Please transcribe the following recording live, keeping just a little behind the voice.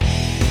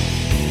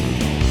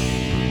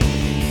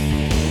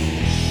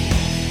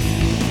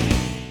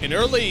an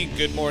early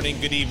good morning,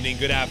 good evening,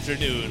 good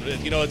afternoon.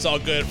 You know, it's all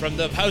good from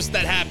the house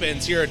that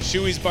happens here at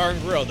Chewy's Bar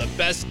and Grill, the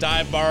best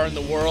dive bar in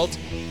the world.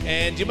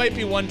 And you might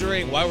be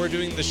wondering why we're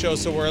doing the show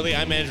so early.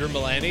 I'm Andrew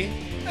Milani.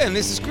 And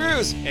this is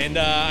Cruz. And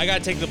I got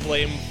to take the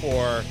blame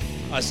for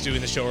us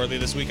doing the show early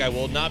this week. I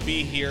will not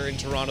be here in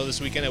Toronto this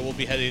weekend. I will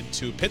be headed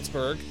to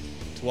Pittsburgh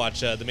to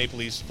watch the Maple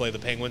Leafs play the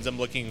Penguins. I'm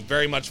looking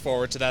very much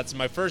forward to that. It's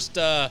my first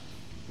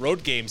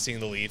road game seeing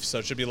the Leafs, so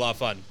it should be a lot of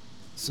fun.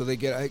 So they're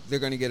going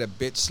to get a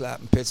bitch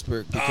slap in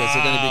Pittsburgh because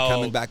they're going to be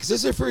coming back. Is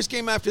this their first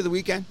game after the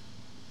weekend?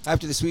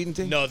 After the Sweden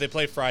thing? No, they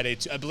play Friday.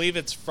 I believe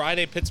it's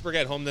Friday, Pittsburgh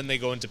at home, then they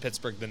go into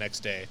Pittsburgh the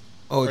next day.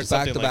 Oh, it's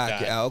back to like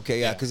back. That. Yeah,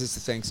 okay, yeah, because it's the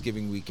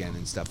Thanksgiving weekend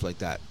and stuff like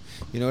that.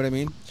 You know what I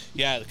mean?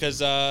 Yeah, because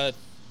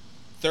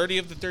 30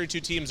 of the 32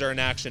 teams are in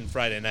action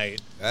Friday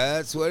night.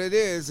 That's what it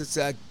is. It's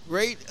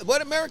great.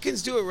 What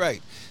Americans do it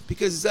right.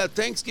 Because that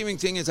Thanksgiving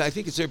thing is, I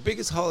think it's their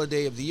biggest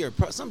holiday of the year.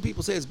 Some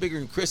people say it's bigger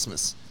than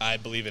Christmas. I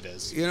believe it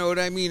is. You know what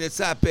I mean? It's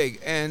that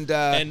big. And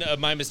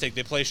my mistake.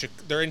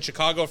 They're in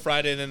Chicago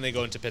Friday, and then they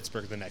go into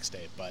Pittsburgh the next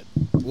day. But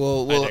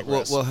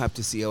we'll have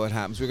to see how it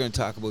happens. We're going to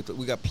talk about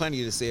we got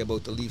plenty to say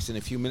about the Leafs in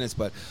a few minutes.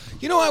 But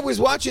you know, I was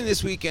watching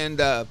this week,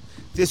 and I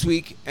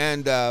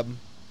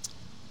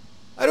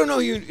don't know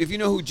if you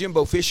know who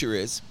Jimbo Fisher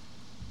is,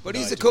 but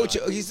he's the coach.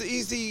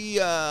 He's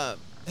the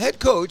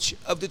head coach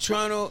of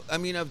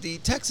the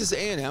Texas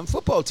A&M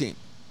football team.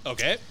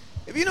 Okay.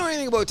 If you know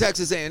anything about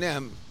Texas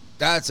A&M,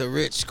 that's a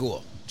rich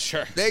school.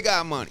 Sure. They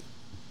got money.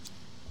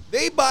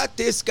 They bought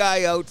this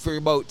guy out for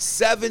about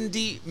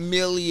 $70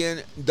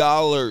 million.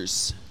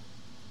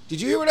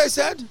 Did you hear what I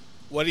said?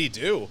 What did he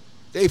do?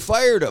 They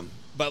fired him.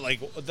 But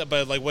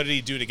what did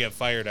he do to get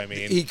fired? I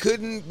mean, he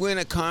couldn't win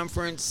a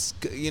conference.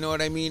 You know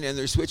what I mean? And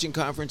they're switching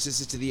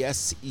conferences to the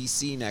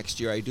SEC next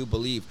year, I do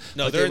believe.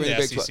 No, they're in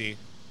the SEC.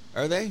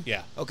 Are they?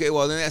 Yeah. Okay,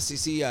 well, in the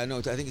SEC, no,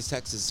 I think it's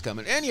Texas is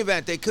coming. In any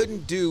event, they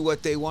couldn't do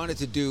what they wanted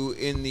to do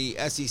in the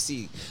SEC.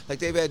 Like,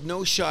 they've had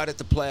no shot at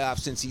the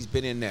playoffs since he's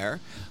been in there.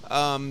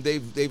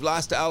 They've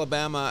lost to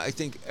Alabama, I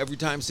think, every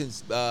time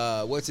since,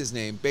 what's his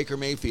name, Baker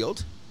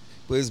Mayfield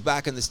was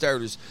back in the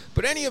starters.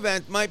 But in any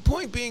event, my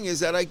point being is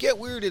that I get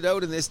weirded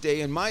out in this day.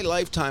 In my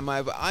lifetime,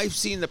 I've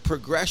seen the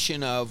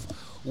progression of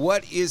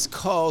what is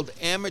called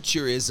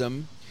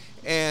amateurism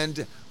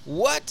and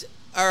what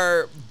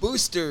are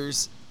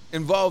boosters'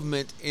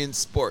 involvement in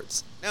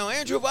sports. Now,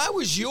 Andrew, if I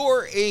was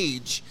your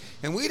age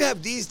and we'd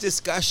have these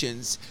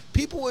discussions,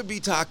 people would be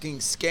talking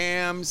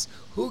scams,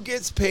 who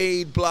gets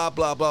paid, blah,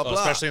 blah, blah, blah.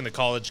 Especially in the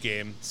college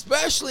game.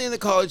 Especially in the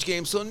college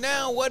game. So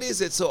now what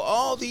is it? So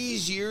all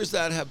these years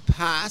that have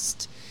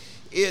passed,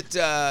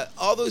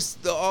 all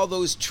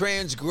those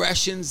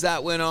transgressions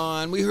that went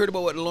on. We heard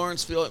about what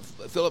Lawrence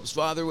Phillips'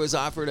 father was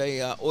offered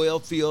a oil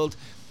field.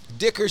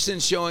 Dickerson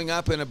showing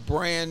up in a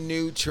brand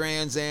new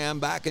Trans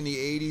Am back in the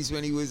 80s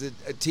when he was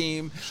a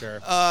team. Sure.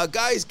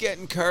 Guys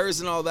getting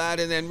cars and all that.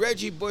 And then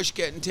Reggie Bush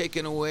getting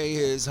taken away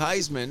his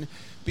Heisman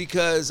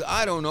because,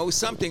 I don't know,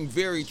 something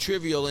very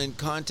trivial in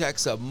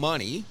context of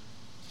money.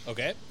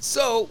 Okay.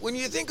 So when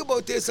you think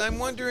about this, I'm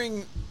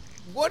wondering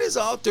what is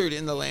altered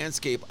in the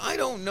landscape. I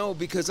don't know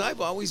because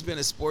I've always been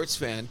a sports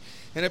fan.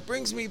 And it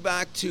brings me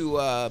back to,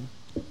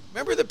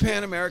 remember the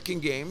Pan American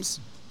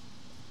Games?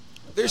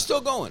 They're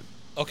still going.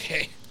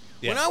 Okay.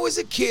 Yeah. When I was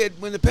a kid,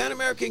 when the Pan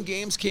American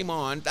Games came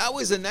on, that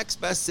was the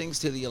next best things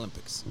to the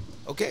Olympics.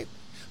 Okay?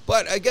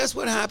 But I guess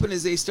what happened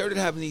is they started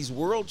having these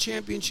world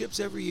championships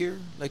every year,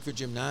 like for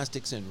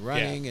gymnastics and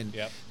running, and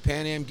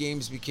Pan Am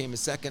Games became a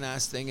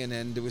second-ass thing, and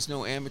then there was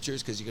no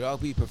amateurs because you could all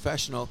be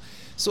professional.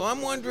 So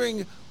I'm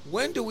wondering,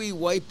 when do we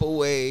wipe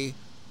away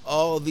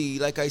all the,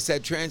 like I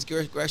said,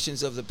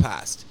 transgressions of the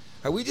past?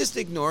 Are we just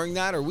ignoring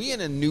that? Are we in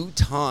a new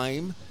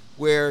time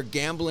where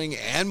gambling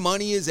and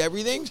money is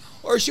everything?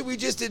 Or should we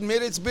just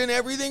admit it's been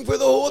everything for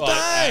the whole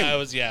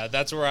time?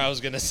 That's where I was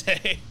going to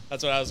say.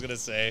 That's what I was going to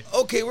say.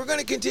 Okay, we're going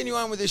to continue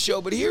on with this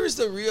show, but here's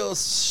the real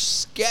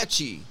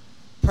sketchy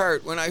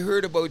part when I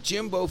heard about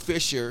Jimbo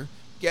Fisher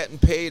getting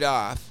paid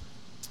off,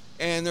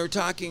 and they're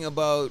talking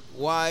about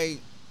why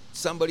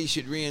somebody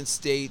should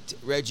reinstate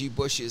Reggie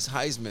Bush's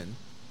Heisman,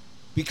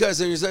 because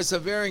there's a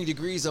varying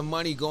degrees of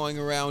money going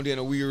around in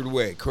a weird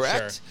way,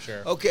 correct?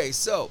 Sure. Okay,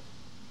 so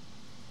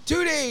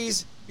 2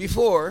 days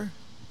before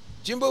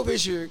Jimbo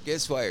Fisher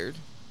gets fired,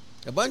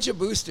 a bunch of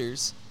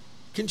boosters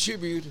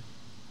contribute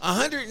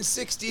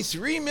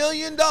 $163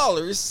 million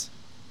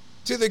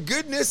to the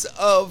goodness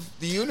of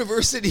the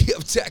University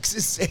of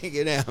Texas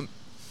A&M.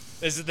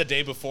 Is it the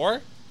day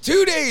before?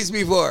 2 days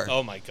before.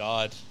 Oh, my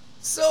God.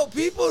 So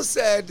people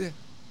said,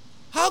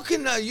 how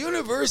can a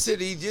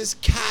university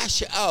just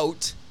cash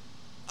out?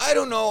 I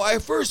don't know. I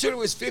first heard it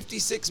was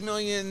 $56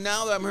 million.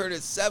 Now that I'm heard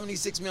it's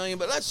 $76 million.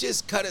 But let's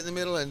just cut it in the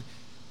middle. And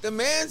the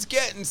man's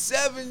getting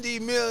 $70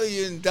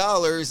 million,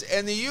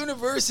 and the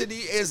university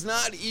is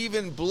not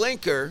even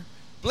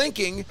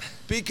blinking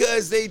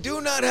because they do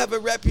not have a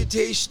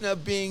reputation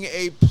of being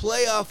a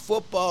playoff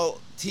football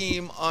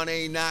team on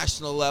a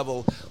national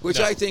level, which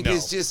I think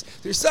is just,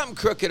 there's something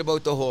crooked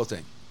about the whole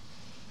thing.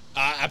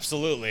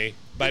 Absolutely.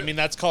 But I mean,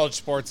 that's college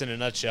sports in a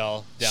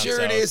nutshell. Sure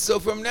south. it is. So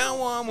from now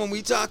on, when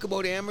we talk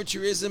about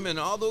amateurism and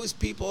all those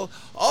people,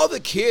 all the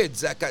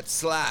kids that got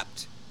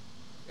slapped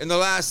in the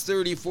last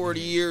 30, 40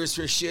 years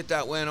for shit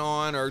that went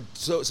on or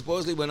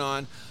supposedly went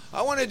on,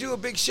 I want to do a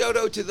big shout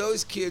out to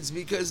those kids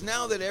because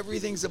now that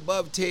everything's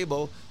above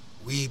table,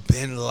 we've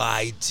been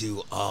lied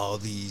to all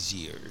these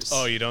years.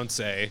 Oh, you don't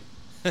say.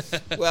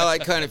 Well, I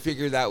kind of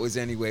figured that was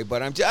anyway,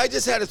 but I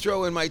just had to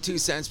throw in my 2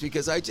 cents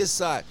because I just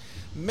thought,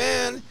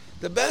 man,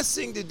 the best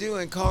thing to do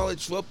in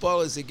college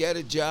football is to get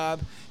a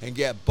job and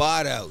get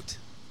bought out.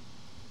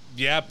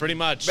 Yeah, pretty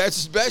much.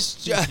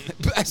 Best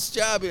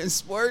job in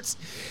sports.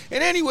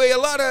 And anyway,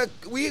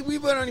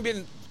 we've only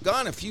been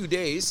gone a few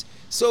days,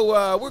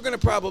 so we're going to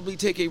probably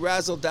take a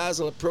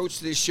razzle-dazzle approach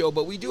to this show,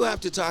 but we do have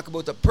to talk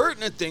about the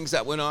pertinent things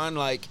that went on,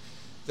 like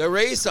the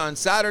race on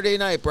Saturday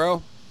night,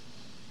 bro.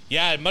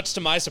 Yeah, much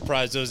to my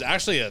surprise, it was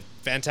actually a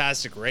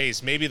fantastic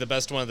race. Maybe the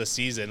best one of the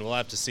season. We'll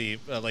have to see.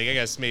 I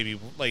guess maybe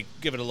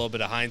give it a little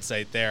bit of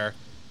hindsight there.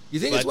 You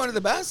think it's one of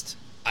the best?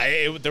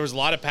 There was a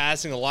lot of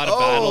passing, a lot of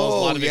battles, a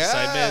lot of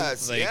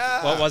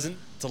excitement. What wasn't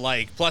to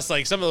like? Plus, some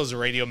of those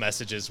radio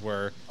messages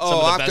were some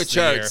of the off best the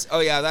charts. Oh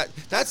yeah,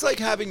 that's like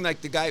having the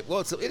guy. Well,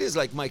 it is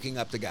like miking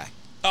up the guy.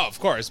 Oh, of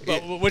course.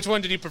 But which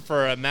one did you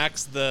prefer?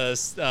 Max,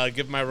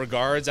 give my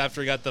regards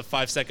after he got the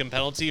 5-second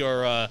penalty,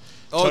 or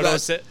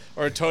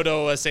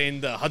Toto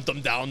saying the hunt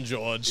them down,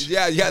 George?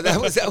 Yeah,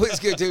 that was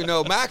good too.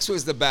 No, Max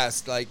was the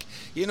best.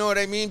 You know what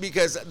I mean?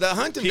 Because the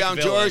hunt them down,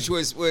 villain.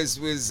 George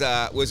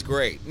was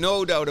great,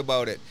 no doubt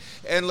about it.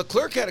 And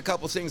Leclerc had a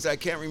couple things I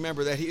can't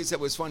remember that he said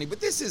was funny. But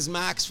this is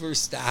Max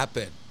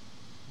Verstappen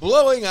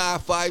blowing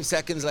off 5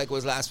 seconds like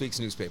was last week's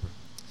newspaper.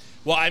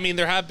 Well, I mean,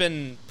 there have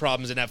been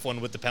problems in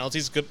F1 with the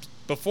penalties.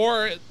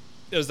 Before, it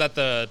was that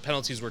the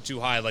penalties were too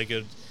high.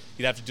 You'd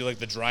have to do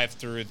the drive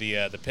through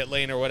the pit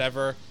lane or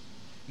whatever.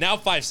 Now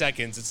 5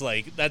 seconds, it's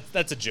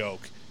that's a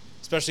joke,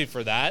 especially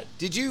for that.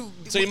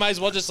 So you might as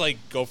well just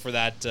go for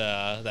that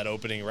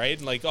opening, right?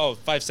 And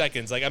 5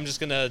 seconds. I'm just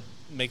gonna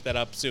make that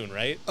up soon,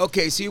 right?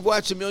 Okay, so you've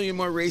watched a million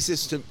more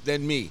races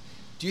than me.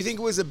 Do you think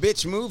it was a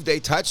bitch move? They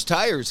touched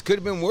tires. Could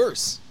have been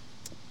worse.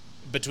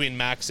 Between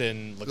Max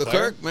and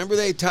Leclerc? Remember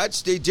they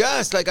touched? They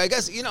just I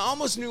guess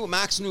almost knew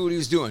Max knew what he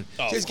was doing.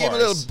 Oh, just gave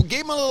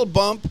him a little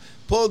bump,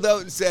 pulled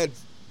out and said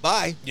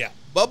bye. Yeah.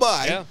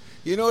 Bye-bye. Yeah.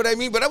 You know what I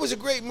mean? But that was a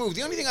great move.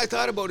 The only thing I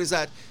thought about is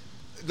that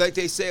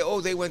they say,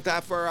 they went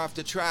that far off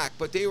the track,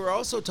 but they were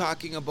also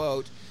talking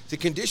about the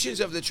conditions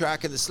of the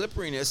track and the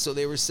slipperiness. So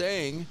they were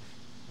saying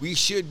we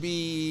should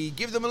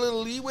give them a little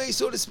leeway,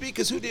 so to speak.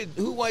 Because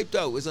who wiped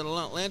out? Was it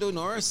Lando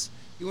Norris?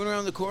 He went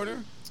around the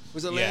corner.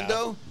 Was it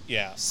Lando?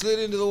 Yeah. Slid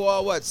into the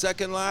wall,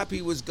 second lap,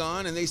 he was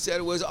gone, and they said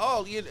it was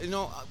all,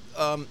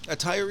 a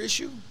tire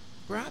issue,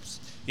 perhaps?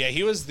 Yeah,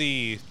 he was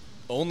the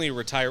only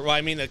retired. Well, I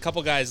mean, a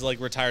couple guys,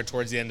 retired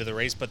towards the end of the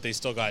race, but they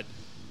still got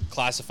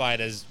classified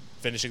as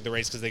finishing the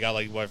race because they got,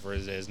 whatever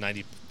it is,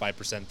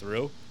 95%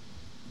 through.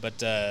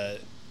 But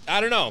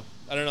I don't know.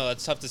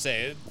 That's tough to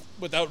say.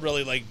 Without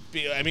really,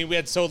 we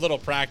had so little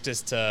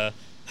practice to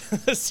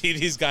see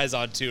these guys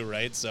on too,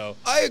 right? So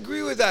I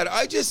agree with that.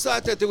 I just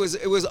thought that it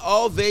was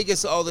all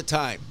Vegas all the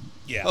time.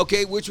 Yeah.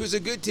 Okay, which was a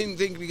good thing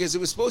because it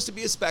was supposed to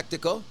be a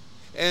spectacle,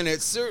 and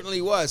it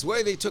certainly was.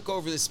 Where they took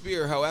over the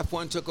spear, how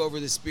F1 took over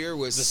the spear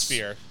was the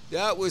spear.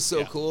 That was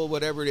so cool.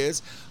 Whatever it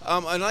is,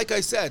 and like I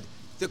said,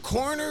 the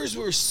corners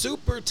were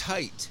super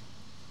tight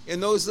in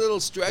those little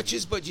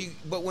stretches,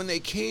 but when they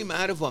came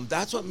out of them,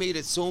 that's what made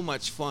it so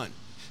much fun.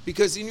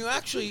 Because you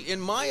actually, in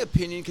my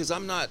opinion, because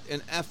I'm not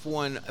an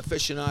F1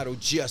 aficionado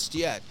just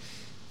yet,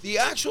 the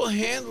actual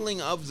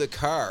handling of the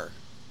car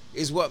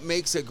is what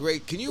makes it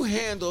great. Can you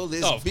handle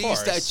this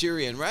beast that you're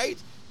in,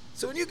 right?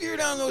 So when you gear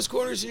down those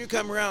corners and you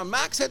come around,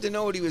 Max had to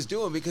know what he was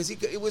doing because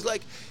it was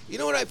you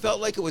know what I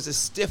felt like? It was a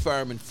stiff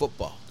arm in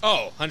football.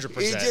 Oh,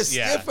 100%. He just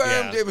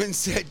stiff-armed him and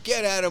said,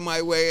 get out of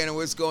my way, and it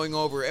was going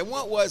over. And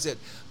what was it?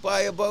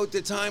 By about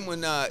the time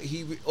when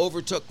he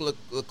overtook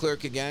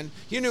Leclerc again,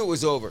 you knew it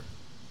was over.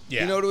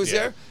 Yeah, you know what was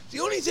there?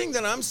 The only thing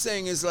that I'm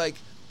saying is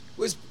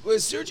was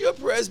Sergio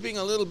Perez being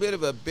a little bit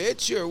of a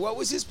bitch, or what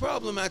was his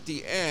problem at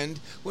the end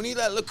when he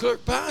let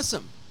Leclerc pass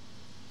him?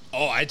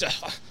 Oh, I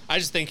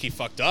just think he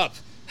fucked up.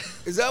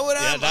 Is that what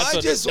I'm?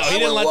 He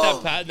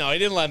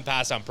didn't let him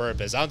pass on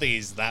purpose. I don't think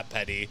he's that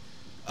petty.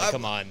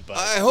 Come on, but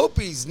I hope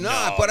he's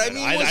not. But I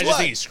mean, I just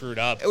think he screwed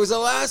up. It was the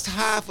last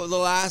half of the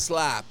last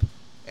lap,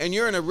 and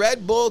you're in a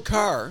Red Bull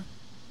car.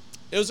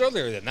 It was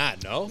earlier than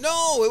that, no?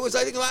 No, it was,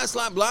 I think, last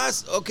lap.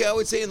 Okay, I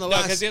would say in the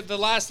last... No, because the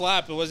last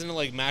lap, it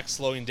wasn't Max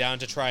slowing down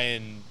to try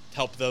and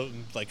help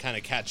them, kind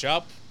of catch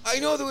up. I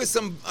know there was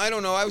some... I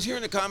don't know. I was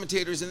hearing the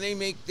commentators, and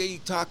they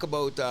talk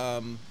about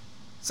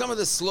some of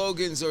the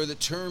slogans or the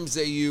terms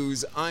they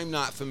use I'm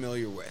not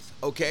familiar with,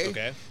 okay?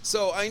 Okay.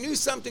 So I knew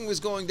something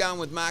was going down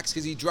with Max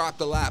because he dropped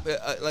a lap.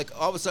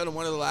 All of a sudden,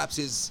 one of the laps,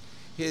 his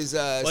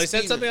well, he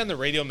said something on the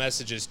radio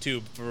messages,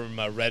 too, from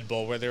Red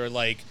Bull, where they were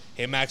like,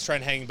 hey, Max, try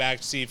and hang back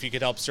to see if you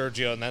could help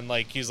Sergio. And then,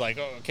 he's like,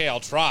 oh, okay,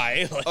 I'll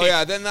try. Oh,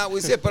 yeah, then that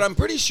was it. But I'm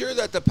pretty sure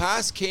that the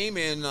pass came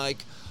in, I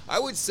I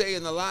would say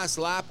in the last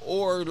lap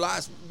or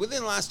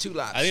within the last 2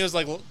 laps. I think it was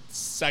like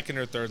second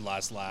or third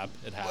last lap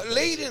it happened.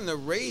 Late in the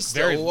race,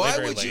 Very, though. Why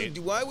very would late.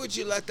 Why would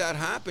you let that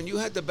happen? You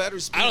had the better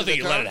speed. I don't of the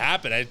think he car. let it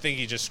happen. I think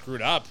he just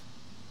screwed up.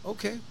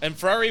 Okay. And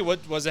Ferrari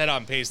was ahead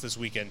on pace this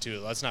weekend, too.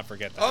 Let's not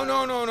forget that. Oh,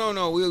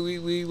 no.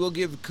 We will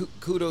give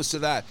kudos to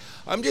that.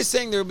 I'm just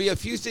saying there'll be a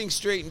few things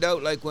straightened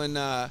out, like when,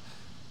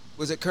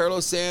 was it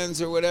Carlos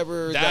Sainz or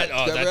whatever? That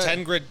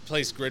 10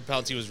 place grid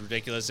penalty was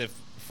ridiculous. If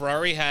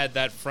Ferrari had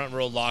that front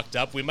row locked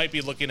up, we might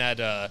be looking at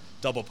a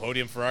double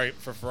podium for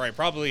Ferrari.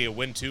 Probably a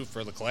win, too,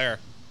 for Leclerc.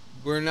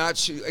 We're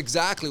not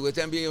exactly with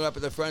them being up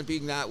at the front,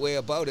 being that way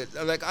about it.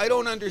 Like, I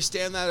don't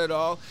understand that at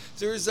all.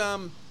 There's,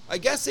 I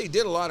guess they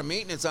did a lot of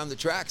maintenance on the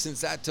track since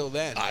that till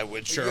then. I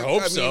would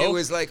hope so. I mean, it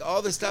was like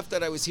all the stuff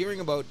that I was hearing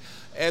about,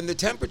 and the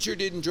temperature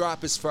didn't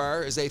drop as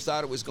far as they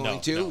thought it was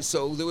going to. No.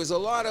 So there was a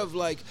lot of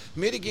like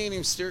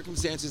mitigating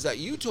circumstances that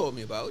you told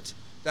me about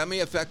that may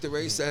affect the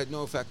race that had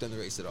no effect on the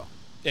race at all.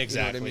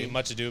 Exactly. You know what I mean?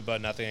 Much ado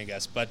about nothing, I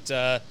guess. But,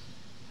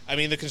 I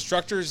mean, the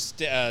constructors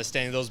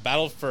standing, those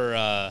battles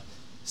for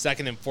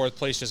second and fourth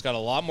place just got a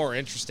lot more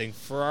interesting.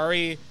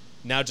 Ferrari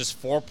now just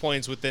 4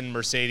 points within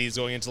Mercedes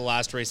going into the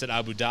last race at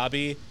Abu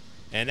Dhabi.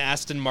 And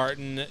Aston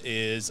Martin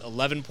is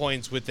 11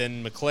 points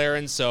within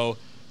McLaren. So,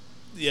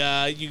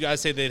 yeah, you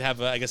guys say they'd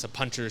have, I guess, a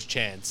puncher's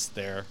chance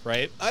there,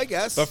 right? I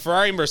guess. But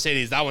Ferrari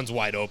Mercedes, that one's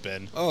wide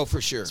open. Oh, for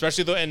sure.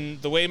 Especially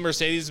the way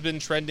Mercedes has been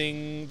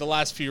trending the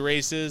last few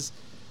races,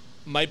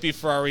 might be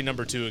Ferrari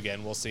number 2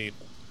 again. We'll see.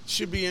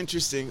 Should be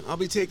interesting. I'll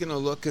be taking a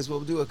look because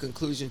we'll do a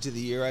conclusion to the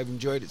year. I've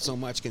enjoyed it so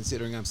much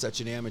considering I'm such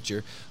an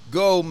amateur.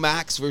 Go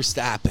Max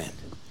Verstappen.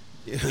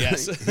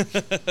 Yes.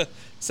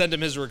 Send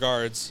him his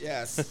regards.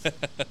 Yes.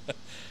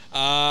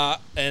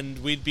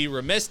 And we'd be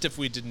remiss if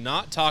we did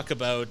not talk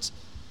about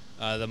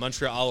the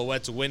Montreal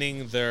Alouettes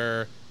winning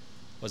their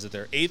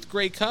 8th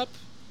Grey Cup?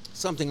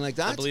 Something like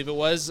that. I believe it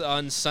was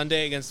on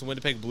Sunday against the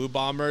Winnipeg Blue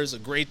Bombers. A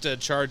great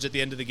charge at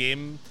the end of the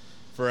game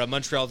for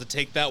Montreal to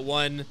take that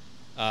one.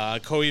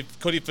 Cody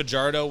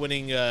Fajardo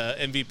winning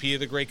MVP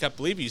of the Grey Cup. I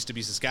believe he used to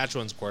be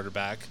Saskatchewan's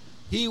quarterback.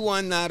 He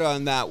won that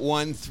on that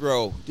one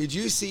throw. Did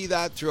you see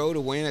that throw to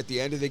win at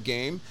the end of the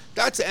game?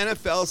 That's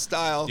NFL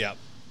style. Yep.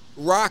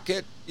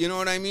 Rocket. You know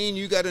what I mean?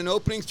 You got an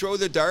opening, throw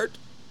the dart.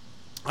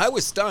 I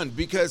was stunned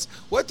because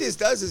what this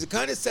does is it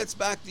kind of sets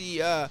back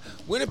the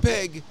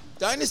Winnipeg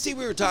dynasty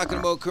we were talking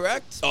about,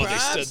 correct? Oh,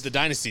 the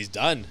dynasty's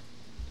done.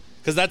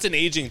 Because that's an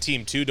aging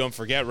team, too, don't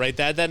forget, right?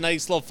 That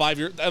nice little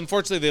 5-year...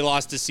 Unfortunately, they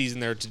lost this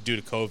season there due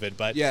to COVID,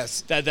 but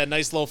yes, that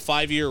nice little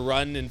 5-year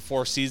run in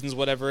 4 seasons,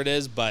 whatever it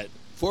is, but...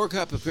 4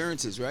 Cup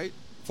appearances, right?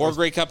 4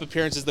 Grey Cup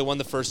appearances. They won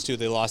the first 2.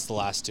 They lost the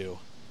last 2.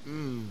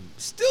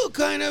 Still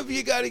kind of,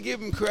 you got to give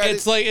them credit.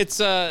 It's like,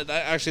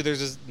 actually,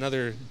 there's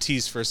another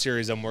tease for a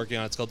series I'm working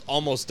on. It's called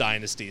Almost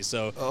Dynasty.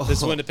 So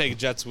this Winnipeg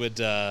Jets would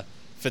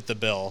fit the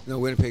bill. No,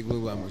 Winnipeg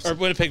Blue Bombers. Or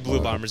Winnipeg Blue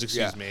Bombers,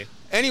 excuse me.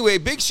 Anyway,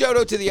 big shout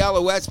out to the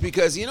Alouettes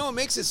because, you know, it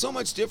makes it so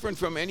much different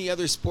from any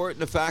other sport in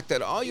the fact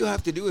that all you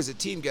have to do as a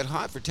team get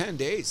hot for 10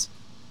 days.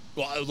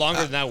 Well,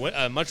 longer than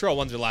that. Montreal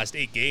won their last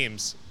 8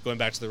 games going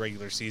back to the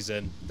regular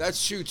season.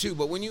 That's true, too.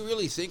 But when you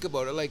really think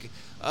about it, like,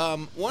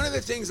 one of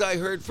the things I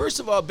heard, first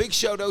of all, big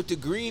shout out to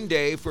Green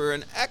Day for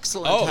an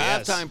excellent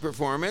halftime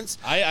performance.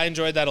 I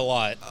enjoyed that a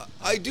lot.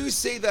 I do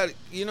say that,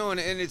 you know, and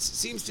it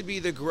seems to be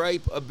the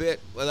gripe a bit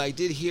that I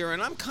did hear,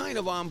 and I'm kind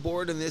of on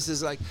board in this,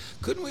 is like,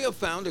 couldn't we have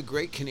found a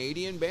great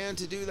Canadian band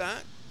to do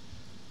that?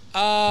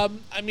 I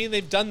mean,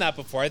 they've done that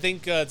before. I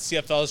think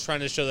CFL is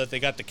trying to show that they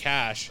got the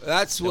cash.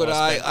 That's what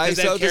I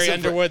saw. Carrie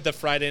Underwood the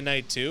Friday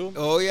night too.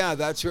 Oh yeah,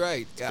 that's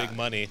right. It's big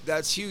money.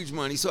 That's huge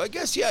money. So I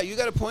guess you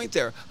got a point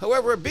there.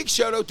 However, a big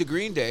shout out to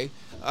Green Day.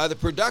 The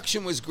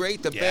production was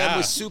great. The band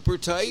was super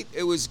tight.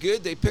 It was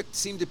good. They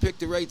seemed to pick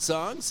the right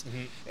songs,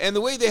 and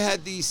the way they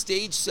had the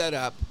stage set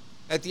up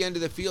at the end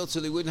of the field, so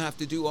they wouldn't have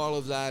to do all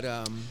of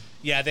that.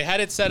 Yeah, they had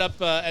it set up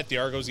at the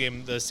Argos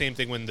game. The same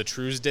thing when the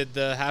Trues did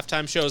the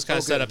halftime show. It's kind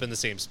of set up in the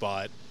same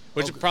spot.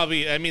 Which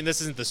probably, I mean,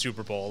 this isn't the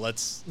Super Bowl.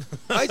 Let's.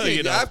 I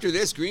think after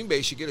this, Green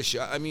Bay should get a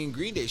shot. I mean,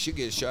 Green Day should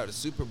get a shot at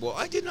Super Bowl.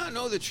 I did not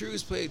know the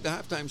Trues played the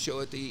halftime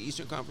show at the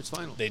Eastern Conference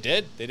Final. They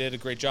did. They did a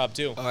great job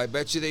too. I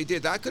bet you they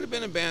did. That could have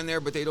been a band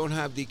there, but they don't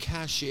have the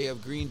cachet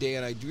of Green Day,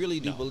 and I really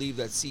do believe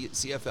that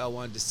CFL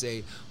wanted to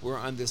say we're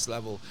on this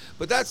level.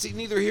 But that's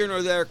neither here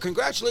nor there.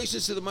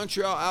 Congratulations to the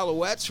Montreal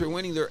Alouettes for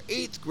winning their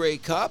 8th Grey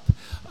Cup.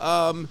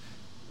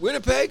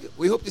 Winnipeg,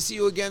 we hope to see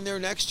you again there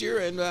next year,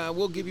 and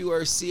we'll give you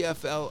our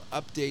CFL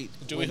update.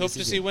 Do we hope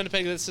to see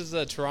Winnipeg? This is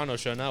a Toronto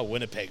show, not a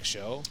Winnipeg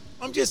show.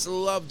 I'm just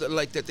loved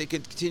like that they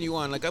could continue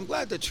on. Like I'm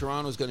glad that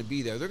Toronto's going to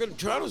be there.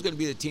 Toronto's going to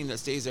be the team that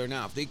stays there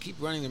now. If they keep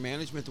running their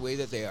management the way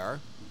that they are,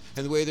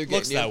 and the way they're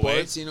getting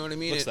imports, you know what I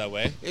mean? Looks that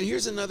way. And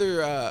here's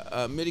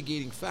another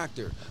mitigating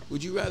factor.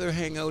 Would you rather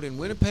hang out in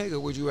Winnipeg or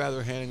would you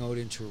rather hang out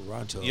in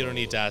Toronto? You don't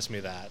need to ask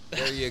me that.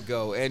 There you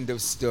go. End of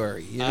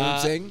story. You know what I'm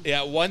saying?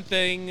 Yeah, one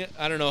thing,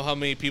 I don't know how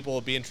many people will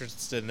be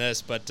interested in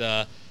this, but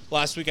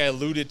last week I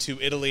alluded to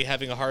Italy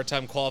having a hard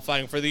time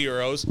qualifying for the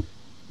Euros.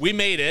 We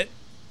made it.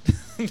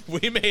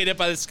 We made it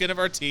by the skin of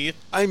our teeth.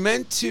 I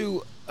meant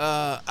to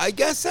I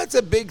guess that's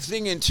a big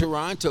thing in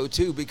Toronto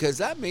too, because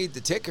that made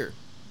the ticker.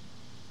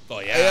 Oh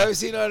I yeah. ever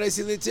seen on I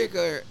see the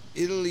ticker.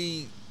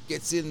 Italy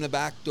gets in the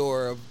back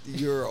door of the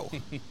Euro.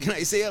 Can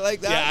I say it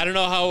like that? Yeah, I don't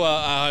know how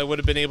I would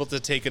have been able to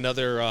take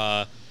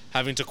another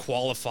having to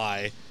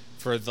qualify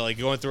for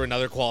going through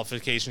another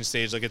qualification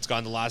stage like it's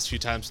gone the last few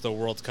times to the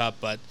World Cup,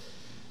 but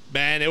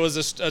man, it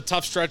was a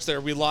tough stretch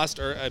there. We lost,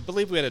 or I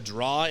believe we had a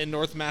draw in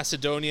North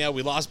Macedonia.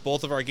 We lost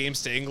both of our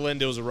games to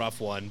England. It was a rough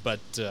one, but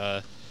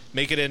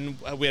make it in.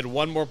 We had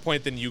one more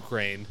point than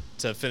Ukraine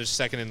to finish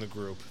second in the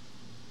group.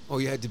 Oh,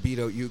 you had to beat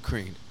out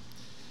Ukraine.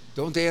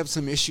 Don't they have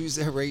some issues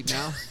there right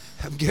now?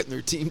 I'm getting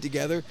their team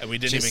together. And we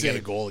didn't even get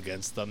a goal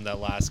against them that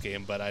last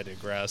game, but I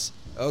digress.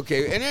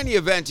 Okay, in any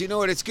event, you know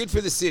what? It's good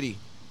for the city.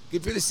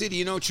 Good for the city.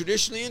 You know,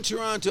 traditionally in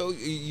Toronto,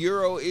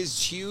 Euro is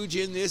huge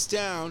in this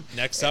town.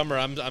 Next summer,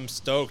 I'm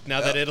stoked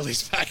now that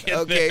Italy's back in there.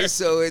 Okay,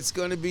 so it's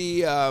going to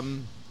be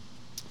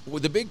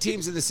with the big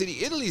teams in the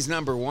city. Italy's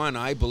number one,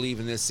 I believe,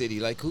 in this city.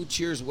 Like, who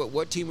cheers?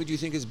 What team would you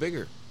think is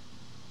bigger?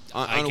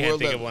 I can't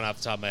think of one off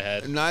the top of my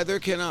head. Neither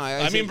can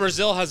I. I mean,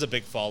 Brazil has a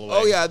big following.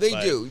 Oh yeah, they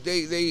do.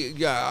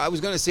 Yeah. I was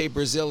going to say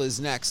Brazil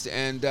is next,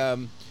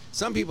 and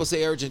some people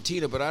say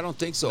Argentina, but I don't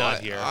think so.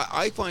 Not here.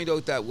 I find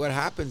out that what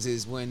happens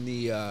is when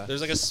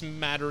there's like a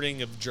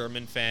smattering of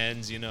German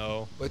fans, you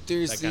know. But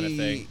there's that kind of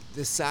thing.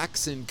 the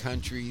Saxon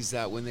countries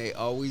that when they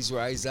always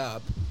rise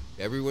up,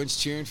 everyone's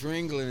cheering for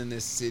England in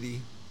this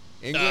city.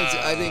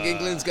 I think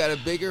England's got a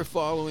bigger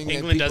following.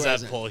 England than does people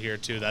have pull here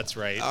too. That's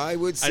right. I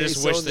would say I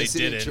just so wish in the they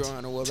city didn't. of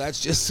Toronto. Well, that's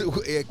just the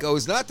way it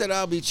goes. Not that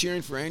I'll be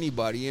cheering for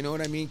anybody. You know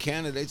what I mean?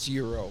 Canada, it's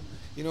Euro.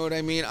 You know what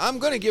I mean? I'm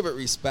going to give it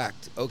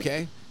respect.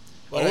 Okay.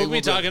 Well, we'll be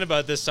talking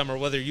about this summer,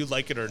 whether you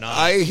like it or not.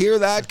 I hear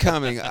that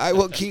coming. I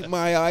will keep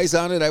my eyes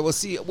on it. I will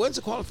see. When's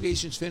the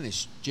qualifications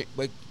finish?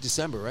 Like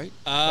December, right?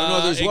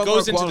 It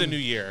goes into the new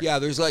year. Yeah,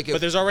 there's but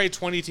there's already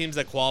 20 teams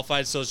that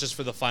qualified, so it's just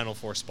for the final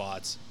 4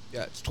 spots.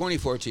 Yeah, it's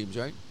 24 teams,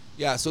 right?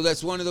 Yeah, so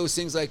that's one of those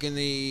things like in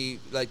the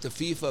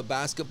FIFA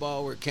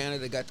basketball where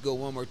Canada got to go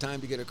one more time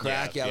to get a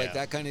crack. Yeah, like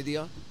that kind of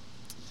deal.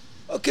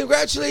 Oh,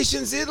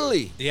 congratulations,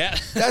 Italy. Yeah.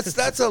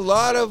 That's a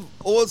lot of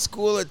old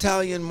school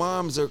Italian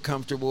moms are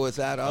comfortable with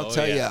that, I'll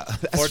tell you.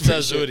 Forza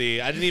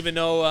Azzurri. I didn't even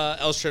know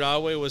El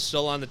Shaarawy was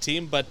still on the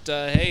team, but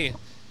hey.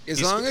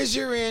 As long as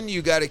you're in,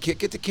 you got to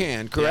kick at the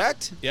can,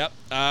 correct? Yep.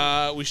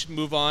 We should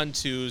move on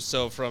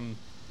from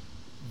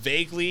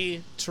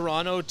vaguely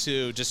Toronto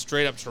to just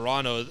straight up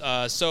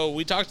Toronto. So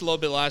we talked a little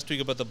bit last week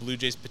about the Blue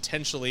Jays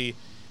potentially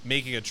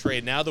making a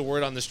trade. Now the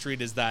word on the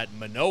street is that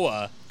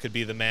Manoah could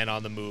be the man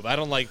on the move. I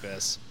don't like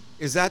this.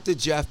 Is that the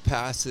Jeff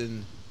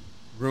Passan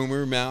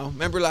rumor, Mal?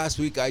 Remember last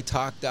week I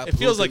talked up. It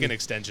feels like an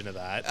extension of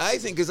that. I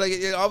think it's like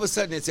all of a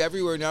sudden it's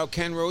everywhere now.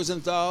 Ken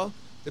Rosenthal,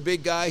 the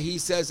big guy, he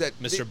says that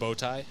Mr.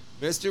 Bowtie.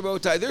 Mr.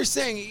 Bowtie. They're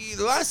saying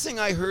the last thing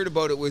I heard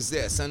about it was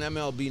this on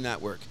MLB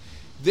Network.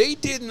 They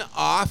didn't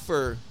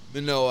offer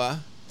Manoah,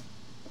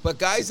 but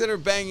guys that are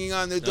banging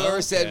on the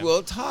door said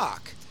we'll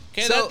talk.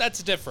 Okay, so,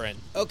 that's different.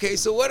 Okay,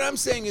 so what I'm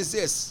saying is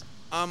this.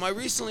 I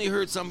recently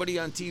heard somebody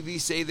on TV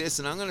say this,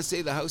 and I'm going to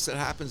say the house that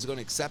happens is going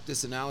to accept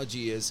this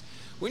analogy is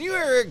when you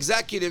hear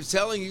executives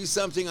telling you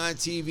something on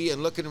TV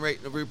and looking right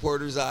in the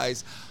reporter's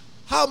eyes,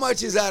 how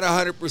much is that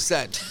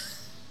 100%?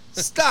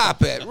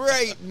 Stop it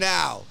right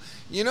now.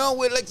 You know,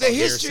 with like the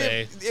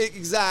history.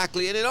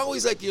 Exactly. And it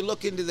always like you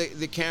look into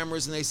the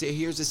cameras and they say,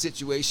 here's the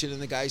situation,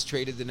 and the guy's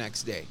traded the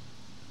next day.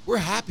 We're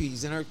happy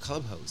he's in our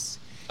clubhouse.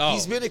 Oh.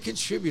 He's been a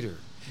contributor.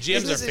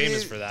 GMs are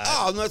famous for that.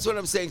 Oh, that's what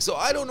I'm saying. So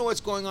I don't know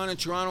what's going on in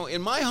Toronto.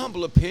 In my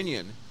humble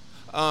opinion,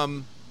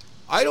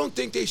 I don't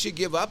think they should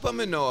give up on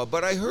Manoah,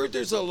 but I heard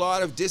there's a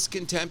lot of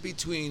discontent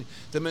between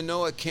the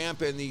Manoah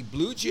camp and the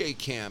Blue Jay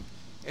camp.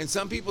 And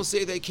some people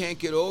say they can't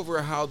get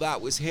over how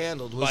that was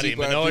handled. Buddy,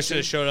 Manoah should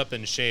have showed up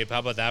in shape. How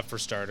about that for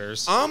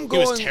starters? He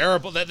was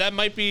terrible. That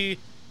might be...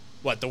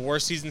 What, the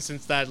worst season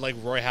since that, like,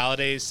 Roy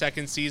Halladay's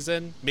second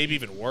season? Maybe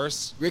even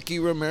worse. Ricky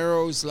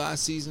Romero's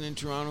last season in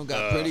Toronto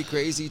got pretty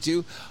crazy,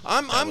 too.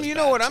 You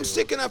know what? I'm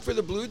sticking up for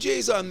the Blue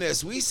Jays on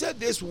this. We said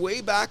this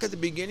way back at the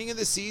beginning of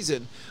the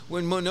season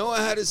when Manoah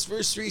had his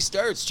first 3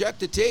 starts. Check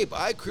the tape.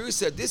 Crew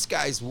said, this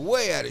guy's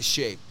way out of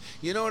shape.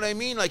 You know what I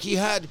mean? Like,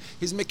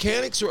 his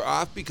mechanics were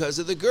off because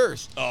of the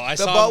girth. Oh,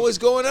 the ball was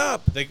going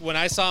up. Like, when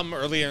I saw him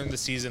earlier in the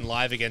season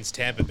live against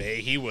Tampa Bay,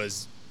 he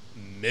was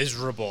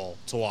miserable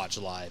to watch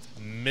live.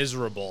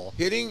 Miserable.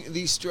 Hitting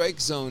the strike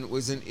zone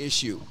was an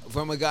issue.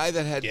 From a guy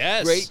that had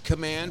great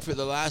command for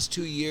the last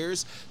 2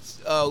 years,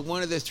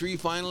 one of the 3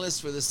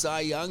 finalists for the Cy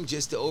Young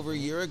just over a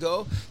year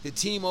ago, the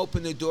team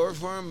opened the door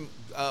for him.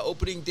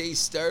 Opening day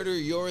starter,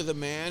 you're the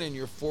man and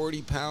you're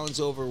 40 pounds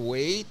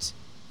overweight.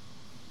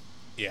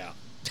 Yeah.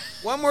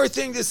 One more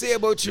thing to say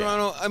about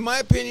Toronto. In my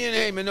opinion,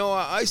 hey,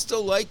 Manoah, I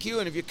still like you,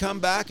 and if you come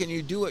back and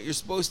you do what you're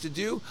supposed to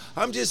do,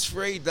 I'm just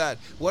afraid that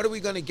what are we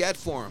going to get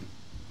for him?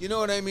 You know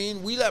what I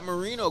mean? We let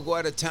Marino go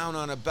out of town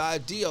on a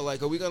bad deal.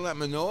 Like, are we going to let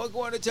Manoah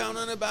go out of town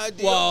on a bad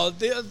deal? Well,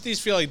 these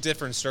feel like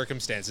different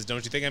circumstances,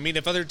 don't you think? I mean,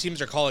 if other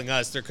teams are calling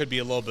us, there could be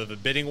a little bit of a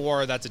bidding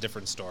war. That's a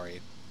different story.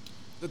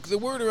 The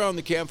word around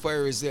the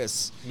campfire is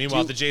this.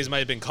 Meanwhile, the Jays might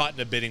have been caught in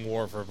a bidding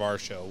war for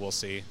Varsho. We'll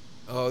see.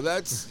 Oh,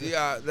 that's,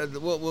 yeah,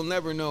 we'll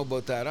never know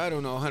about that. I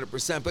don't know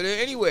 100%. But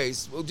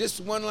anyways, well, just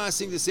one last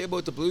thing to say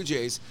about the Blue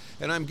Jays,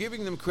 and I'm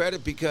giving them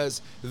credit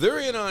because they're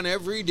in on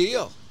every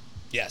deal.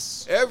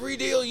 Yes. Every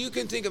deal you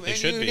can think of. They and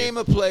should you be. name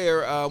a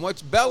player.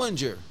 What's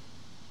Bellinger?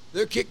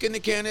 They're kicking the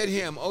can at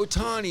him.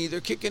 Otani, they're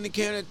kicking the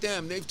can at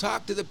them. They've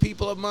talked to the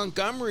people of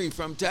Montgomery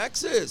from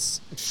Texas.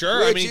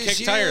 Sure, I mean,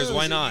 kick tires.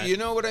 Why not? You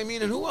know what I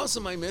mean? And who else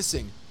am I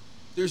missing?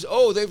 They've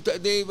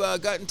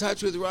got in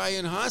touch with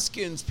Ryan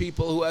Hoskins,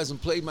 people who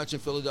hasn't played much in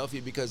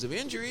Philadelphia because of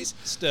injuries.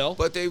 Still,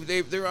 but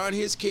they're on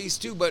his case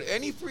too. But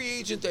any free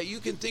agent that you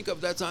can think of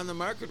that's on the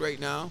market right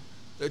now,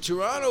 the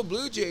Toronto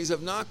Blue Jays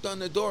have knocked on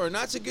the door, and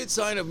that's a good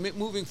sign of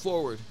moving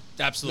forward.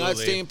 Absolutely, not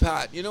staying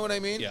pat. You know what I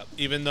mean? Yeah.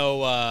 Even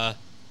though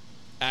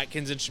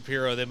Atkins and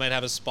Shapiro, they might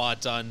have a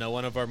spot on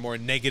one of our more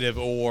negative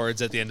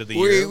awards at the end of the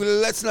year.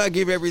 Let's not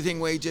give everything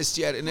away just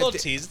yet. And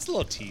It's a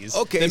little tease.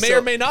 Okay, they may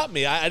or may not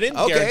be. I didn't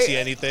guarantee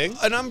anything.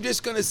 And I'm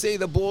just going to say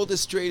the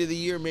boldest trade of the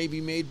year may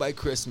be made by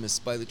Christmas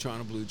by the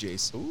Toronto Blue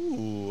Jays.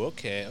 Ooh,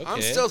 okay.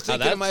 I'm still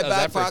thinking in my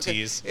back pocket.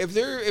 Tease? If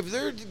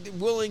they're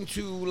willing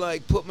to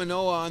like put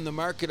Manoah on the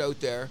market out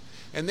there,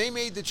 and they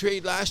made the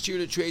trade last year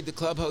to trade the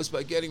clubhouse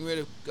by getting rid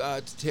of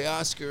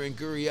Teoscar and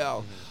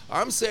Gurriel.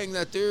 I'm saying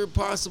that they're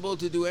possible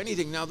to do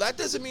anything. Now, that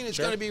doesn't mean it's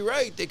going to be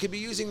right. They could be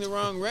using the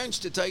wrong wrench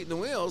to tighten the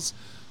wheels,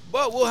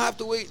 but we'll have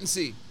to wait and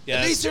see. Yes.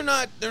 At least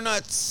they're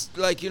not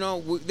like,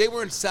 they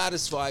weren't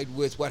satisfied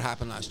with what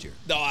happened last year.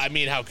 No, I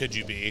mean, how could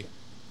you be?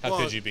 How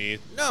could you be?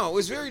 No, it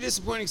was a very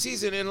disappointing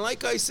season. And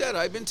like I said,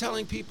 I've been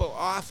telling people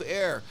off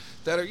air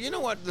that are, you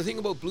know what, the thing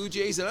about Blue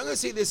Jays, and I'm going to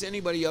say this to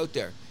anybody out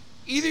there,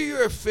 either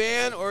you're a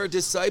fan or a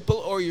disciple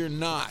or you're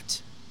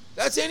not.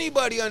 That's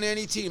anybody on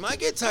any team. I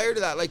get tired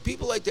of that. Like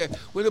people like that.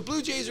 When the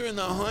Blue Jays are in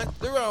the hunt,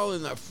 they're all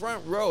in the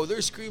front row.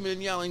 They're screaming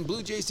and yelling,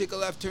 Blue Jays take a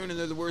left turn and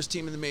they're the worst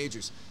team in the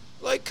majors.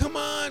 Like, come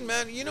on,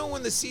 man. You know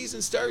when the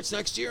season starts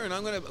next year,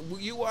 and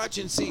you watch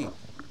and see.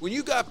 When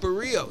you got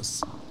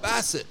Barrios,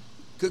 Bassett,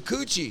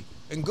 Kikuchi,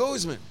 and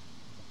Guzman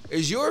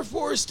as your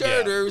four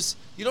starters,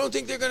 you don't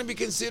think they're going to be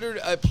considered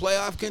a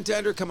playoff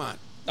contender? Come on.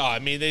 Oh, I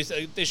mean,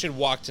 they should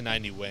walk to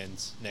 90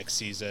 wins next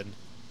season.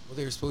 Well,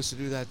 they were supposed to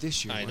do that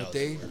this year, weren't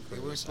they? They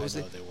were supposed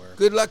to. They were.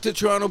 Good luck to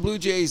Toronto Blue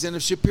Jays. And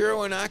if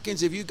Shapiro and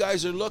Atkins, if you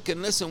guys are looking,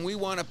 listen, we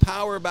want a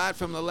power bat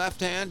from the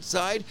left-hand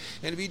side.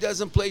 And if he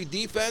doesn't play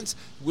defense,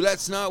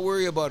 let's not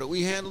worry about it.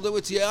 We handled it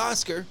with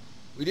Teoscar.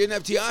 We didn't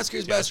have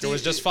Teoscar's best. Teoscar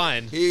was just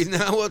fine.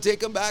 Now we'll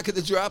take him back at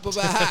the drop of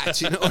a hat.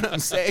 You know what I'm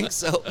saying?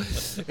 So,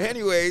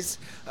 anyways,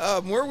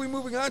 where are we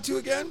moving on to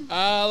again?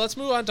 Let's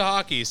move on to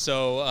hockey.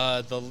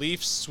 So the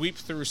Leafs sweep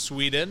through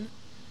Sweden.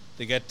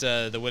 They get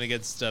the win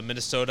against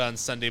Minnesota on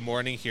Sunday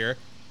morning here.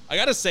 I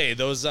got to say,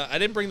 those I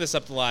didn't bring this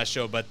up the last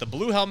show, but the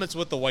blue helmets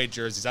with the white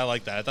jerseys, I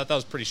like that. I thought that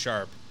was pretty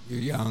sharp. You're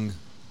young.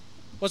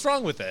 What's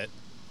wrong with it?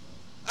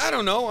 I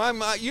don't know.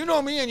 You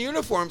know me in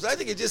uniforms. I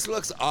think it just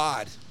looks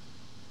odd.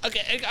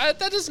 Okay,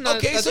 that's not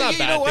a bad you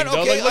thing, know what?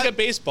 though. Okay, like, look at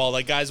baseball.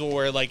 Like, guys will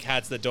wear, like,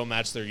 hats that don't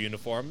match their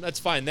uniform. That's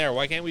fine there.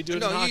 Why can't we do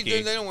it in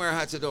hockey? They don't wear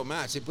hats that don't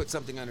match. They put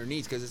something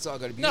underneath because it's all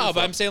got to be No, uniform.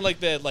 but I'm saying,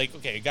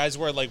 okay, guys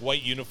wear, like,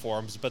 white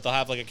uniforms, but they'll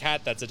have, like, a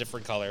hat that's a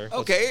different color.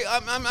 Okay,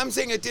 I'm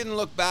saying it didn't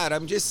look bad.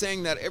 I'm just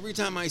saying that every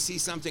time I see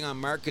something on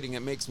marketing, it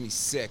makes me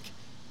sick.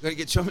 I'm gonna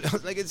get shown,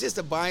 like, it's just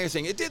a buyer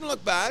thing. It didn't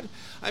look bad.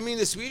 I mean,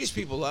 the Swedish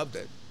people loved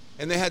it.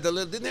 And they had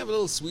didn't they have a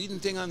little Sweden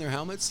thing on their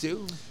helmets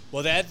too?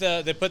 Well,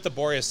 they put the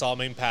Boreas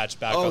Salming patch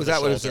back on is the that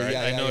shoulder. what it was?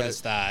 I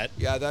noticed that.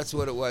 Yeah, that's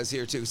what it was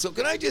here too. So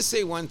can I just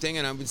say one thing,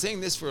 and I've been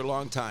saying this for a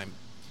long time.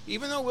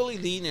 Even though Willie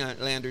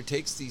Nylander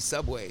takes the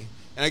subway,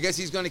 and I guess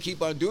he's going to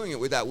keep on doing it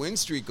with that win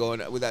streak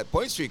going, with that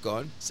point streak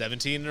going.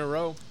 17 in a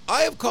row.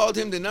 I have called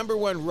him the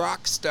 #1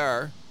 rock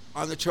star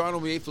on the Toronto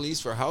Maple Leafs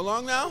for how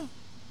long now?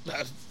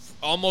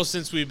 Almost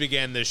since we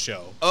began this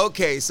show.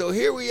 Okay, so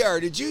here we are.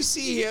 Did you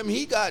see him?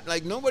 He got,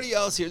 like, nobody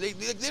else here. They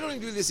don't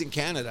even do this in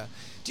Canada.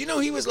 Do you know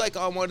he was, like,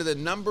 on one of the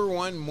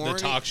 #1 morning...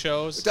 The talk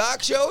shows?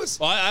 Talk shows?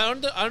 Well, I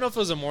don't know if it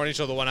was a morning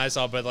show, the one I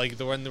saw, but, like,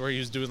 the one where he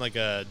was doing, like,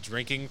 a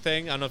drinking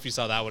thing. I don't know if you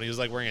saw that one. He was,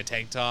 like, wearing a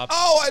tank top.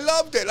 Oh, I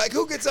loved it. Like,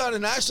 who gets on a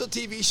national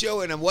TV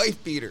show and a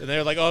wife beater? And they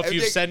were like, oh, if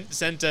you've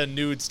sent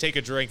nudes, take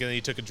a drink, and then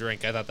he took a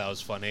drink. I thought that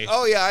was funny.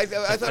 Oh, yeah, I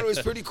thought it was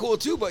pretty cool,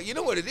 too. But you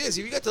know what it is?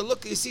 If you got to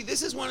look, you see,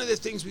 this is one of the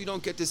things we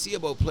don't get to see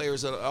about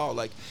players at all.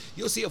 Like,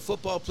 you'll see a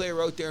football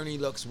player out there and he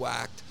looks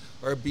whacked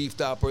or beefed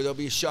up, or there'll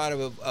be a shot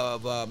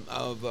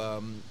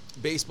of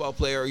baseball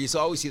player, or you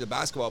always see the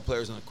basketball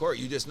players on the court.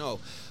 You just know.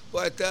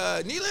 But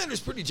Nylander's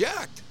pretty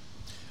jacked.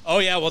 Oh,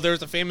 yeah. Well, there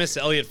was a famous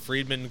Elliot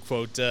Friedman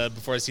quote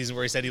before the season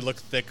where he said he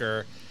looked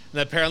thicker.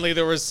 And apparently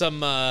there was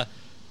some, I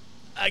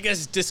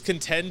guess,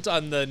 discontent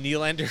on the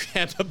Nylander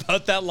camp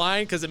about that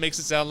line because it makes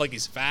it sound like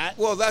he's fat.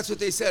 Well, that's what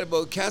they said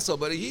about Kessel,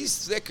 but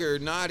he's thicker,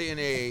 not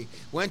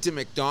went to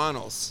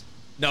McDonald's.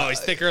 No,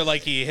 he's thicker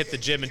like he hit the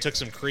gym and took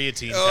some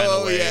creatine kind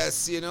of way.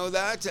 Yes. You know,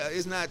 that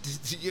isn't that,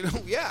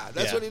 yeah,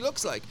 that's what he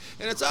looks like.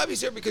 And it's obvious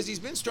here because he's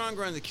been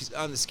stronger on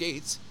the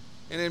skates.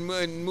 and then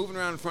moving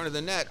around in front of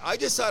the net. I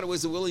just thought it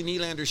was a Willie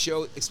Nylander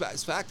show. The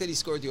fact that he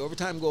scored the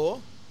overtime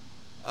goal,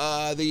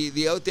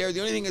 the out there. The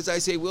only thing is, I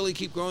say, Willie,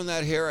 keep growing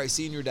that hair. I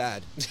seen your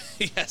dad.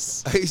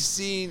 Yes. I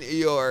seen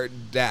your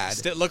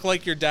dad. Look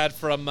like your dad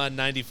from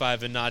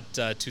 95 and not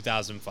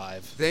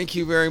 2005. Thank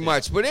you very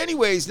much. But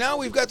anyways, now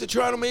we've got the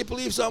Toronto Maple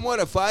Leafs on what,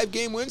 a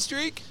 5-game win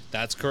streak?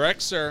 That's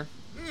correct, sir.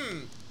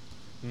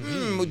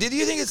 Did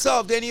you think it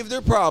solved any of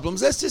their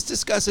problems? Let's just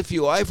discuss a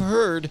few. I've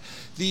heard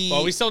the...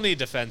 Well, we still need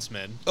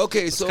defensemen.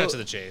 Okay, Let's cut to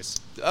the chase.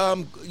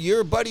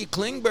 Your buddy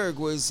Klingberg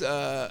was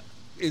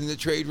in the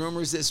trade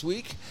rumors this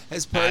week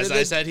as part of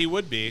I said he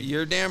would be.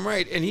 You're damn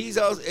right. And he's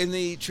also in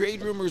the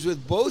trade rumors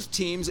with both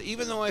teams,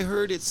 even though I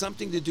heard it's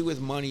something to do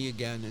with money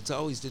again. It's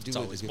always to do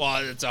with...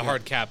 Well, it's a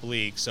hard cap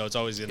league, so it's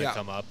always going to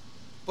come up.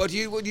 But do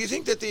you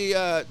think that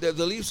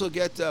the Leafs will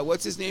get,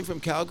 what's his name from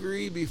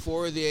Calgary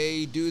before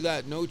they do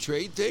that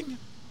no-trade thing?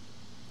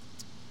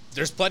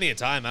 There's plenty of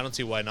time. I don't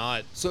see why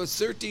not. So it's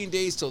 13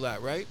 days till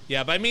that, right?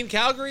 Yeah, but I mean,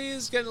 Calgary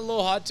is getting a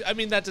little hot. I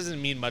mean, that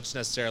doesn't mean much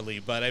necessarily,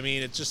 but I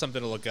mean, it's just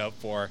something to look out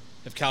for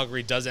if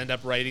Calgary does end up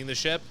righting the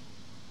ship.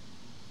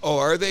 Oh,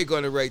 are they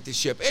going to right the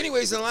ship?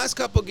 Anyways, in the last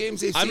couple of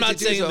games, they've I'm not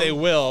saying they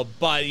will. will,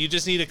 but you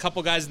just need a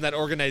couple guys in that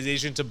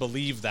organization to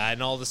believe that,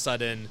 and all of a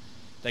sudden,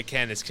 that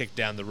can is kicked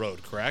down the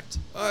road. Correct?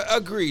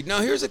 Agreed.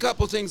 Now, here's a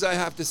couple things I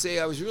have to say.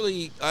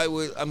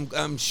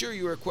 I'm sure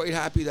you were quite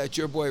happy that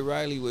your boy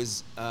Riley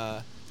was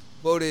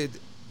voted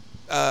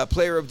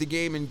player of the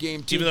game in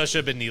Game 2. Even though it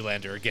should have been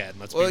Nylander again.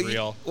 Let's be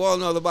real. Well,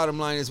 no, the bottom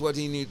line is what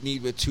do you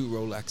need with 2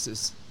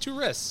 Rolexes? 2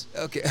 wrists.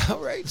 Okay, all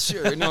right,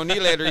 sure. No,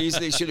 Nylander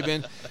easily should have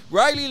been.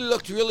 Riley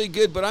looked really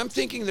good, but I'm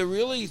thinking the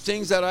really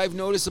things that I've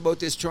noticed about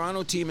this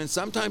Toronto team, and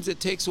sometimes it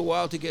takes a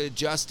while to get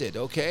adjusted,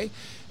 okay?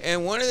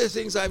 And one of the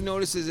things I've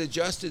noticed is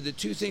adjusted. The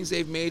 2 things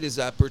they've made is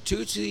that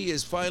Bertucci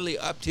has finally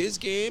upped his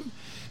game,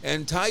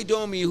 and Ty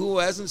Domi, who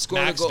hasn't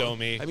scored a goal.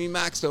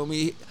 Max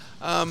Domi.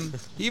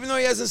 Even though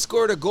he hasn't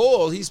scored a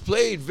goal, he's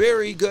played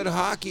very good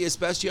hockey,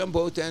 especially on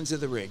both ends of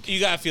the rink. You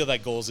got to feel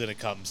that goal's going to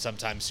come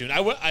sometime soon.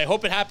 I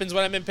hope it happens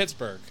when I'm in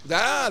Pittsburgh.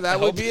 That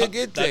would be a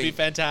good thing. That'd be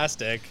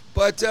fantastic.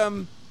 But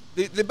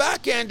the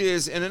back end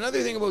is, and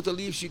another thing about the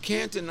Leafs you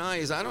can't deny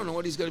is I don't know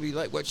what he's going to be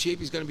like, what shape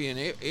he's going to be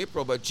in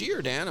April, but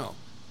Giordano,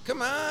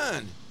 come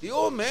on. The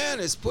old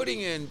man is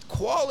putting in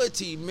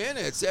quality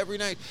minutes every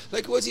night.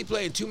 Like, what's he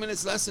playing, 2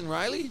 minutes less than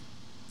Riley?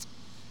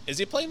 Is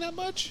he playing that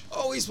much?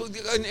 Oh, he's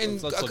in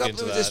a couple of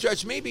the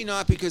stretch. Maybe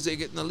not because they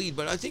get in the lead,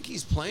 but I think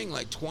he's playing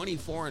like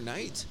 24 a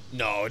night.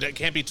 No, that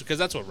can't be because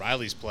that's what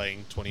Riley's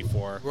playing,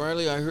 24.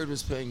 Riley, I heard,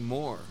 was playing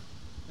more.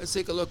 Let's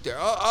take a look there.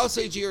 I'll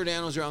say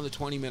Giordano's around the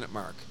 20-minute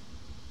mark.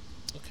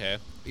 Okay.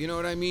 You know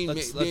what I mean?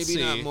 Let's Maybe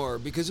see. Not more,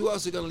 because who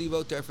else is going to leave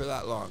out there for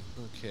that long?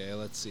 Okay,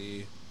 let's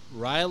see.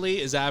 Riley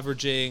is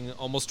averaging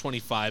almost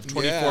 25,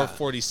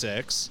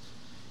 24-46.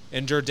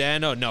 And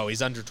Giordano, no,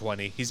 he's under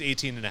 20. He's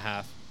 18 and a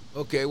half.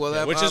 Okay,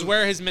 well, which is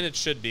where his minutes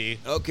should be.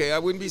 Okay, I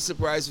wouldn't be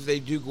surprised if they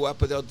do go up,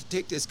 but they'll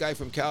take this guy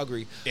from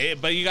Calgary.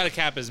 But you got to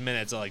cap his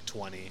minutes at like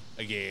 20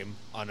 a game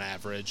on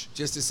average.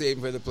 Just to save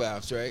him for the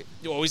playoffs, right?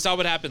 Well, we saw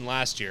what happened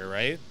last year,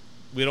 right?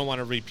 We don't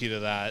want a repeat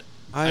of that.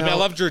 I mean, I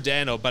love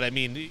Giordano, but I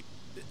mean,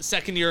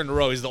 second year in a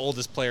row, he's the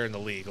oldest player in the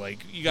league.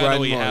 Like, you got to know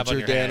what you have on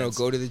your hands.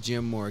 Go to the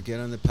gym more. Get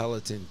on the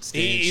Peloton.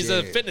 He's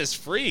a fitness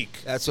freak.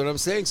 That's what I'm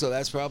saying. So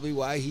that's probably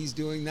why he's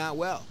doing that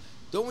well.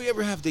 Don't we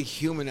ever have the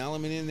human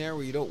element in there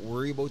where you don't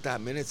worry about that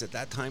minutes at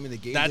that time in the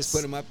game? Just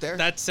put him up there?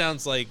 That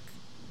sounds like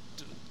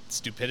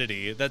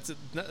stupidity.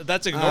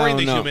 That's ignoring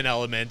the human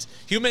element.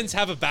 Humans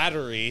have a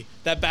battery.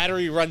 That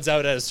battery runs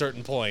out at a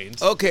certain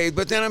point. Okay,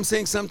 but then I'm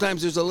saying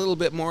sometimes there's a little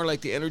bit more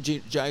like the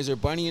Energizer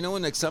Bunny, you know,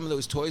 and like some of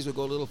those toys would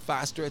go a little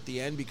faster at the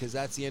end because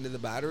that's the end of the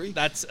battery.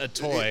 That's a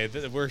toy.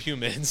 We're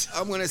humans.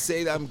 I'm going to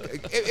say that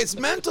it's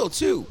mental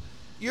too.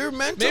 You're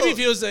mental. Maybe if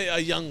he was a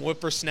young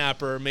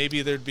whippersnapper,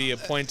 maybe there'd be a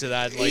point to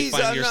that, like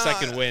finding your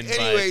second win.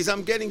 Anyways,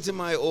 I'm getting to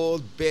my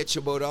old bitch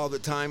about all the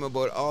time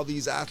about all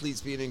these athletes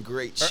being in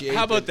great shape.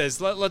 How about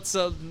this? Let's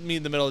meet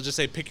in the middle and just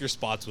say pick your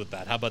spots with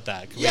that. How about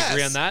that? Can we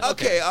agree on that?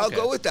 Okay, I'll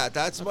go with that.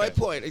 That's my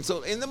point. And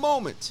so in the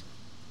moment.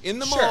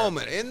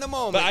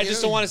 But I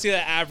just don't want to see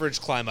that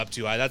average climb up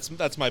too high.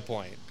 That's my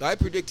point. I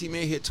predict he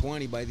may hit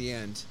 20 by the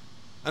end.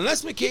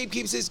 Unless McCabe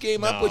keeps his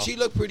game up, which he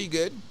looked pretty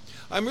good.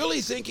 I'm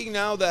really thinking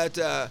now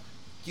that...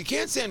 you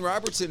can't send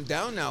Robertson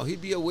down now. He'd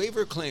be a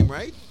waiver claim,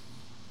 right?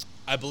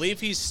 I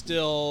believe he's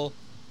still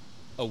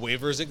a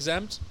waivers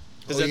exempt.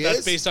 Because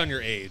that's based on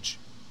your age.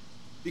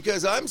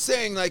 Because I'm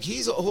saying, like,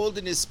 he's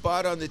holding his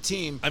spot on the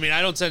team. I mean,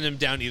 I don't send him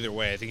down either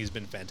way. I think he's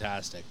been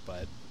fantastic,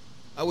 but...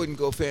 I wouldn't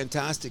go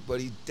fantastic, but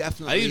he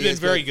definitely he's been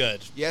very good.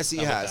 Yes, he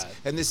has.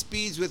 And the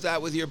speeds with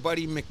your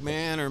buddy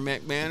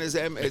McMahon is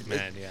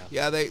McMahon,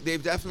 yeah,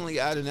 they've definitely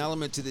added an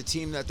element to the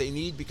team that they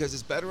need because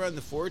it's better on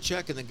the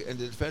forecheck and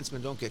the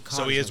defensemen don't get caught.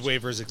 So he is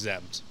waivers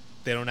exempt.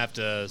 They don't have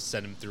to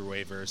send him through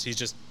waivers. He's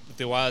just, if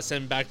they want to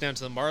send him back down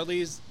to the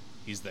Marlies,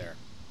 he's there.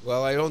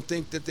 Well, I don't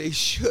think that they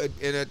should,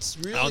 and it's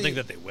really... I don't think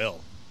that they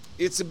will.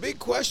 It's a big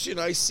question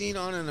I seen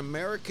on an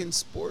American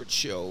sports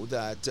show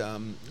that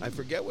I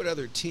forget what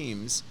other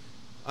teams...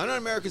 on an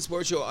American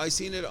sports show. I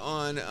seen it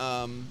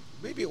on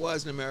maybe it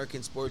was an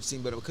American sports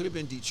team, but it could have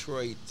been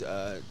Detroit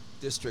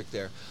district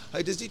there.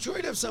 Does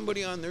Detroit have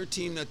somebody on their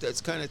team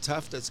that's kind of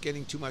tough, that's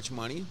getting too much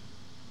money?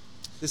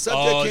 The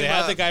subject they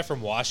had the guy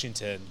from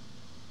Washington,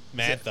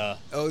 Mantha.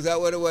 Is that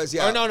what it was?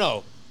 Yeah. Oh,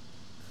 no.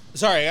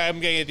 Sorry, I'm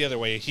getting it the other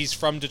way. He's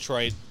from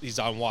Detroit. He's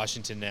on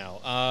Washington now.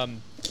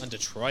 On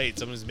Detroit,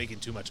 someone's making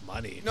too much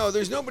money. No,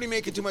 there's nobody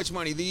making too much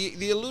money.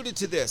 They alluded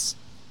to this.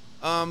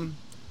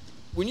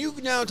 When you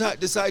now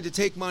decide to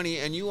take money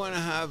and you want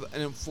to have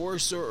an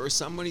enforcer or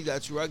somebody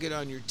that's rugged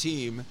on your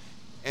team,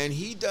 and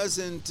he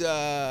doesn't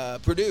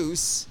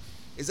produce,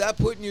 is that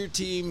putting your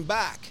team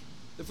back?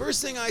 The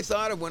first thing I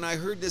thought of when I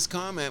heard this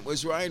comment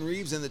was Ryan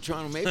Reeves and the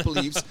Toronto Maple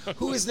Leafs,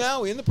 who is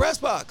now in the press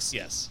box.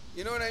 Yes.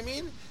 You know what I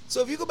mean?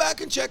 So if you go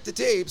back and check the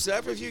tapes,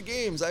 after a few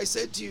games, I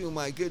said to you,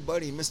 my good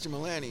buddy, Mr.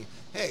 Milani,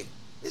 hey,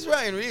 this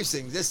Ryan Reeves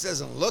thing, this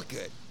doesn't look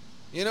good.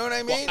 You know what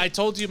I mean? Well, I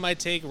told you my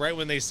take right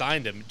when they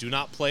signed him. Do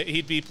not play.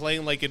 He'd be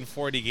playing like in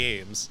 40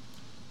 games.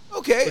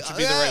 Okay. Which would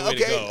be the right way to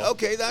go.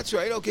 Okay, that's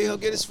right. Okay, he'll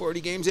get his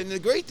 40 games. And the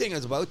great thing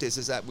is about this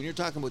is that when you're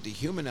talking about the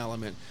human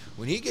element,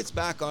 when he gets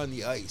back on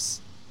the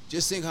ice,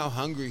 just think how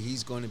hungry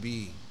he's going to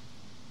be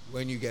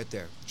when you get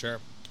there. Sure.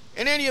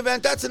 In any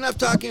event, that's enough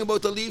talking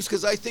about the Leafs,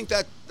 because I think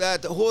that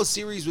the whole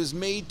series was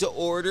made to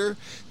order.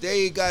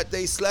 They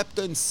slept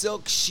on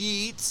silk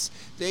sheets.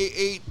 They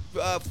ate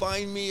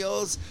fine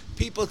meals.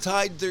 People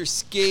tied their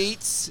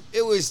skates.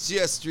 It was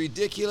just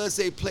ridiculous.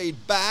 They played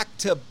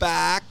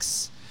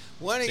back-to-backs.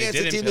 One against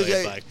a team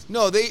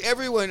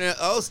everyone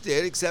else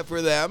did except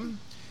for them.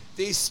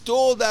 They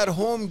stole that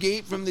home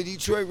gate from the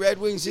Detroit Red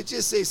Wings. It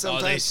just say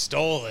sometimes. Oh, they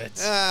stole it.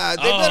 They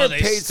better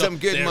paid some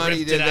good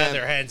money to them. They ripped it out of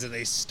their hands and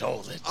they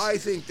stole it. I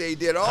think they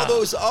did. All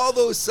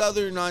those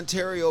Southern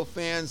Ontario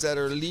fans that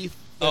are Leaf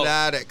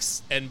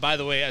fanatics. And by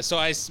the way, so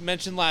I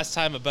mentioned last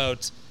time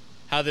about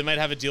how they might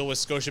have a deal with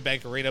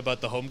Scotiabank Arena about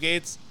the home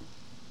gates.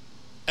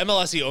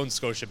 MLSE owns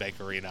Scotiabank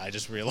Arena. I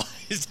just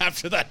realized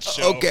after that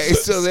show. Okay,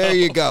 so there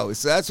you go.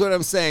 So that's what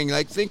I'm saying.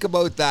 Like, think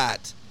about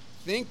that.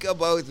 Think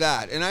about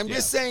that. And I'm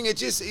just saying, it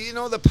just,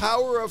 the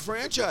power of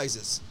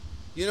franchises.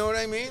 You know what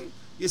I mean?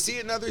 You see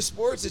it in other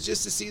sports. It's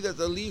just to see that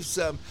the Leafs,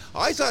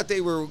 I thought they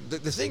were,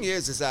 the thing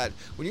is that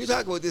when you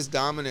talk about this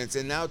dominance,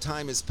 and now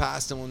time has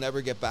passed and we'll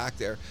never get back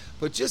there,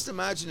 but just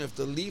imagine if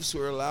the Leafs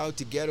were allowed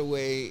to get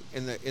away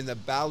in the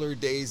Ballard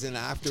days and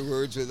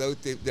afterwards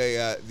without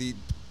the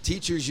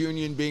teachers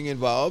union being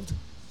involved,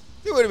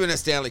 there would have been a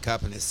Stanley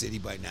Cup in this city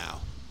by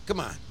now. Come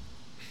on.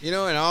 And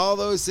all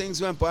those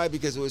things went by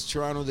because it was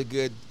Toronto the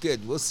good.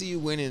 We'll see you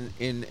win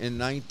in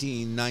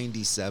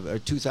 1997 or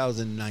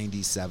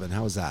 2097.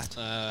 How's that?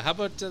 How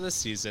about this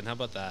season? How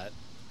about that?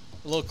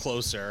 A little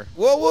closer.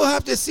 Well, we'll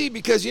have to see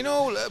because,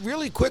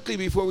 really quickly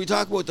before we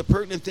talk about the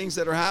pertinent things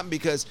that are happening,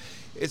 because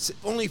it's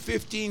only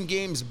 15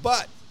 games,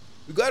 but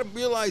we've got to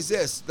realize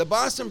this. The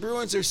Boston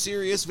Bruins are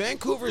serious.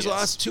 Vancouver's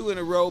lost 2 in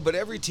a row, but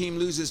every team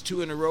loses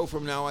 2 in a row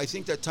from now. I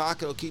think that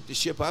Taka will keep the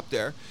ship up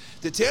there.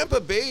 The Tampa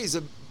Bay's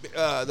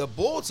the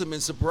Bolts have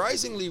been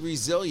surprisingly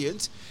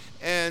resilient,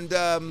 and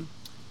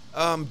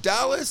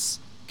Dallas,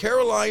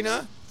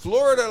 Carolina,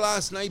 Florida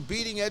last night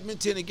beating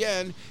Edmonton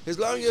again is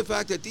allowing you the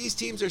fact that these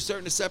teams are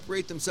starting to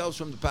separate themselves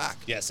from the pack.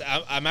 Yes,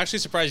 I'm actually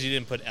surprised you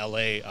didn't put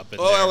LA up in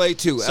there. Oh, LA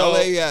too. So,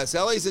 LA, yes.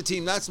 LA's a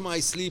team. That's my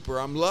sleeper.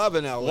 I'm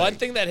loving LA. One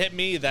thing that hit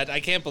me that I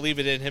can't believe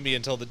it didn't hit me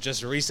until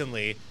just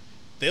recently,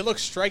 they look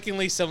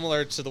strikingly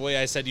similar to the way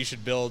I said you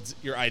should build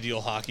your ideal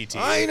hockey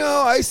team. I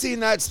know. I seen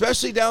that,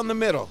 especially down the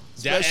middle.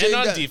 Yeah, and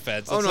on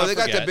defense. Oh, no, they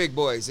got the big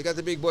boys.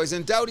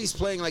 And Doughty's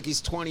playing like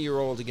he's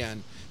 20-year-old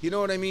again. You know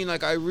what I mean?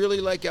 Like, I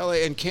really like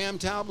LA. And Cam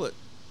Talbot.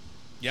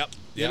 Yep.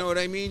 You know what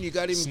I mean? You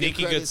got him.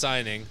 Sneaky good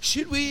signing.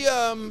 Should we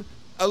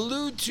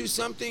allude to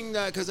something,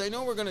 because I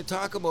know we're going to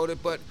talk about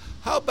it, but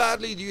how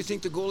badly do you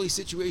think the goalie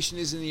situation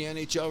is in the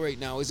NHL right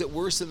now? Is it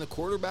worse than the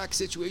quarterback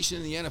situation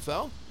in the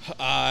NFL?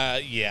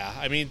 Yeah.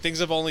 I mean, things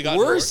have only gotten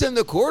worse than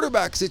the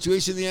quarterback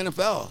situation in the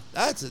NFL.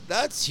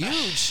 That's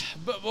huge.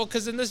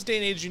 Because in this day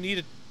and age, you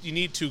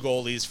need 2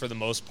 goalies for the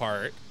most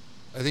part.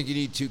 I think you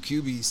need 2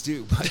 QBs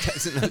too, but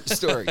that's another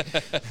story.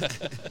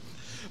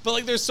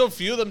 But there's so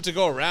few of them to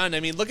go around. I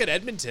mean, look at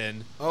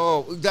Edmonton.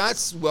 Oh,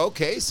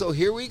 okay. So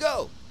here we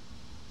go.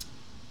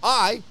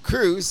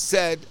 Cruz,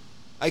 said,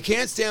 I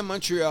can't stand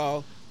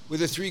Montreal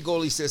with a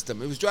 3-goalie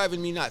system. It was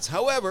driving me nuts.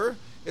 However,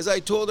 as I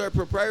told our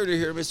proprietor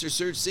here, Mr.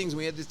 Serge Sings, when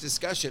we had this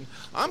discussion,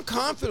 I'm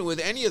confident with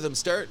any of them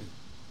starting.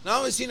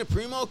 Now I've seen a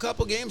Primo a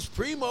couple games.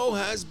 Primo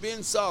has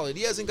been solid.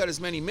 He hasn't got as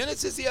many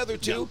minutes as the other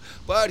 2,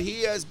 but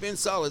he has been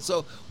solid.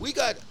 So we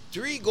got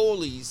 3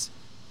 goalies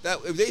that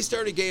if they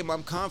start a game,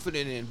 I'm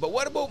confident in. But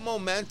what about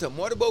momentum?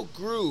 What about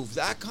groove?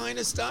 That kind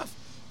of stuff?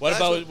 What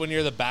about when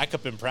you're the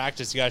backup in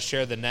practice? You got to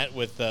share the net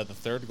with the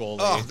third goalie.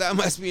 Oh, that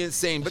must be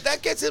insane. But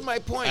that gets in my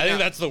point. I think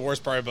that's the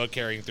worst part about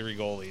carrying 3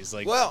 goalies.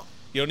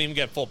 You don't even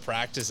get full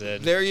practice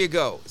in. There you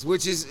go.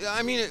 Which is,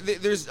 I mean,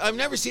 I've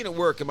never seen it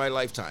work in my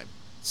lifetime.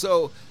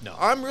 So no.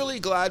 I'm really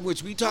glad,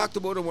 which we talked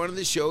about in one of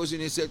the shows,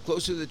 and you said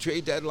closer to the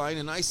trade deadline,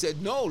 and I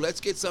said, no, let's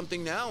get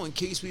something now in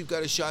case we've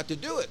got a shot to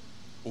do it.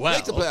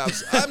 make the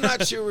playoffs. I'm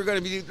not sure we're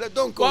going to be.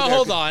 Don't go. Well, there.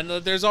 hold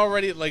on. There's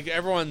already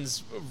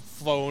everyone's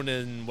phone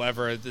and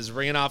whatever is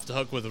ringing off the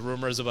hook with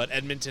rumors about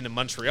Edmonton and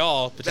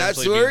Montreal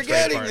potentially. That's where we're being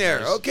trade getting there.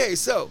 partners. Okay,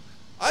 so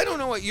I don't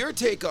know what your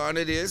take on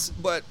it is,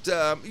 but you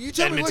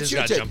tell me what's Edmonton's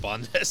your got to take. jump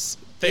on this.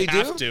 They do?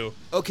 have to.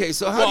 Okay,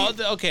 so how?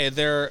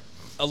 They're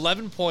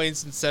 11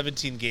 points in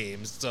 17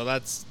 games, so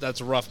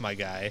that's rough, my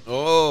guy.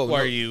 Oh, Where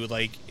no. are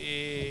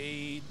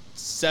you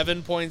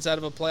 7 points out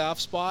of a playoff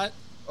spot?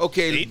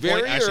 Okay,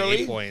 very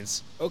early. 8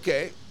 points.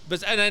 Okay.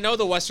 And I know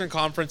the Western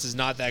Conference is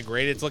not that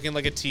great. It's looking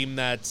like a team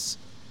that's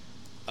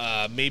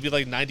maybe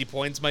 90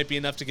 points might be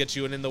enough to get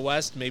you in the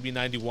West, maybe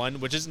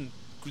 91, which isn't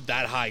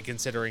that high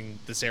considering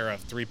this era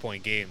of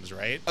 3-point games,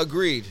 right?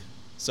 Agreed.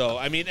 So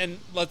I mean, and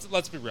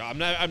let's be real. I'm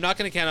not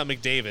going to count out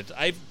McDavid.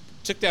 I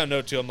took down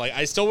note to him.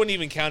 I still wouldn't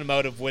even count him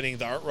out of winning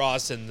the Art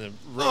Ross and the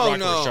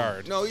Rocket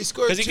Richard. No, he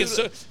scored because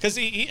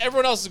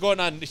everyone else is going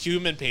on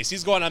human pace.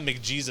 He's going on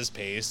McJesus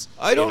pace.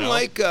 I don't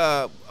like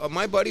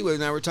my buddy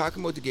and I were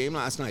talking about the game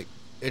last night,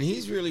 and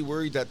he's really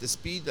worried that the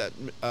speed that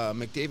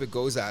McDavid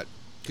goes at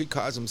could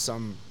cause him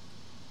some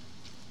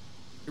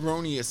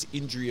erroneous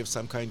injury of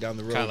some kind down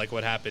the road. Kind of like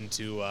what happened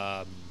to.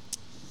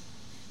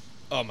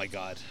 Oh my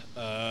God!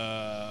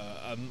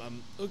 A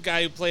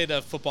guy who played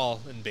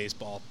football and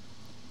baseball.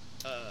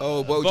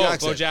 Bo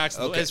Jackson. Bo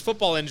Jackson. Okay. His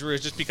football injury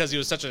was just because he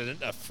was such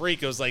a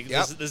freak. It was like,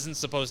 Yep. this isn't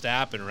supposed to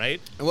happen,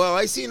 right? Well,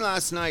 I seen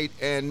last night,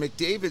 and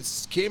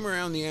McDavid came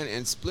around the end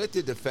and split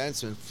the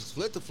defenseman,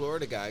 split the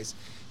Florida guys,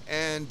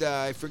 and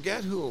I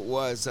forget who it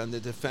was on the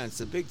defense,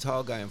 the big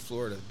tall guy in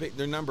Florida.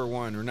 They're number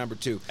 1 or number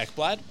 2.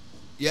 Ekblad?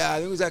 Yeah, I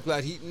think it was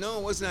Ekblad. No,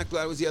 it wasn't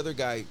Ekblad. It was the other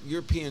guy,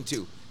 European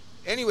too.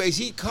 Anyways,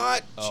 he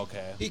caught.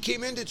 Okay. He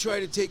came in to try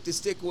to take the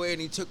stick away,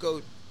 and he took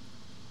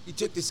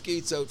the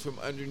skates out from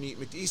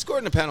underneath. He scored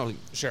in the penalty.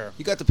 Sure.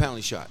 He got the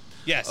penalty shot.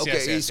 Yes. Okay,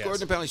 yes, he yes, scored yes.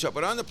 the penalty shot.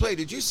 But on the play,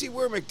 did you see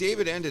where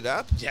McDavid ended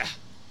up? Yeah.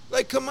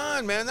 Come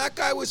on, man. That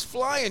guy was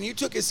flying. You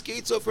took his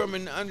skates out from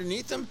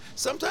underneath him.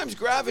 Sometimes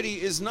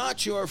gravity is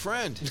not your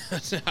friend.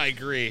 I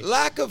agree.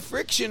 Lack of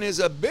friction is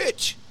a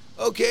bitch.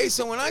 Okay,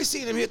 so when I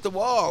seen him hit the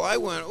wall, I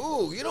went,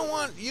 ooh,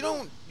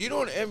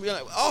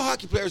 all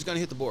hockey players are going to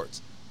hit the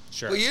boards.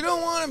 Sure. But you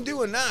don't want him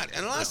doing that.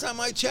 And last time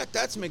I checked,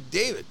 that's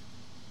McDavid.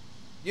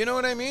 You know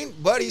what I mean?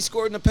 But he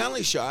scored in a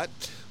penalty shot,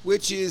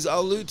 which is, I'll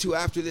allude to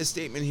after this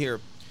statement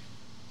here.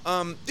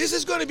 This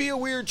is going to be a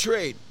weird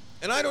trade.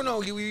 And I don't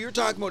know, you're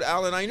talking about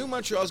Allen. I knew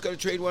Montreal's going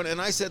to trade one,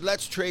 and I said,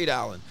 let's trade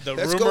Allen.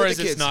 Let's rumor is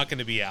it's not going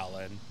to be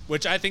Allen,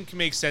 which I think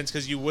makes sense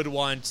because you would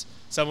want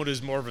someone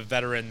who's more of a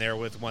veteran there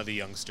with one of the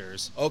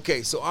youngsters.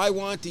 Okay, so I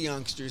want the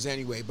youngsters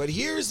anyway. But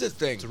here's the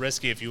thing. It's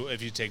risky if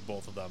you take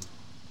both of them.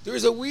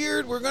 There's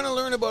we're going to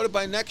learn about it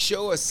by next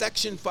show, a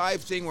Section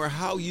 5 thing where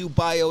how you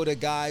buy out a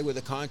guy with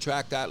a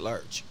contract that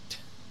large.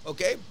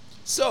 Okay?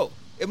 So,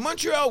 if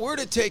Montreal were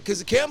to take,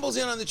 because Campbell's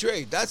in on the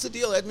trade, that's the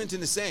deal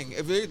Edmonton is saying.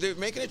 If they're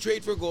making a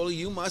trade for a goalie,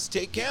 you must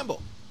take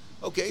Campbell.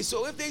 Okay,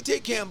 so if they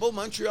take Campbell,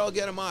 Montreal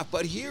get him off.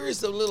 But here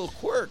is the little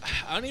quirk.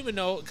 I don't even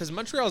know, because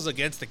Montreal's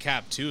against the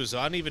cap too, so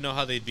I don't even know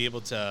how they'd be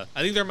able to.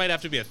 I think there might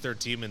have to be a third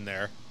team in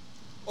there.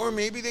 Or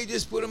maybe they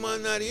just put him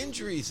on that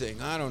injury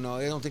thing. I don't know.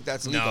 I don't think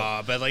that's legal.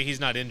 No, but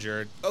he's not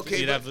injured. Okay,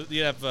 you'd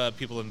have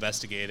people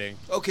investigating.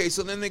 Okay,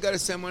 so then they got to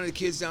send one of the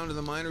kids down to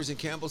the minors, and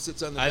Campbell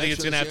sits on the bench. I think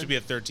it's going to have to be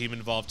a third team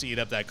involved to eat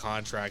up that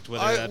contract.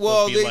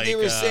 They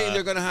were saying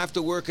they're going to have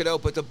to work it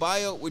out, but the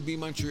buyout would be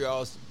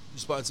Montreal's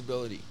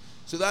responsibility.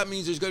 So that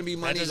means there's going to be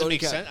money. That doesn't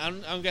make sense. I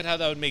don't get how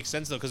that would make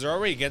sense though, because they're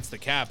already against the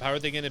cap. How are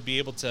they going to be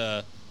able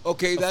to?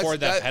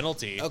 Afford that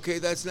penalty. Okay,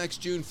 that's next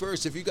June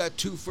 1st. If you got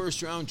 2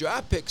 first-round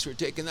draft picks for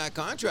taking that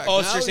contract.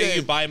 Oh, so you're saying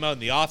you buy him out in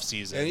the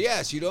offseason. And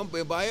yes, you don't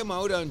buy him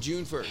out on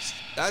June 1st.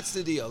 That's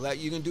the deal. That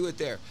you can do it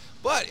there.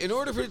 But in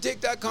order for to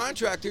take that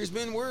contract, there's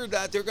been word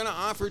that they're going to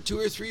offer 2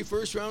 or 3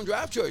 first-round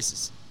draft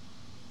choices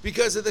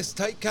because of this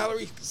tight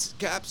calorie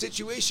cap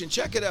situation.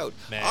 Check it out.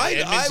 Man,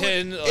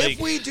 Edmonton, if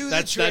we do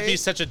the trade, that'd be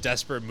such a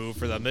desperate move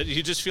for them.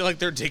 You just feel like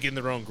they're digging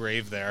their own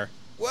grave there.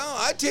 Well,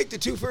 I'd take the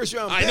 2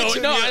 first-round picks. I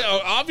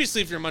know.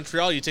 Obviously, if you're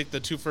Montreal, you take the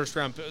 2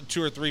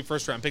 or 3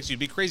 first-round picks. You'd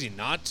be crazy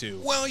not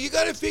to. Well, you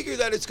got to figure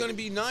that it's going to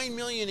be $9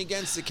 million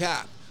against the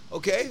cap.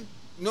 Okay,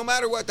 no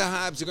matter what the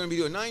Habs are going to be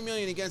doing, $9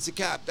 million against the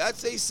cap.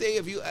 That's, they say,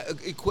 if you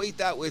equate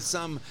that with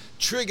some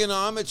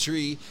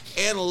trigonometry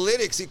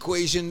analytics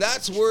equation,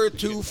 that's worth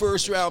 2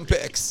 first-round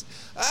picks.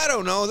 I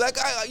don't know. That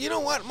guy. You know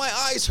what? My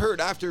eyes hurt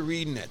after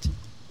reading it.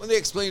 When they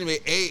explained to me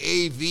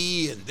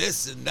AAV and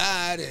this and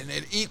that, and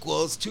it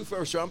equals 2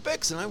 first-round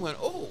picks, and I went,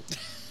 oh,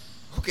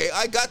 okay,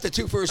 I got the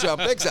 2 first-round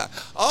picks out.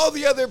 All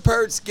the other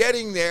parts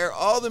getting there,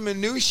 all the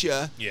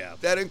minutia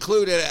that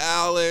included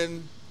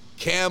Allen,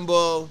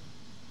 Campbell,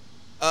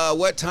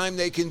 what time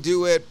they can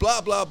do it,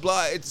 blah blah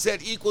blah. It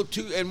said equal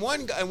to, and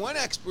one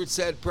expert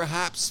said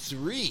perhaps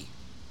 3,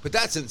 but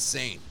that's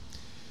insane.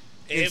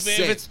 If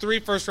it's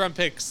 3 first-round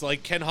picks,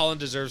 Ken Holland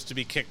deserves to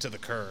be kicked to the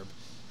curb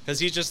because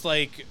he's just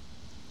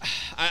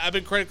I've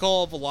been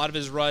critical of a lot of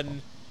his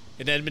run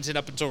in Edmonton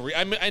up until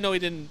I know he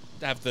didn't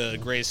have the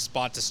greatest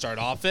spot to start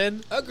off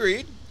in.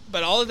 Agreed.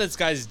 But all of this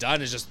guy's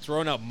done is just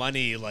thrown out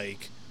money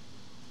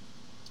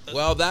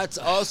Well, that's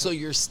also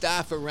your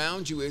staff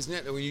around you, isn't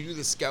it? When you do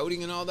the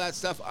scouting and all that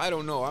stuff, I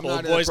don't know. I'm Old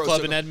not Boys in the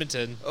Club in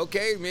Edmonton.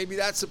 Okay, maybe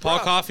that's the Paul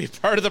problem. Coffey,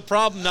 part of the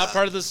problem, not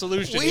part of the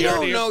solution. We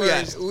don't know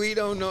yet. We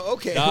don't know.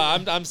 Okay. No,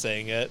 I'm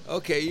saying it.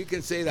 Okay, you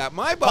can say that.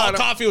 Paul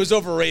Coffey was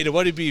overrated.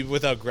 What would he be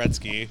without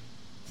Gretzky?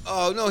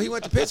 Oh, no, he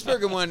went to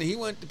Pittsburgh and won.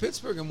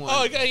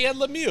 Oh, yeah, he had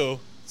Lemieux.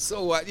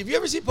 So what? Have you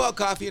ever seen Paul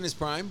Coffey in his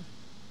prime?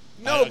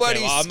 Nobody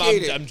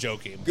skated. I'm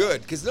joking.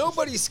 Good, because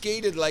nobody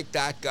skated like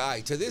that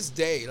guy to this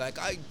day.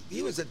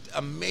 He was an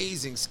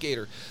amazing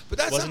skater. But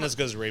that's wasn't as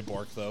good as Ray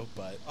Bourque though.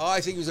 But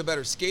I think he was a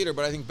better skater.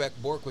 But I think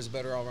Bourque was a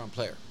better all-around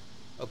player.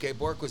 Okay,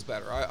 Bourque was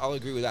better. I'll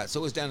agree with that. So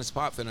was Dennis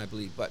Potvin, I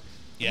believe. But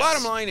the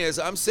bottom line is,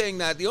 I'm saying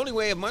that the only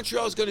way if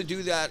Montreal is going to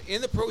do that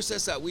in the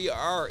process that we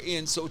are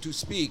in, so to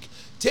speak,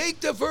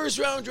 take the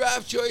first-round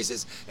draft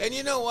choices, and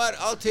you know what?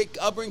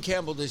 I'll bring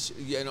Campbell to,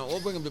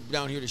 we'll bring him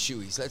down here to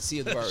Shoey's. Let's see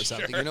in the bar or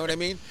something. You know what I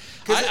mean?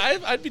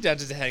 I'd be down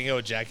to hang out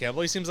with Jack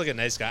Campbell. He seems like a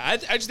nice guy.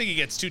 I just think he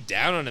gets too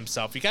down on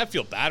himself. You kind of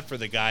feel bad for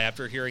the guy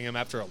after hearing him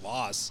after a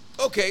loss.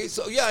 Okay,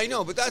 so yeah, I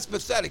know, but that's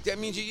pathetic. That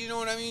means you know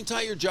what I mean?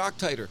 Tie your jock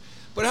tighter.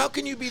 But how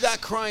can you be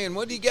that crying?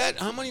 What do you get?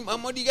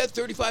 What do you get?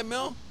 35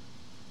 mil?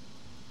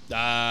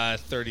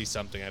 30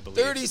 something, I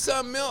believe.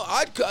 30-some mil.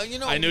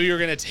 I knew you were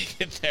gonna take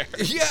it there.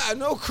 Yeah,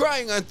 no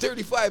crying on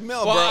 35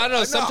 mil. Well, bro. I don't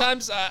know.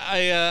 Sometimes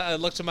I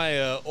look to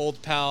my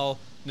old pal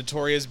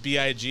Notorious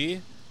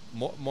B.I.G.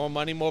 More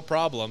money, more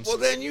problems. Well,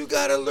 then you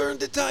got to learn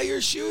to tie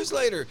your shoes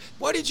later.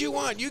 What did you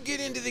want? You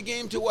get into the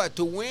game to what?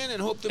 To win and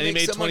hope to make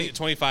some money?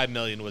 25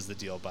 million was the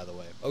deal, by the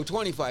way. Oh,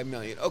 25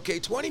 million. Okay,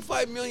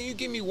 25 million. You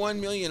give me 1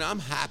 million, I'm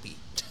happy.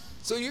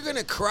 So you're going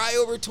to cry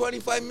over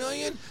 25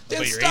 million?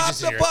 Then stop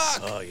the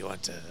buck. Oh, you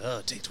want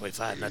to take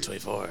 25, not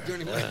 24.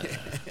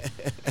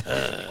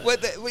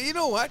 Well, you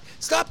know what?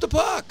 Stop the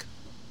puck.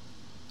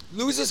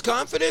 Loses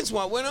confidence?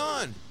 What went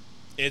on?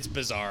 It's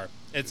bizarre.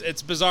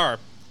 It's bizarre.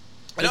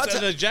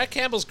 Jack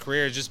Campbell's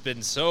career has just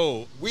been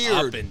so weird,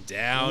 up and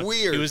down.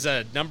 Weird. He was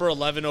a number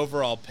 11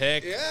 overall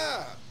pick.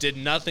 Yeah. Did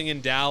nothing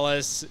in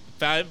Dallas.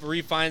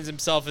 Refines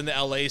himself in the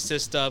LA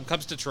system.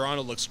 Comes to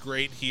Toronto. Looks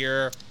great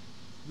here.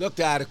 Looked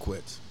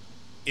adequate.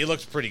 He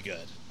looked pretty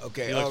good.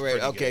 Okay, all right,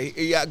 okay.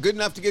 Good. Yeah, good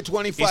enough to get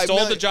 25 He stole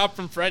million. the job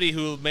from Freddie,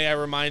 who, may I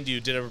remind you,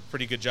 did a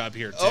pretty good job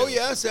here, too. Oh,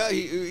 yes,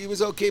 he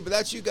was okay, but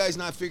that's you guys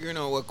not figuring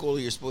out what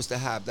goalie you're supposed to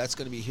have. That's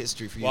going to be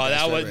history for you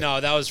guys.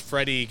 That was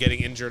Freddie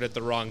getting injured at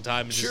the wrong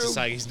time and just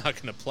deciding he's not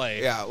going to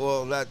play. Yeah,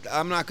 well,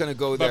 I'm not going to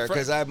go there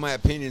because I have my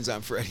opinions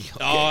on Freddie.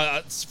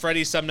 Okay?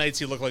 Freddie, some nights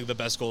he looked like the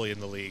best goalie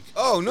in the league.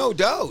 Oh, no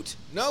doubt.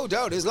 No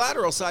doubt. His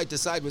lateral side to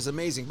side was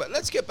amazing. But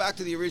let's get back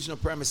to the original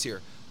premise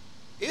here.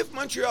 If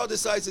Montreal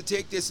decides to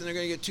take this and they're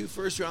going to get 2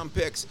 first-round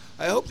picks,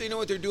 I hope they know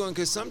what they're doing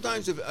because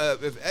sometimes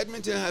if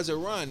Edmonton has a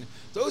run,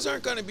 those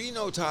aren't going to be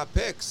no top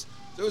picks.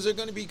 Those are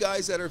going to be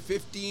guys that are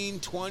 15,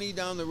 20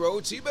 down the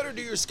road. So you better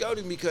do your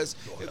scouting because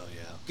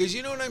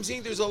you know what I'm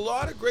saying? There's a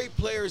lot of great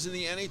players in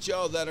the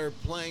NHL that are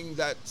playing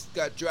that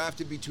got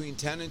drafted between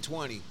 10 and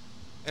 20.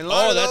 And a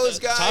lot of those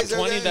guys top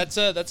 20, that's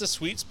a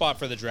sweet spot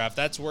for the draft.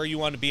 That's where you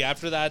want to be.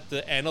 After that,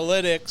 the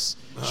analytics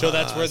show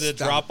that's where the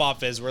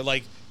drop-off is. We're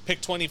like, pick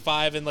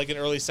 25 and like an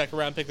early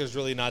second-round pick, there's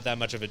really not that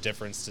much of a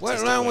difference.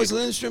 What round was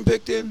Lindstrom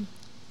picked in?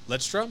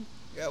 Lidstrom?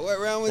 Yeah, what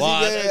round was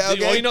he?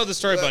 Well, you know the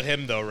story about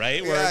him, though,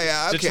 right?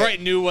 Where okay. Detroit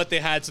knew what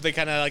they had, so they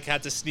kind of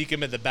had to sneak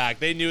him in the back.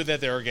 They knew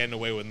that they were getting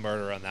away with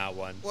murder on that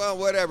one. Well,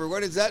 whatever. Where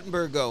did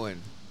Zetterberg go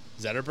in?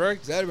 Zetterberg?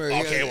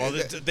 Okay, well,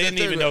 they didn't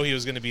even know he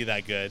was going to be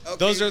that good. Okay.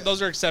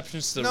 Those are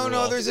exceptions to the rule.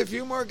 No, there's a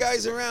few more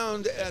guys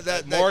around.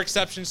 More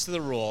exceptions to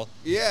the rule.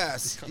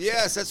 Yes,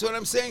 that's what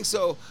I'm saying.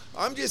 So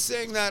I'm just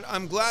saying that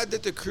I'm glad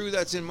that the crew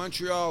that's in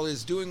Montreal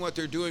is doing what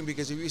they're doing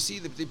because if you see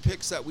the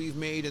picks that we've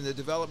made and the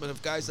development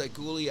of guys like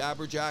Gouli,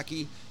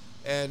 Aberjacki,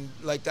 and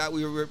like that,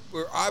 we're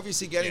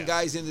obviously getting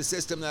guys in the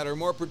system that are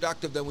more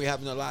productive than we have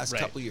in the last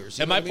couple of years.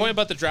 And my point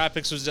about the draft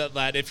picks was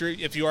that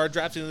if you are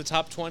drafting in the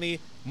top 20,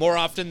 more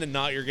often than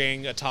not, you're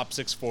getting a top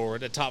 6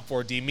 forward, a top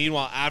 4D.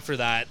 Meanwhile, after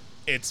that,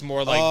 it's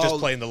more like just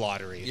playing the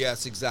lottery.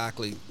 Yes,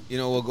 exactly.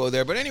 We'll go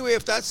there. But anyway,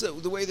 if that's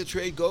the way the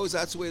trade goes,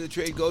 that's the way the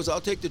trade goes.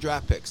 I'll take the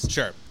draft picks.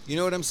 Sure. You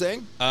know what I'm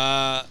saying?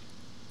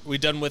 We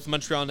done with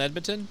Montreal and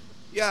Edmonton?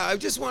 Yeah, I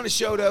just want to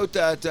shout out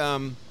that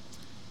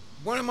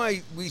one of my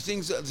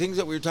things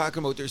that we were talking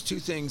about, there's 2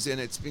 things, and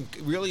it's been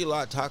really a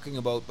lot talking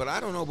about, but I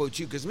don't know about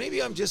you because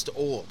maybe I'm just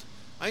old.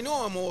 I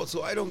know I'm old,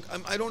 so I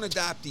don't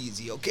adapt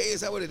easy, okay?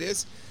 Is that what it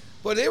is?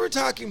 But they were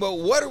talking about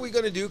what are we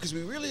going to do, because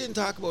we really didn't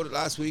talk about it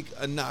last week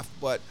enough,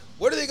 but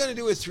what are they going to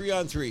do with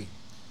 3-on-3?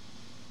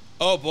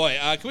 Oh, boy.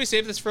 Can we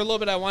save this for a little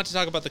bit? I want to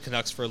talk about the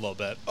Canucks for a little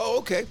bit. Oh,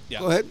 okay.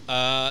 Yeah. Go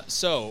ahead.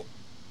 So,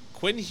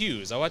 Quinn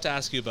Hughes, I want to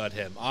ask you about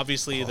him.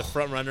 Obviously, the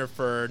front runner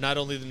for not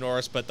only the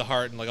Norris, but the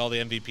Hart and like all the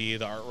MVP,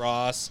 the Art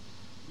Ross.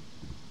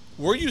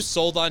 Were you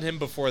sold on him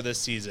before this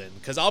season?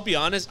 Because I'll be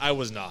honest, I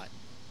was not.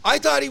 I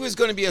thought he was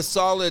going to be a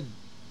solid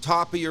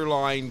top of your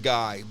line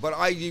guy, but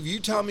if you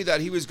tell me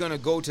that he was going to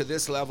go to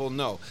this level,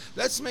 no.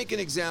 Let's make an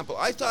example.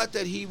 I thought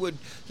that he would,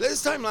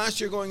 this time last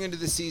year going into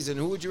the season,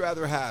 who would you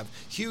rather have,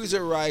 Hughes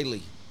or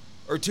Riley?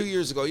 or 2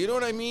 years ago. You know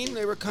what I mean?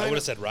 They were I kind would have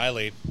of said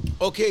Riley.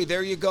 okay.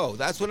 There you go.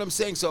 That's what I'm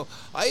saying. So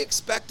I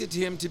expected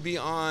him to be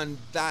on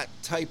that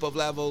type of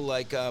level,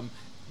 like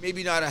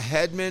maybe not a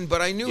headman,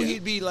 but I knew Yeah.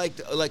 he'd be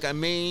like a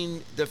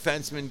main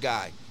defenseman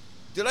guy.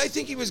 Did I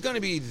think he was going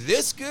to be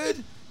this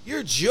good?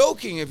 You're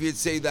joking if you'd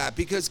say that,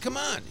 because come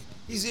on,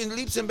 he's in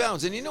leaps and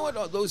bounds. And you know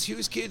what those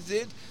Hughes kids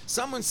did?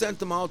 Someone sent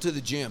them all to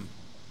the gym.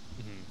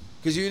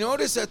 Because you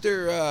notice that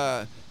they're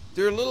a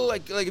little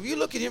like if you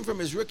look at him from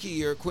his rookie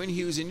year, Quinn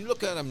Hughes, and you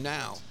look at him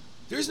now,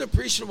 there's an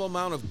appreciable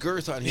amount of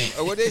girth on him.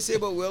 Or what they say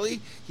about Willie?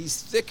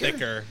 He's thicker.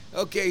 Thicker.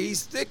 Okay,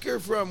 he's thicker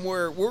from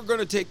where we're going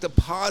to take the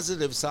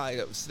positive side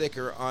of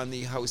thicker on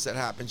the house that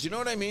happens. You know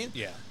what I mean?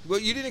 Yeah. Well,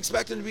 you didn't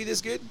expect him to be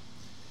this good?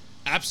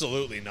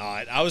 Absolutely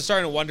not. I was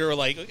starting to wonder,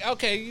 like,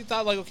 okay, you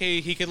thought, like,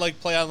 okay, he could, like,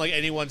 play on, like,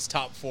 anyone's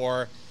top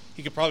four.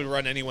 He could probably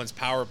run anyone's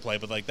power play,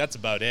 but, like, that's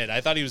about it. I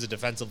thought he was a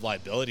defensive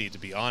liability, to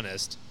be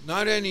honest.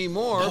 Not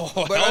anymore. No,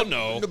 but hell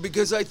no.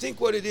 Because I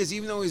think what it is,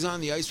 even though he's on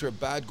the ice for a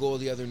bad goal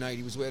the other night,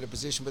 he was way out of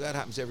position, but that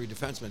happens to every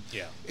defenseman.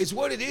 Yeah. It's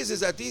what it is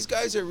that these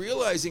guys are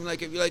realizing,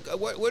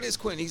 what is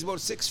Quinn? He's about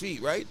 6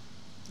 feet, right?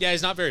 Yeah,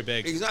 he's not very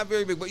big. He's not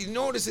very big, but you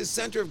notice his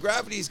center of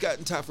gravity's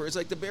gotten tougher. It's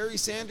like the Barry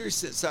Sanders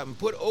something.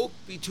 Put oak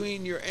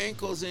between your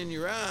ankles and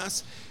your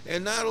ass,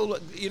 and that'll,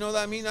 you know what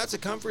I mean? That's a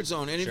comfort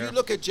zone. And Sure. if you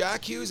look at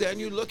Jack Hughes and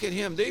you look at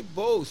him, they've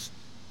both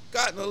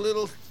gotten a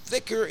little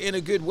thicker in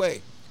a good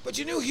way. But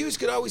you knew Hughes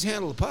could always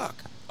handle the puck.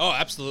 Oh,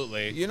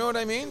 absolutely. You know what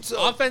I mean?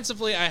 So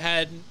Offensively, I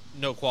had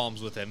no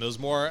qualms with him. It was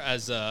more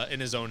as in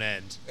his own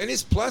end. and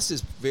his plus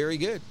is very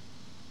good.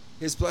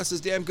 His plus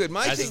is damn good.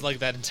 As is, like,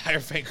 that entire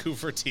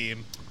Vancouver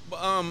team.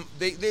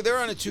 They're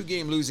on a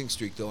 2-game losing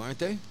streak though, aren't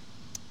they?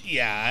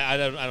 Yeah,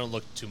 I don't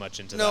look too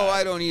much into that. No,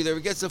 I don't either. If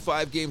it gets to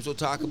 5 games, we'll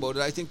talk about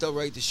it. I think they'll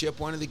right the ship.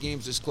 One of the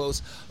games is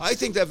close. I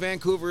think that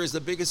Vancouver is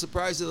the biggest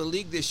surprise of the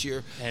league this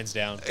year. Hands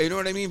down. You know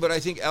what I mean? But I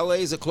think LA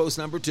is a close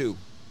number 2.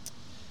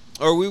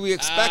 Or were we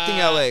expecting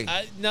LA?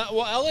 No,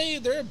 well, LA,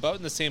 they're about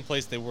in the same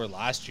place they were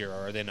last year,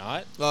 are they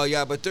not? Oh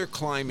yeah, but they're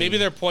climbing. Maybe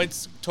their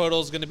points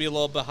total is going to be a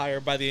little bit higher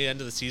by the end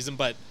of the season,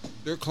 but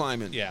they're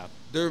climbing. yeah,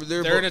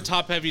 They're in a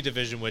top-heavy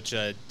division, which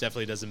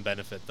definitely doesn't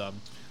benefit them.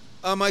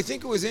 I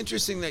think it was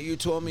interesting that you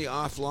told me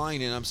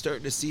offline, and I'm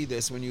starting to see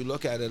this when you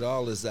look at it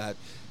all, is that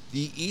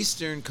the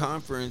Eastern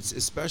Conference,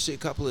 especially a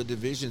couple of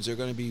divisions, are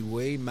going to be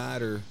way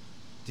madder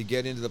to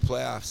get into the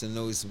playoffs than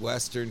those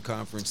Western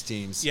Conference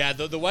teams. Yeah,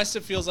 the West,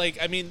 it feels like,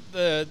 I mean,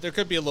 there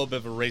could be a little bit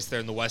of a race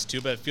there in the West,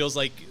 too, but it feels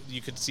like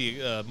you could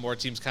see more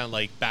teams kind of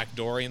like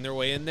backdooring their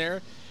way in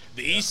there.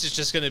 The East is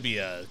just going to be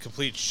a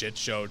complete shit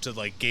show to,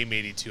 like, Game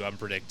 82, I'm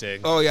predicting.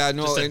 Oh, yeah,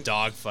 no. Just a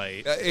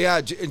dogfight.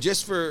 And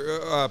just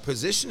for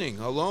positioning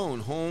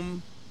alone,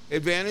 home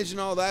advantage and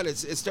all that,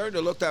 it's starting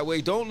to look that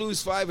way. Don't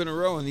lose 5 in a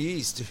row in the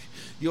East.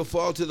 You'll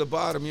fall to the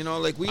bottom. You know,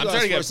 like we I'm lost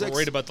starting to 4-6. get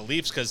worried about the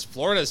Leafs because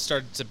Florida's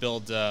started to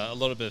build a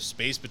little bit of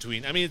space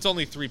between. I mean, it's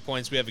only 3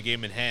 points. We have a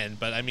game in hand,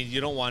 but I mean, you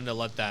don't want to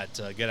let that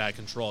get out of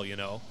control, you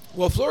know?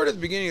 Well, Florida at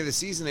the beginning of the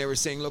season, they were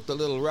saying looked a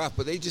little rough,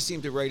 but they just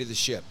seemed to right of the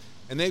ship.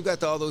 And they've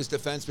got all those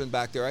defensemen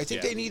back there. I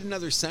think they need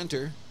another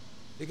center.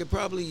 They could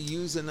probably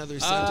use another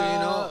center, you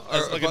know?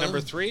 Like a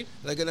number 3?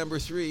 Like a number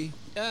 3.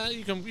 Yeah,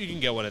 you can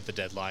get one at the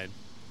deadline.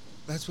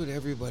 That's what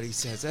everybody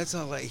says. That's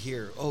all I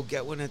hear. Oh,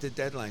 get one at the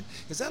deadline.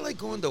 Is that like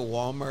going to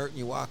Walmart and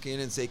you walk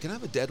in and say, can I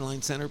have a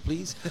deadline center,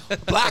 please?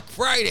 Black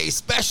Friday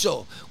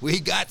special.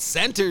 We got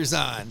centers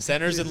on.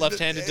 Centers and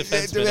left-handed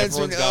defensemen.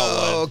 Everyone's got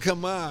one. Oh,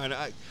 come on.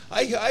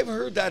 I've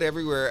heard that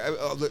everywhere.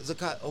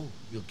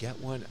 You'll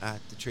get one at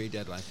the trade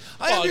deadline.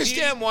 I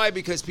understand why,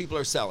 because people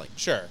are selling.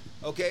 Sure.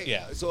 Okay?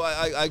 Yeah. So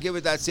I give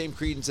it that same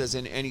credence as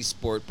in any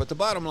sport. But the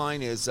bottom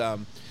line is I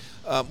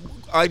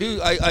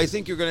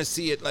think you're going to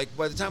see it, like,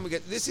 by the time we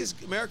get, this is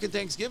American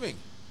Thanksgiving.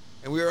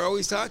 And we are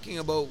always talking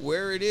about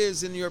where it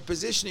is in your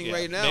positioning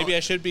right now. Maybe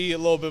I should be a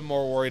little bit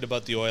more worried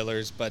about the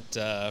Oilers, but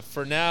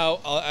for now,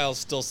 I'll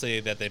still say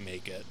that they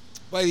make it.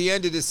 By the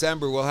end of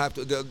December, we'll have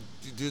to, the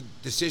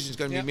decision's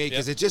going to be made,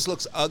 because it just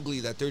looks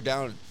ugly that they're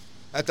down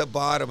at the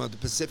bottom of the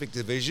Pacific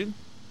Division.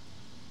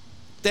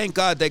 Thank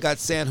God they got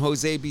San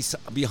Jose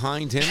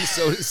behind him,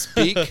 so to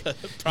speak.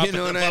 You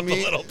know what I mean?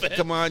 A little bit.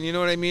 Come on, you know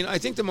what I mean? I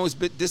think the most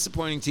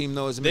disappointing team,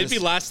 though, is They'd be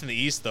last in the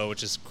East, though,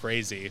 which is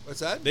crazy.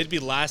 What's that? They'd be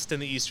last in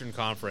the Eastern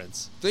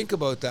Conference. Think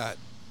about that.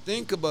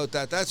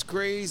 That's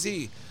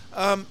crazy.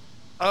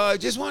 I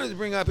just wanted to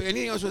bring up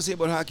anything else you want to say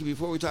about hockey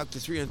before we talk to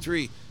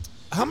 3-on-3.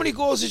 How many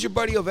goals has your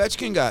buddy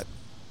Ovechkin got?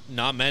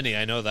 Not many,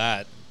 I know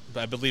that.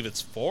 But I believe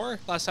it's 4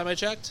 last time I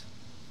checked.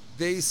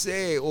 They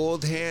say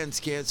old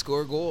hands can't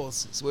score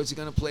goals. So what's he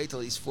going to play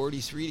till he's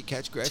 43 to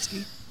catch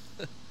Gretzky?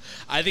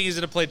 I think he's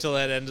going to play till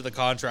that end of the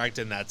contract,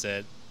 and that's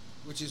it.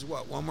 Which is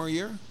what, 1 more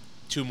year?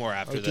 2 more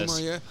after this. 2 more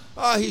years?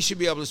 Oh, he should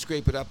be able to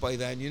scrape it up by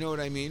then. You know what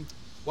I mean?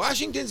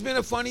 Washington's been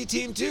a funny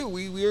team, too.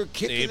 We were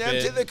kicking They've them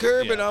to been- the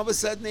curb, and yeah. all of a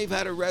sudden they've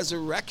had a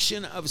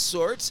resurrection of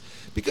sorts.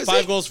 Because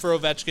 5 goals for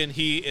Ovechkin.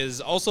 He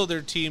is also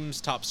their team's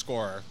top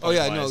scorer. Oh,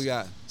 yeah, point-wise. no,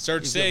 yeah.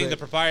 Serge He's Singh, great. the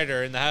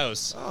proprietor in the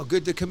house. Oh,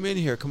 good to come in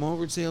here. Come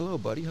over and say hello,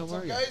 buddy. How What's are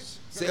up, you? guys?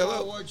 Say Gonna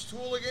hello. go watch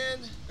Tool again.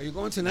 Are you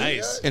going tonight?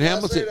 Nice. In Last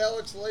Hamilton? night,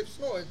 Alex Life's,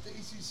 no, at the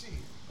ECC.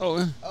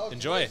 Oh, Alex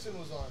Enjoy. Lifeson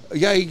was on.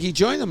 yeah, he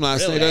joined them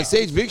last Really? night on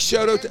stage. Big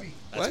shout out to... Jambi.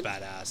 That's What?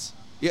 badass.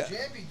 Yeah.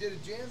 Jambi did a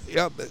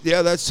jam.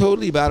 Yeah, that's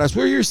totally badass.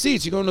 Where are your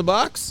seats? You going to the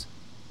box?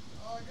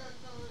 Oh, I got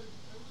no, it was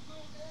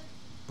little Danny.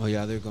 Oh,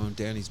 yeah, they're going.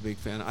 Danny's a big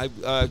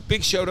fan.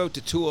 Big shout out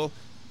to Tool.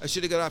 I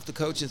should have got off the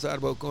coach and thought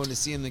about going to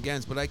see him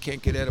again, but I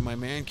can't get out of my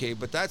man cave.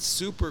 But that's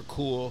super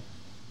cool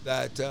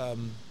that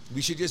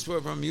we should just,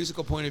 from a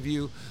musical point of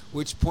view,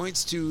 which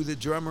points to the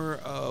drummer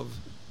of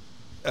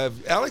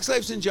Alex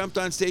Lifeson jumped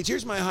on stage.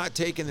 Here's my hot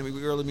take in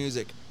the early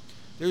music.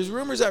 There's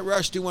rumors that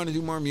Rush do want to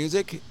do more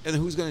music, and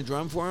who's going to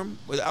drum for him?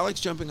 With Alex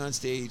jumping on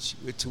stage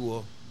with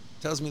Tool,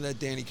 tells me that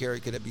Danny Carey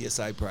could be a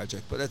side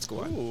project. But let's go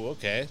on. Ooh,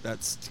 okay.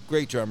 That's a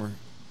great drummer,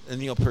 a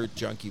Neil Peart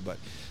junkie. But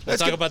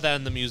Let's talk about that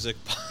in the music.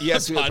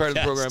 yes, we are part of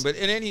the podcast. program. But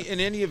in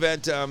any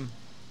event,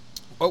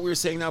 what we were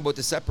saying now about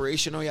the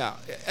separation. Oh yeah,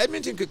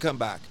 Edmonton could come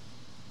back.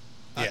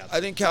 Yeah. I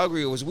think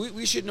Calgary was.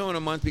 We should know in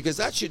a month because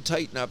that should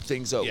tighten up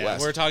things out Yeah,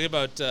 west. we're talking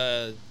about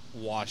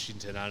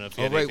Washington. I don't know if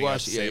you have right, anything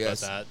else to Washington. say Yeah,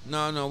 about yes.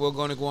 that. No, we're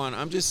going to go on.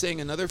 I'm just saying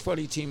another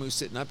funny team who's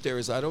sitting up there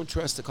is I don't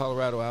trust the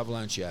Colorado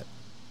Avalanche yet.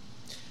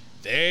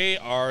 They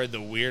are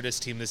the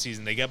weirdest team this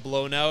season. They get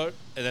blown out,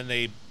 and then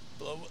they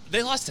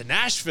lost to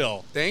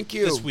Nashville. Thank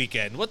you. This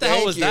weekend. What the Thank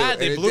hell was you. that?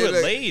 They And blew it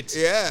did late.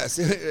 Yes,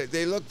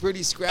 they look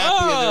pretty scrappy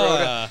in the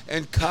road. Ah.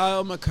 And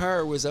Kyle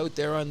McCarr was out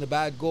there on the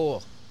bad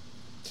goal.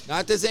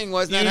 Not the thing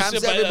was that You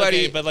happens said- to everybody.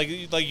 okay, but like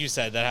you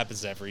said, that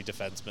happens to every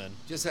defenseman.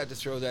 Just had to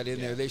throw that in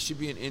Yeah. there. They should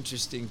be an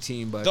interesting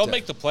team, but They'll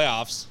make the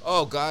playoffs.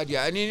 Oh God,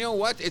 yeah. And you know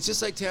what? It's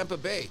just like Tampa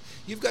Bay.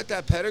 You've got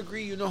that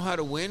pedigree. You know how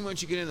to win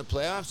once you get in the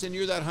playoffs, and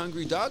you're that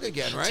hungry dog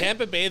again, right?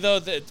 Tampa Bay, though,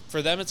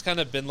 for them, it's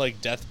kind of been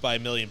like death by a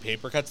million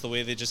paper cuts. The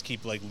way they just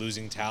keep like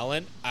losing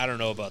talent. I don't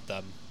know about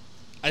them.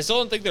 I still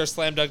don't think they're a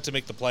slam dunk to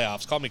make the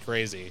playoffs. Call me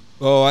crazy.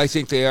 Oh, I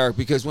think they are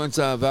because once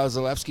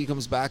Vasilevsky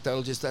comes back,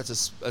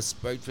 that's a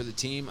spite for the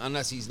team.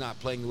 Unless he's not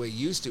playing the way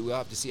he used to, we'll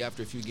have to see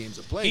after a few games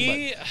of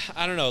playing.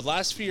 I don't know.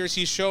 Last few years,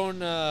 he's shown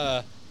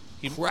but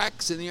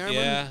cracks in the armor.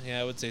 Yeah,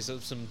 I would say so.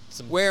 Some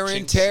Wear and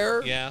chinks.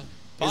 tear? Yeah, Is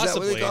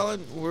possibly. that what they call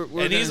it?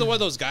 We're And he's gonna- one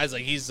of those guys.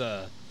 Like he's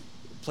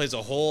plays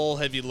a whole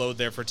heavy load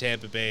there for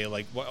Tampa Bay.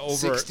 Like over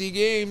 60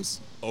 games.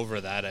 over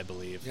that, I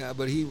believe. Yeah,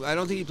 but I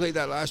don't think he played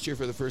that last year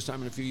for the first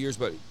time in a few years.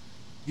 But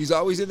he's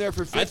always in there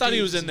for 50. I thought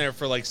he was in there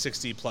for like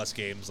 60 plus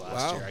games last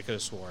Wow. year. I could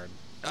have sworn.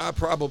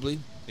 Probably.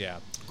 Yeah.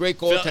 Great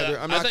goaltender.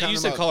 I'm I not thought counting you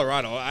said him out.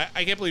 Colorado.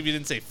 I can't believe you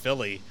didn't say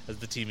Philly as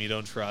the team you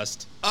don't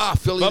trust.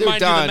 Philly, But they're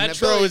mind you, the done.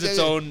 Metro Philly, is its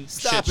own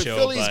Stop shit it. show,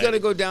 Philly's but- going to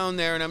go down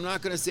there, and I'm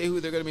not going to say who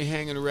they're going to be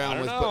hanging around I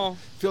don't with. know.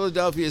 But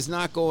Philadelphia is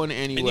not going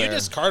And anywhere. you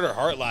just Carter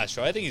Hart last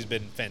year. I think he's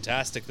been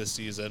fantastic this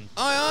season.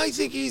 I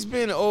think he's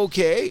been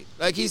okay.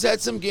 Like, he's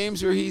had some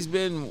games where he's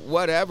been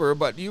whatever,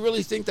 but do you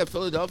really think that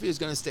Philadelphia is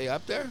going to stay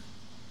up there?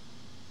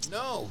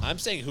 No. I'm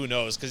saying who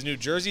knows because New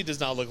Jersey does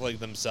not look like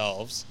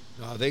themselves.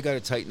 No, they got to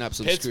tighten up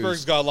some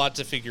Pittsburgh's screws. got a lot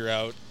to figure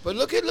out. But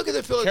look at the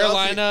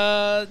Philadelphia.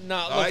 Carolina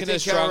not I looking think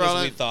as strong as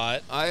Carolina- we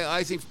thought.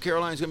 I think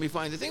Carolina's going to be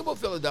fine. The thing about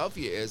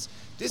Philadelphia is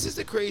this is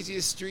the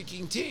craziest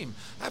streaking team.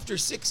 After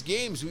 6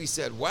 games, we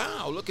said,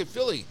 wow, look at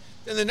Philly.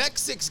 Then the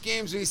next 6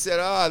 games, we said,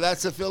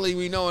 that's a Philly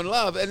we know and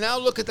love. And now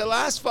look at the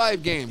last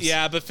 5 games.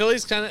 Yeah, but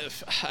Philly's kind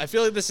of. I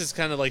feel like this is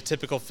kind of like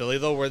typical Philly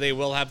though, where they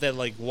will have that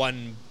like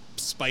one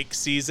spike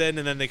season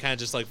and then they kind of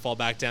just like fall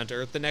back down to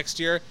earth the next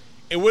year.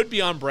 It would be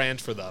on brand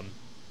for them.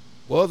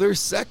 Well, they're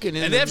second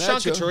in And the they have Sean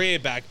Metro. Couturier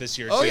back this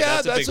year. Oh, too. yeah,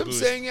 that's a that's big what I'm boost.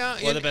 saying, yeah.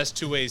 One of the best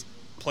two-way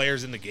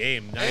players in the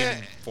game, not even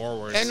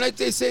forwards. And like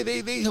they say,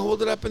 they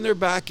hold it up in their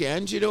back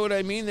end. You know what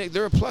I mean?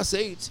 They're a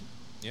 +8.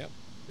 Yep.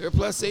 They're a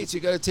 +8, so you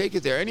got to take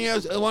it there. Any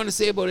else I want to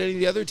say about any of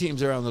the other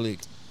teams around the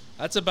league?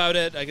 That's about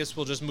it. I guess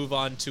we'll just move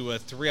on to a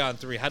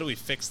 3-on-3. How do we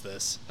fix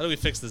this? How do we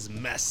fix this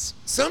mess?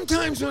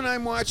 Sometimes when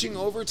I'm watching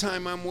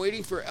overtime, I'm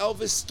waiting for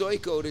Elvis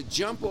Stoico to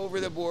jump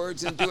over the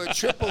boards and do a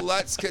triple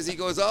Lutz because he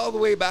goes all the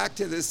way back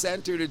to the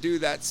center to do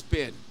that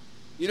spin.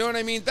 You know what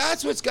I mean?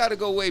 That's what's got to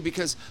go away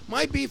because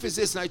my beef is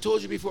this, and I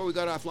told you before we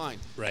got offline.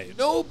 Right.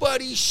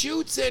 Nobody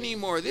shoots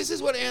anymore. This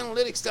is what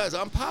analytics does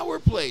on power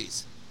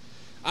plays.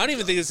 I don't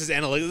even think this is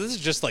analytics. This is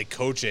just like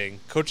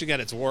coaching. Coaching at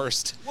its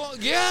worst. Well,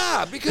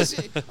 yeah, because,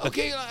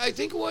 okay, I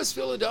think it was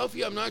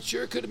Philadelphia. I'm not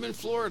sure. It could have been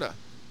Florida.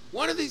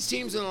 One of these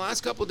teams in the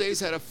last couple of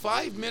days had a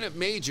 5-minute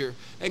major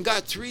and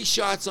got 3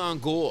 shots on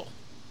goal.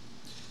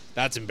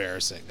 That's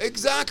embarrassing.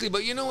 Exactly,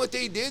 but you know what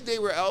they did? They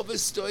were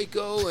Elvis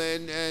Stoico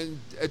and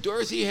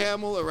Dorothy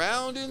Hamill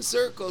around in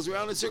circles.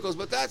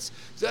 But that's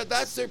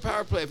their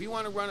power play. If you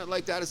want to run it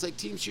like that, it's like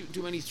teams shooting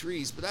too many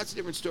threes. But that's a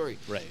different story.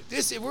 Right.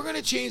 If we're going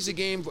to change the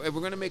game, if we're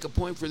going to make a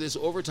point for this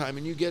overtime,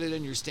 and you get it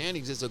in your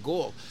standings as a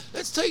goal,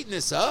 let's tighten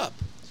this up.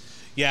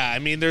 Yeah, I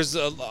mean,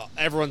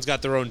 everyone's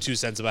got their own 2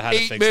 cents about how to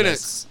 8 fix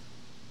minutes. this.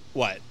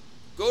 What?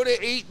 Go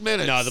to 8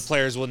 minutes. No, the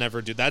players will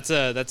never do. That's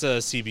a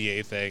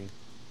CBA thing.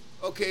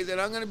 Okay, then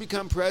I'm going to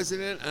become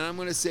president, and I'm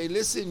going to say,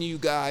 listen, you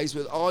guys,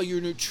 with all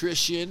your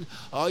nutrition,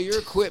 all your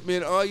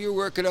equipment, all your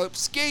working out,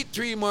 skate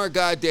 3 more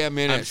goddamn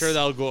minutes. I'm sure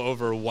that'll go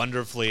over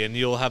wonderfully, and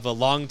you'll have a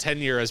long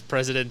tenure as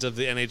president of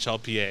the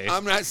NHLPA.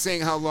 I'm not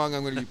saying how long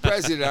I'm going to be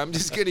president. I'm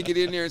just going to get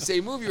in there and say,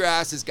 move your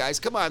asses, guys.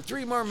 Come on,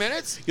 3 more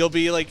minutes. You'll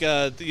be like,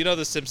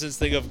 the Simpsons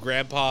thing of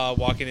Grandpa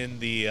walking in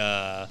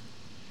the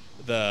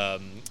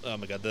oh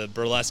my god, the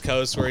burlesque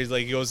house where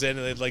he goes in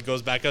and then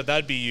goes back out.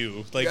 That'd be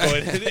you,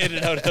 going in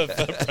and out of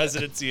the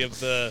presidency of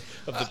the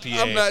PA.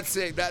 I'm not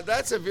saying that.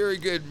 That's a very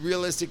good,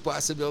 realistic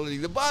possibility.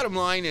 The bottom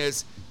line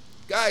is,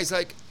 guys,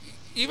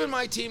 even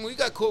my team, we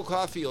got Cole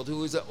Caulfield,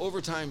 who is an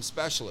overtime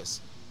specialist.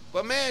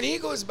 But man, he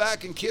goes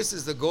back and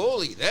kisses the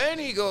goalie. Then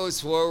he goes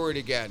forward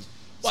again.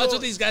 Well, that's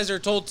what these guys are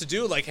told to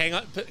do. Hang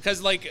on,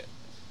 because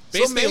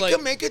so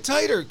make it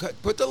tighter.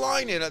 Put the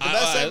line in.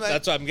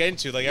 That's what I'm getting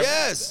to.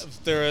 Yes.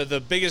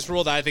 The biggest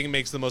rule that I think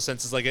makes the most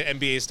sense is an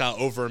NBA style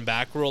over and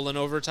back rule in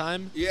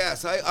overtime.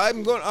 Yes,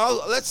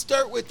 let's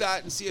start with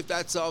that and see if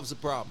that solves the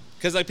problem.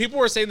 Because people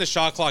were saying the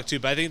shot clock too,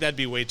 but I think that'd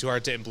be way too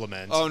hard to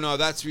implement. Oh no,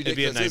 that's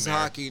ridiculous. It'd be a It's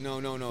nightmare. hockey. No.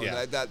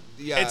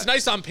 Yeah. It's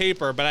nice on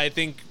paper, but I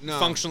think No.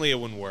 functionally it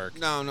wouldn't work.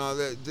 No.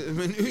 The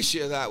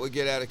minutiae of that would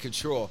get out of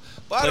control.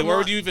 Where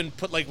would you even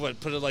put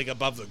put it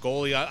above the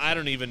goalie? I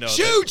don't even know.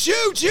 Shoot!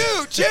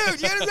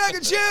 Get him back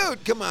and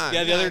shoot! Come on.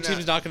 Yeah, the other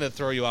team's not going to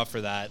throw you off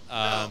for that.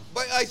 No.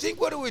 But I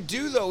think what it would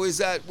do though is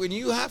that when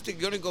you have to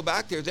go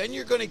back there, then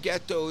you're going to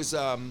get those.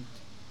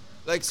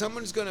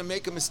 Someone's going to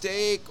make a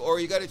mistake, or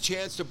you got a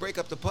chance to break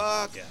up the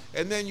puck,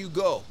 and then you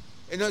go.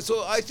 And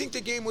so I think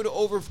the game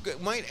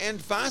might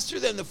end faster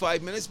than the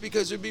 5 minutes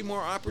because there'd be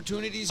more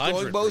opportunities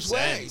going both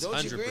ways.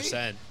 Don't you agree?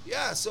 100%.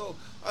 Yeah. So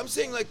I'm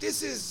saying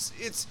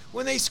it's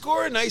when they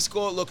score a nice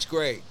goal, it looks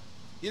great.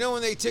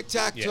 When they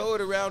tic-tac-toe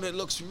it around, it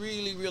looks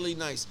really, really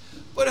nice.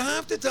 But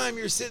half the time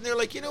you're sitting there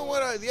you know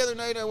what? The other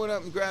night I went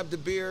up and grabbed a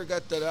beer,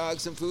 got the dog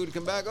some food, and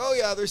come back. Oh,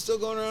 yeah, they're still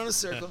going around a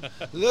circle.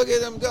 Look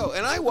at them go.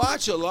 And I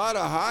watch a lot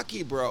of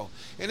hockey, bro.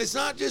 And it's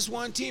not just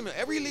one team.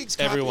 Every league's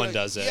Everyone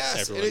does it.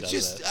 Yes, Everyone and it's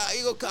does just,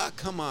 you go, God,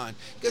 come on.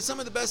 You got some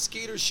of the best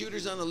skaters,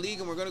 shooters on the league,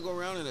 and we're going to go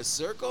around in a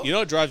circle? You know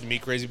what drives me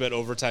crazy about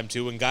overtime,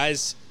 too? When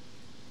guys,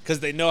 because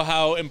they know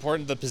how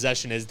important the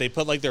possession is, they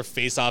put their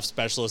face-off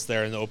specialist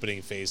there in the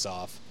opening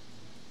face-off.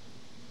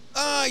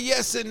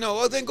 Yes and no.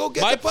 Oh, then go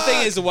get My the puck.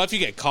 thing is, what if you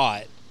get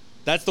caught?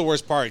 That's the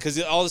worst part, because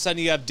all of a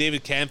sudden you have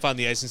David Kampf on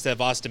the ice instead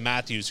of Austin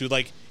Matthews, who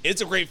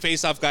it's a great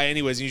face-off guy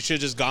anyways, and you should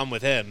have just gone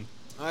with him.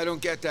 I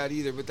don't get that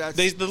either, but that's...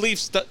 The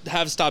Leafs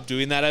have stopped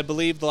doing that, I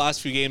believe. The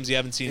last few games you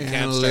haven't seen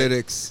Kampf start.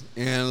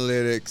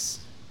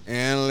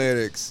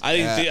 Analytics.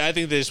 I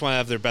think they just want to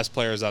have their best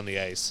players on the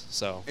ice.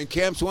 So. And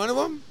Camp's one of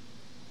them?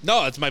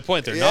 No, that's my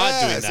point. They're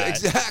not doing that.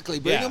 Exactly.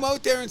 Bring them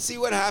out there and see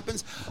what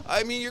happens.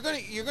 I mean, you're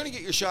gonna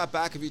get your shot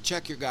back if you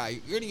check your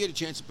guy. You're gonna get a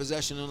chance of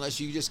possession unless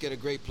you just get a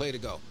great play to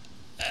go.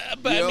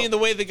 But I mean, the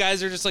way the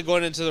guys are just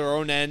going into their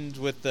own end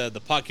with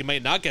the puck, you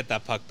might not get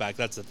that puck back.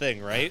 That's the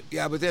thing, right?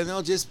 Yeah, but then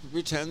they'll just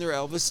pretend they're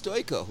Elvis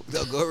Stoico.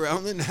 They'll go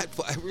around the net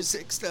 5 or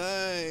 6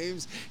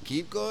 times,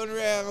 keep going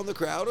around. The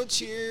crowd will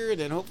cheer, and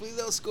then hopefully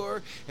they'll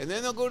score. And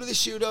then they'll go to the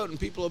shootout, and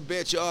people will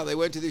bitch, oh, they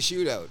went to the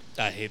shootout.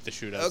 I hate the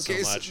shootout so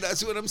much. So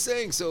that's what I'm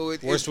saying. So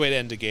worst way to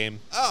end a game.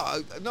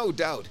 Oh, no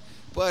doubt.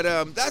 But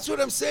that's what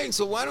I'm saying.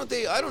 So why don't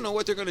they? I don't know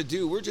what they're going to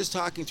do. We're just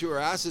talking through our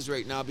asses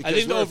right now because I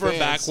think the over and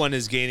fans. back one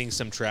is gaining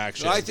some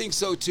traction. I think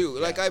so too.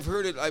 Yeah. I've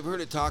heard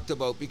it talked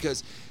about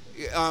because,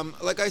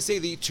 like I say,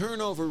 the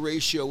turnover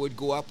ratio would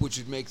go up, which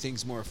would make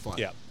things more fun.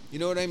 Yeah. You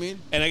know what I mean?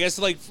 And I guess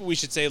we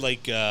should say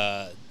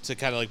to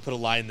kind of put a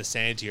line in the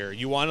sand here.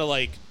 You want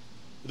to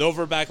the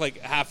over and back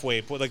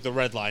halfway. Put the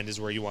red line is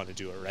where you want to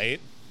do it,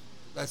 right?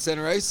 That's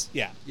center ice.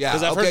 Yeah. Yeah.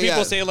 Because I've heard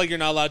people say you're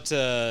not allowed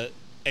to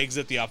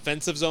exit the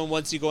offensive zone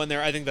once you go in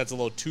there. I think that's a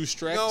little too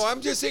strict. No, I'm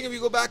just saying if you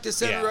go back to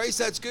center ice,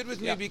 that's good with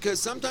me because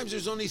sometimes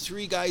there's only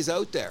 3 guys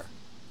out there.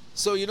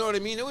 So you know what I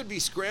mean? It would be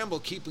scramble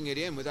keeping it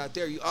in without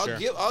there.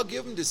 I'll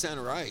give them to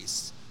center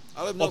ice.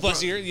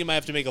 Plus you might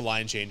have to make a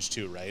line change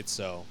too, right?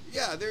 So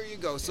yeah, there you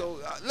go. So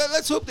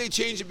let's hope they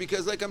change it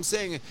because, like I'm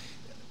saying,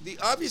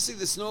 obviously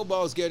the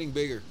snowball is getting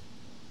bigger.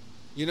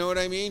 You know what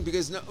I mean?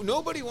 Because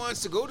nobody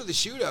wants to go to the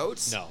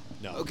shootouts. No.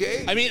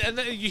 Okay? I mean, and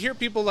then you hear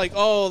people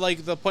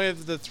the point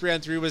of the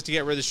 3-on-3 was to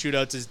get rid of the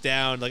shootouts is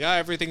down.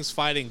 Everything's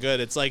fine and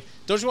good. It's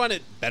don't you want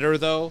it better,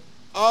 though?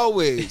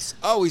 Always.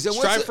 And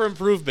strive for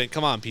improvement.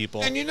 Come on,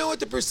 people. And you know what?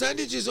 The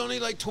percentage is only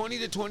 20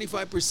 to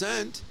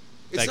 25%.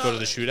 That go to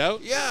the shootout?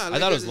 Yeah. I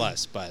thought it was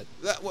less, but...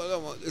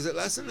 Is it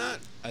less than that?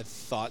 I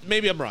thought...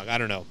 Maybe I'm wrong. I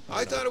don't know.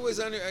 I thought it was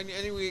under...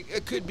 Anyway,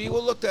 it could be.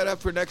 We'll look that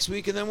up for next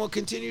week, and then we'll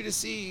continue to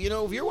see.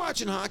 If you're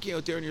watching hockey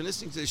out there and you're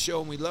listening to the show,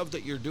 and we love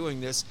that you're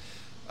doing this,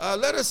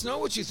 let us know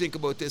what you think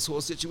about this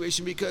whole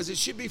situation because it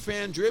should be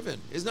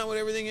fan-driven. Isn't that what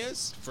everything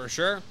is? For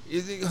sure.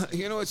 You think,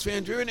 it's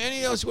fan-driven.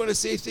 Anything else you want to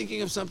say,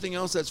 thinking of something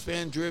else that's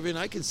fan-driven?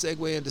 I can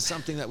segue into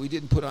something that we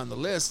didn't put on the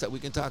list that we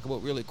can talk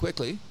about really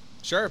quickly.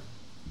 Sure.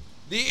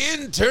 The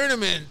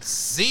in-tournament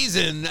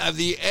season of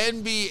the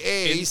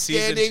NBA, In-season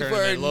standing for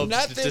tournament. A little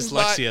nothing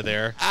dyslexia but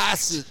there.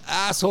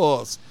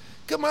 assholes.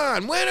 Come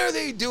on, when are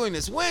they doing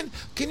this? When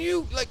can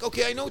you,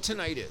 okay, I know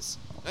tonight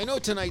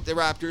the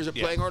Raptors are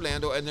playing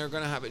Orlando, and they're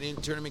going to have an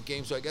in-tournament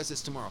game, so I guess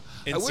it's tomorrow.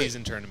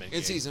 In-season tournament.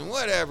 In-season,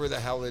 whatever the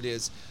hell it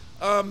is.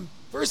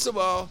 First of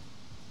all,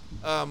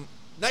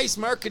 nice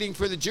marketing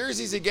for the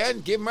jerseys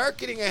again. Give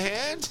marketing a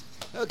hand.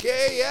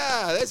 Okay,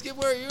 yeah, let's get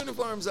more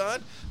uniforms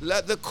on.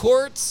 Let the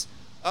courts,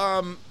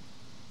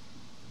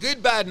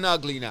 good, bad, and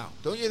ugly now,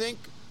 don't you think?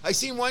 I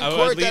seen one I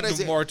court would that lean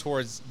is more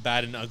towards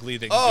bad and ugly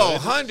than Oh,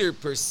 good.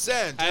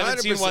 100%. I haven't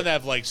 100%. seen one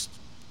that have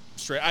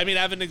straight. I mean,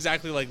 I haven't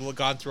exactly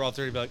gone through all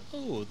 30 and be like,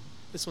 oh,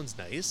 this one's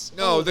nice.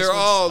 No,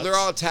 Oh, they're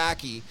all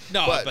tacky.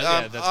 No, but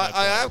yeah, that's my point.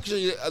 I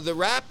actually the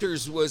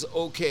Raptors was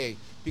okay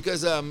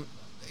because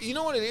you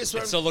know what it is.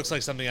 It still looks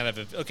like something out of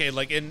it. Okay,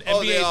 like in Oh,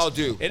 NBA, they all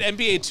do. In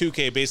NBA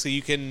 2K, basically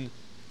you can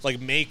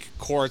make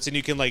courts and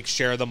you can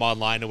share them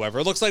online or whatever.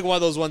 It looks like one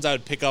of those ones I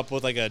would pick up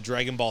with a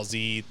Dragon Ball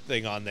Z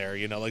thing on there,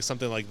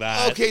 something like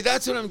that. Okay,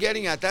 that's what I'm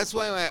getting at. That's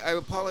why I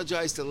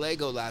apologized to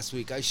Lego last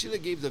week. I should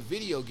have gave the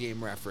video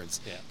game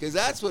reference because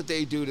that's what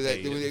they do to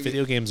that.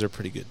 Video games are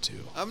pretty good too.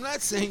 I'm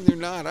not saying they're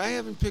not. I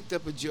haven't picked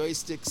up a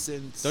joystick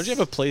since. Don't you have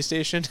a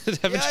PlayStation?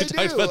 Haven't you I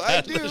talked do. about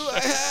that? I do.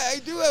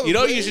 I do have. You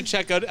know what you should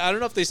check out? I don't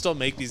know if they still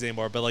make these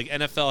anymore, but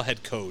NFL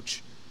head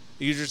coach.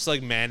 You just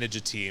manage a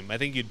team. I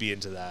think you'd be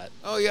into that.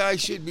 Oh yeah, I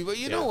should be. But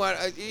you know what?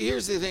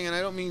 Here's the thing, and I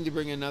don't mean to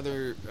bring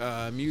another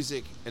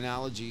music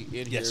analogy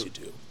in here. Yes, you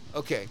do.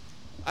 Okay,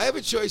 I have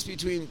a choice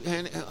between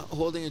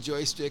holding a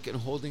joystick and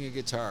holding a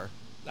guitar.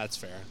 That's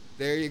fair.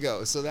 There you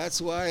go. So that's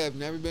why I've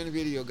never been a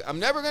video. I'm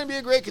never going to be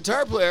a great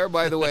guitar player,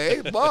 by the way.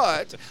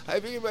 But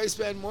I figured if I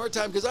spend more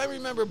time, because I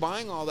remember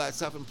buying all that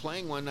stuff and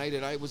playing one night,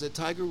 and I was a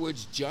Tiger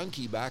Woods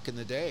junkie back in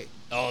the day.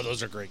 Oh,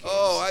 those are great games.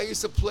 Oh, I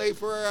used to play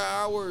for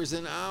hours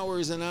and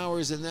hours and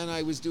hours, and then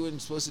I was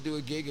supposed to do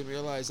a gig and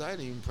realized I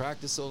didn't even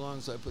practice so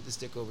long, so I put the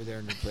stick over there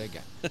and then play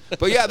again.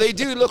 But yeah, they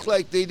do look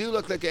like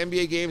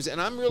NBA games,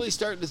 and I'm really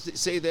starting to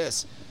say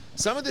this.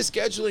 Some of the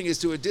scheduling is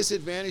to a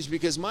disadvantage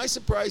because my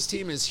surprise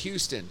team is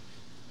Houston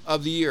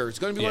of the year. It's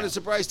going to be one of the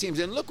surprise teams,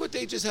 and look what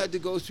they just had to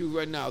go through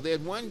right now. They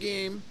had one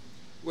game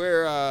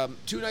where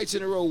 2 nights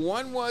in a row,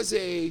 one was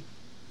a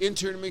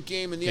in-tournament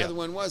game and the other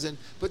one wasn't.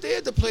 But they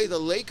had to play the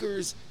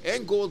Lakers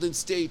and Golden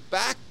State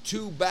back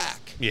to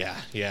back.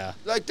 Yeah.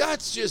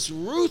 That's just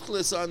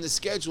ruthless on the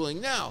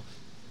scheduling. Now,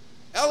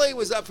 LA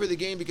was up for the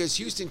game because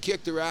Houston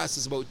kicked their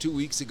asses about 2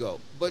 weeks ago.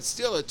 But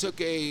still, it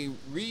took a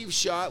Reeves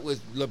shot with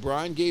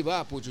LeBron gave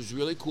up, which was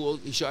really cool.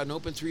 He shot an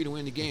open three to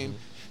win the game.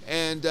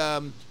 And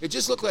it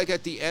just looked like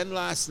at the end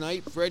last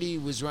night, Freddie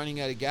was running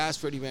out of gas,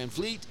 Freddie Van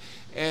Fleet,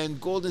 and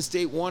Golden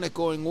State won it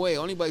going away,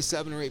 only by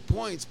 7 or 8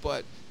 points.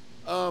 But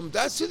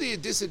that's to the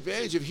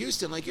disadvantage of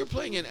Houston. You're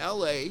playing in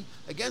L.A.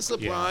 against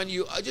LeBron,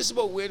 you just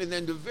about win, and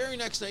then the very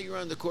next night you're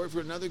on the court for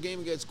another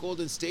game against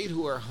Golden State,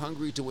 who are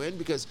hungry to win,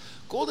 because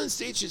Golden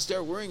State should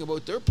start worrying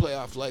about their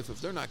playoff life if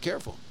they're not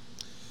careful.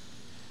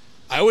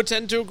 I would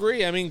tend to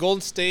agree. I mean,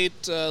 Golden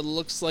State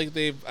looks like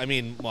they've.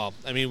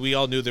 We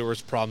all knew there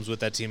was problems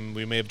with that team.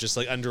 We may have just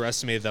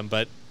underestimated them,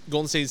 but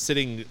Golden State's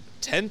sitting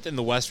 10th in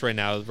the West right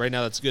now. Right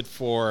now, that's good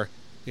for,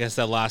 I guess,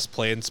 that last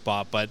play-in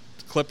spot. But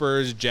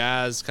Clippers,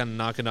 Jazz, kind of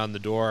knocking on the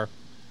door.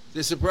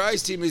 The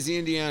surprise team is the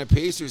Indiana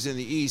Pacers in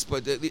the East,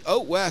 but the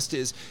out West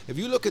is, if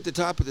you look at the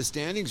top of the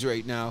standings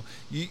right now,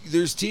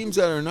 there's teams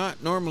that are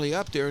not normally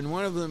up there, and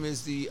one of them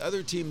is the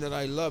other team that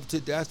I love to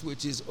death,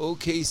 which is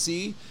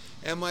OKC.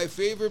 And my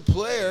favorite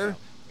player,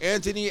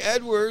 Anthony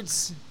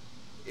Edwards,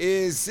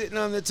 is sitting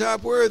on the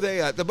top. Where are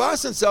they at? The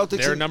Boston Celtics.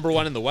 They're number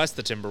one in the West,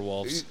 the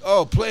Timberwolves.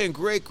 Oh, playing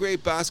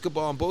great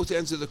basketball on both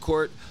ends of the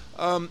court.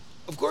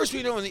 Of course,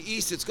 we know in the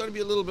East it's going to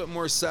be a little bit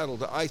more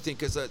settled, I think,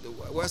 because the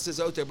West is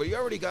out there. But you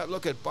already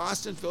look at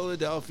Boston,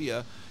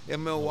 Philadelphia,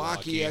 and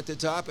Milwaukee at the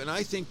top, and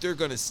I think they're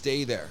going to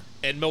stay there.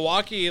 And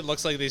Milwaukee, it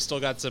looks like they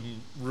still got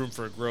some room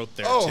for growth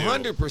there, too.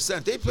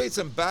 100%. They played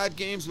some bad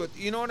games, but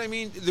you know what I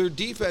mean? Their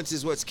defense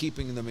is what's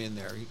keeping them in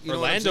there.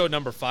 Orlando,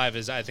 number 5,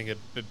 is, I think, a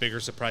bit bigger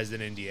surprise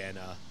than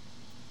Indiana.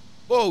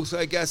 Both,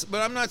 I guess.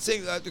 But I'm not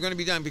saying that they're going to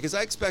be done, because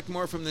I expect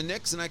more from the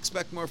Knicks and I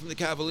expect more from the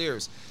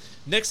Cavaliers.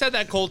 Knicks had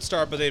that cold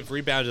start, but they've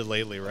rebounded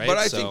lately, right? But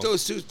I think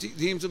those two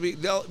teams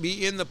they'll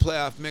be in the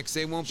playoff mix.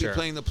 They won't be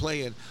playing the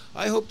play-in.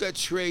 I hope that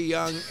Trae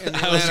Young and the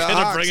I was Atlanta going to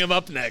Hawks, bring him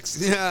up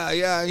next.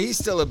 Yeah, he's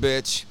still a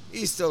bitch.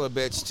 He's still a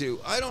bitch, too.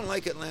 I don't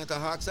like Atlanta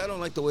Hawks. I don't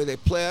like the way they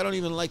play. I don't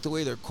even like the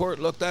way their court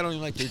looked. I don't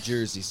even like their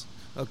jerseys.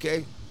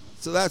 Okay?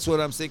 So that's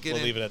what I'm thinking.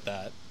 We'll leave it at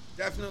that.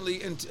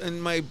 Definitely.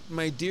 And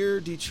my dear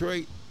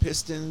Detroit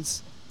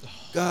Pistons,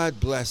 God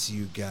bless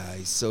you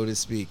guys, so to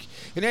speak.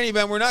 In any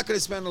event, we're not going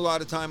to spend a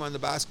lot of time on the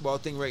basketball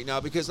thing right now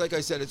because, like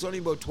I said, it's only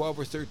about 12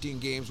 or 13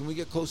 games. When we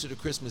get closer to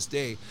Christmas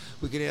Day,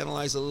 we can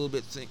analyze a little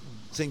bit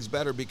things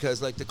better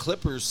because, the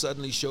Clippers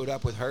suddenly showed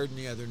up with Harden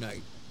the other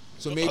night.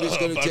 So maybe it's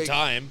going to take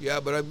time. Yeah,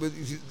 but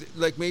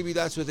maybe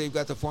that's what they've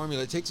got the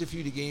formula. It takes a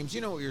few games.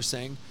 You know what you're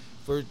saying.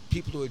 for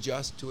people to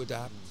adjust, to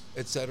adapt,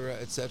 et cetera,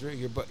 et cetera.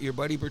 Your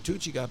buddy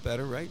Bertucci got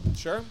better, right?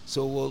 Sure.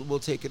 So we'll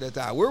take it at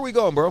that. Where are we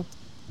going, bro?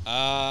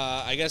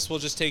 I guess we'll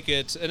just take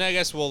it, and I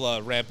guess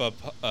we'll ramp up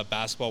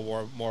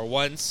basketball more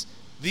once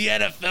the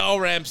NFL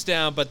ramps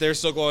down, but they're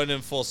still going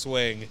in full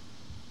swing.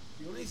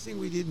 The only thing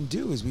we didn't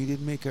do is we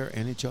didn't make our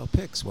NHL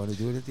picks. Want to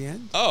do it at the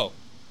end? Oh.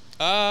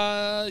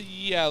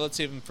 Yeah, let's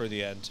save them for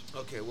the end.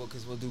 Okay, well,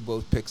 because we'll do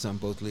both picks on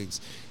both leagues.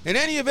 In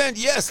any event,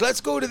 yes,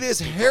 let's go to this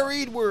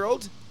harried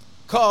world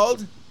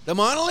called the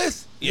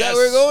Monolith. Is that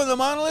where we're going, the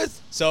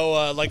Monolith?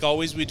 So, like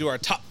always, we do our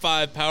top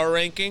 5 power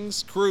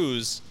rankings.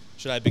 Cruz,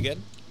 should I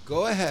begin?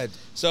 Go ahead.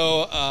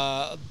 So,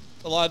 a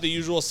lot of the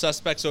usual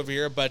suspects over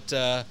here, but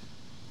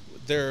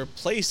their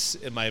place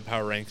in my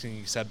power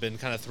rankings have been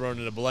kind of thrown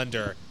in a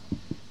blender.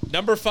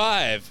 Number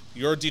 5,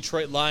 your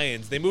Detroit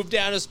Lions. They moved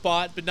down a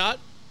spot, but not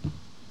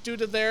due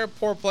to their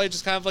poor play,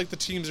 just kind of like the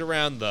teams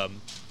around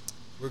them.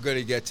 We're going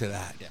to get to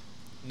that. Yeah.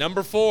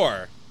 Number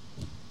 4,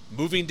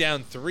 moving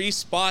down 3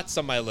 spots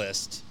on my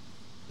list,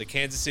 the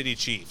Kansas City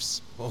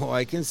Chiefs. Oh,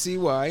 I can see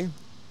why.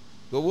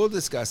 But we'll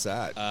discuss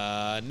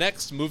that.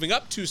 Next, moving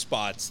up 2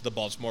 spots, the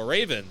Baltimore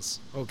Ravens.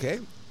 Okay.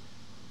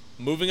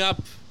 Moving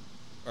up,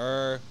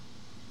 I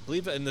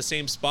believe in the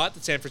same spot, the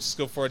San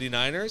Francisco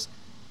 49ers.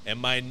 And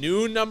my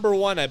new number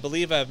 1, I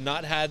believe I have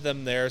not had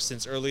them there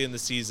since early in the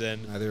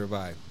season. Neither have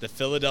I. The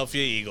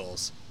Philadelphia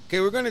Eagles.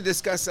 Okay, we're going to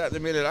discuss that in a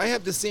minute. I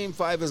have the same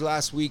 5 as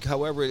last week.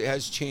 However, it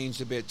has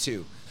changed a bit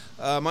too.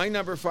 My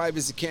number 5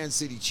 is the Kansas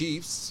City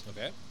Chiefs.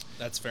 Okay,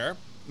 that's fair.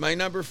 My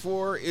number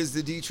 4 is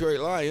the Detroit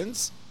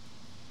Lions.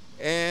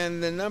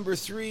 And the number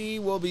 3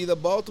 will be the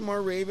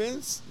Baltimore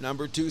Ravens.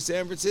 Number 2,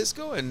 San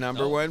Francisco. And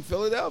number 1,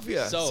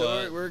 Philadelphia.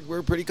 So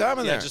we're pretty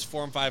common there. Yeah, just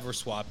 4 and 5 were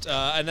swapped.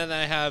 And then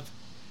I have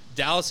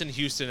Dallas and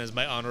Houston as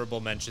my honorable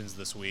mentions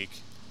this week.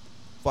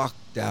 Fuck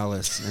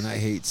Dallas, and I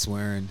hate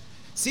swearing.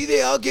 See,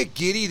 they all get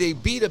giddy. They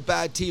beat a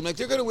bad team. Like,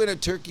 they're going to win on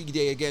Turkey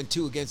Day again,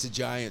 too, against the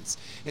Giants.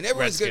 And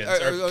everyone's going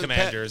to...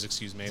 Commanders,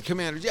 excuse me.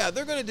 Commanders, yeah.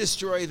 They're going to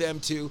destroy them,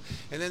 too.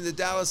 And then the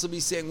Dallas will be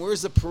saying,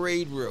 where's the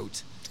parade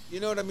route? You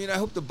know what I mean? I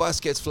hope the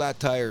bus gets flat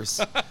tires.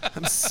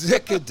 I'm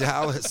sick of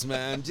Dallas,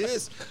 man.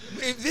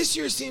 This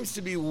year seems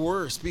to be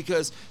worse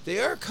because they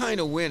are kind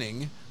of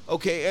winning.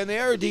 Okay, and they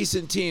are a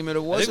decent team, and it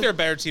wasn't. I think they're a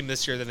better team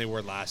this year than they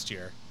were last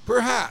year.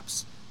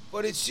 Perhaps,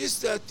 but it's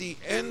just that the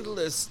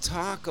endless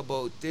talk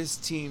about this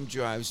team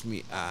drives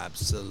me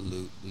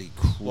absolutely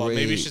crazy. Well,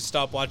 maybe you should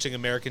stop watching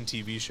American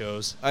TV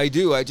shows. I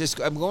do.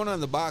 I'm going on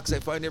the box. I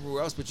find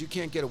everywhere else, but you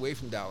can't get away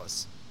from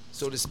Dallas,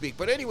 so to speak.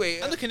 But anyway,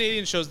 on the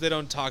Canadian shows, they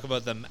don't talk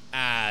about them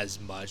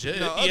as much. No,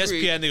 ESPN,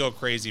 agreed. They go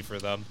crazy for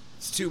them.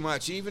 It's too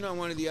much. Even on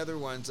one of the other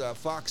ones,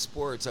 Fox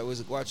Sports, I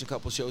was watching a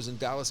couple shows, and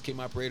Dallas came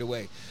up right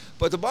away.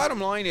 But the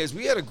bottom line is,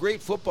 we had a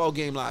great football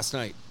game last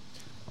night.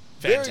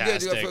 Fantastic. Very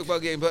good football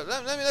game. But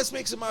let's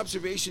make some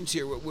observations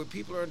here. What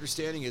people are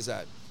understanding is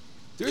that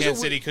Kansas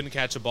City couldn't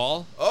catch a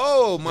ball.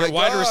 Oh, my God.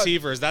 Wide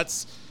receivers,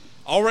 that's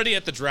already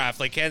at the draft.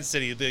 Like Kansas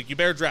City, you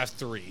better draft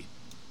 3.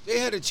 They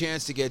had a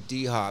chance to get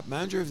D-Hop.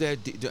 Imagine if they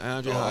had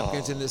DeAndre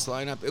Hopkins in this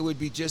lineup. It would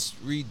be just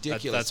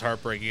ridiculous. That's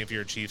heartbreaking if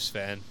you're a Chiefs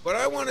fan. But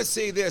I want to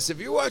say this. If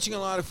you're watching a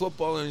lot of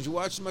football, and if you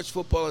watch as much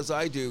football as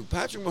I do,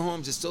 Patrick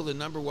Mahomes is still the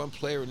number 1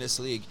 player in this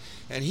league.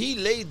 And he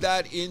laid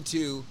that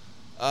into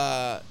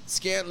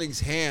Scantling's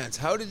hands.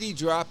 How did he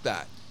drop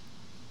that?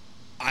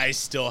 I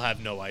still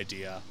have no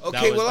idea.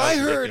 Okay, I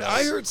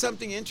heard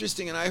something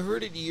interesting, and I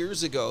heard it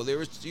years ago. They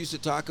used to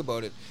talk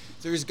about it.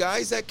 There's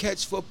guys that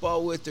catch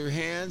football with their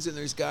hands, and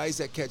there's guys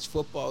that catch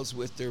footballs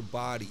with their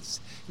bodies.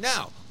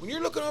 Now, when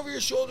you're looking over your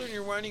shoulder and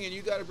you're running and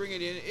you got to bring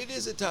it in, it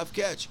is a tough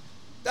catch.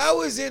 That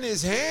was in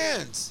his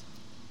hands.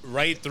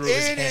 Right through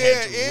his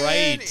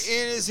hands.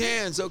 In his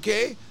hands,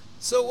 okay?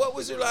 So what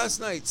was there last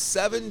night?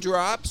 7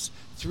 drops,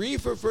 3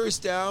 for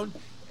first down,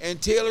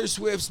 and Taylor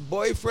Swift's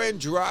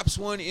boyfriend drops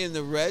one in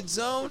the red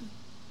zone?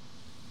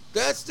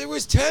 There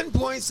was 10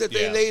 points that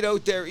they laid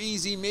out there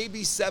easy,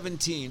 maybe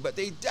 17, but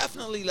they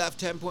definitely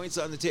left 10 points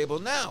on the table.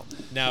 Now,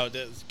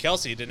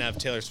 Kelsey didn't have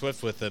Taylor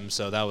Swift with him,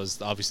 so that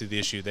was obviously the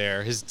issue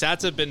there. His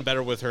stats have been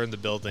better with her in the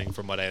building,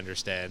 from what I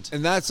understand.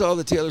 And that's all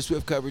the Taylor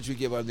Swift coverage we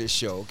give on this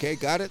show, okay?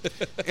 Got it?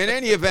 In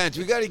any event,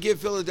 we got to give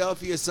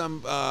Philadelphia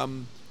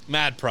some...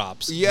 mad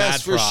props.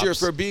 Yes, for sure,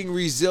 for being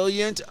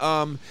resilient.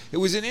 It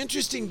was an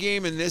interesting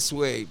game in this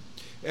way.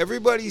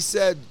 Everybody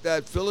said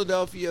that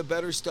Philadelphia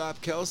better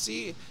stop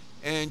Kelsey,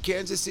 and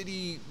Kansas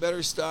City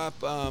better stop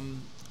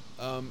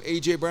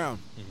A.J. Brown.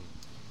 Mm-hmm.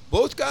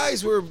 Both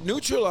guys were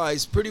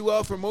neutralized pretty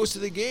well for most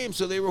of the game,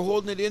 so they were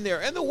holding it in there.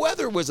 And the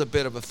weather was a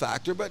bit of a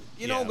factor, but,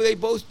 you know, they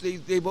both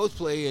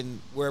play in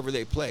wherever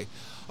they play.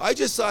 I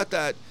just thought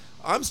that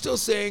I'm still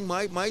saying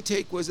my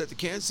take was that the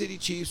Kansas City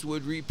Chiefs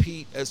would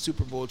repeat as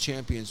Super Bowl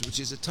champions, which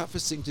is the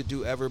toughest thing to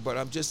do ever. But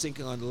I'm just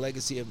thinking on the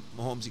legacy of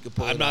Mahomes, he could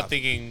pull it off. I'm not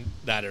thinking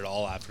that at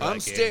all after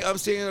that game. I'm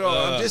saying it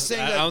all. I'm just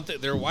saying that I don't think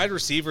their wide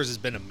receivers has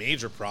been a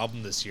major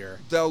problem this year.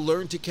 they'll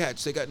learn to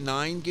catch. They got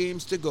 9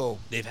 games to go.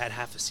 They've had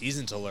half a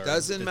season to learn.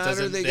 Doesn't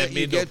matter.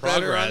 You get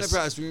better on the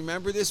process.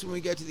 Remember this when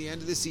we get to the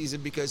end of the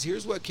season, because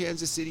here's what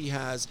Kansas City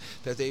has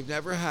that they've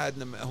never had in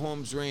the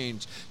Mahomes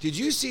range. Did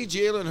you see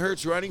Jalen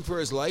Hurts running for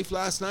his life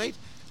last night?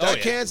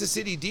 That Kansas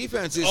City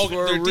defense is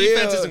for their real.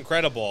 defense is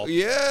incredible.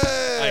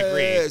 Yes. I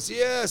agree.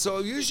 Yeah, so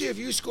usually if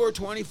you score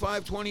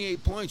 25,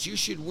 28 points, you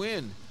should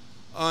win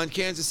on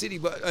Kansas City.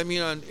 But I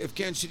mean, if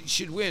Kansas City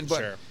should win. But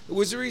Sure. it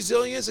was the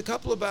resilience, a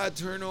couple of bad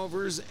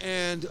turnovers,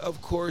 and,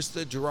 of course,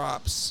 the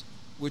drops,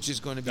 which is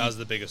going to be That was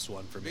the biggest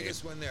one for me.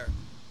 biggest one there.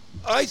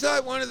 I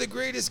thought one of the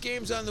greatest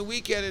games on the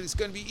weekend, and it's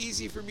going to be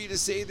easy for me to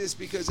say this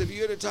because if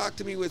you had talked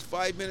to me with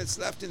 5 minutes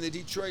left in the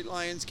Detroit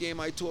Lions game,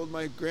 I told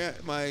my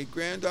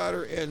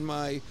granddaughter and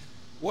my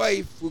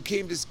wife, who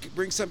came to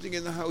bring something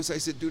in the house, I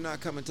said, do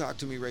not come and talk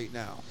to me right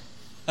now.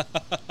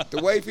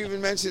 The wife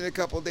even mentioned it a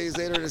couple of days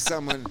later to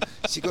someone.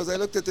 She goes, I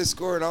looked at the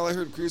score, and all I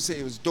heard Cruz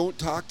say was, don't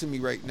talk to me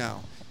right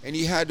now. And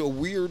he had a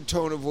weird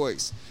tone of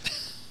voice.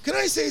 Can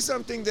I say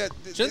something that...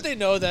 Shouldn't they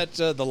know that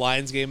the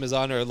Lions game is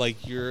on, or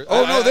like you're...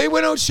 Oh, no, they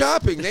went out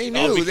shopping. They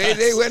knew. because-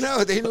 They went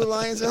out. They knew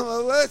Lions. Oh,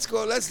 well, let's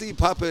go. Let's leave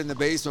Papa in the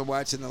basement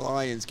watching the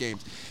Lions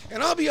games.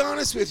 And I'll be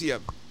honest with you.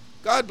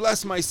 God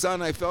bless my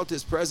son. I felt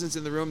his presence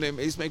in the room. They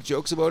used to make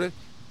jokes about it.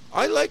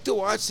 I like to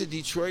watch the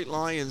Detroit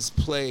Lions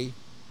play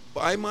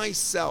by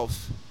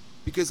myself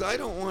because I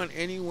don't want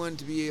anyone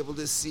to be able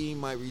to see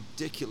my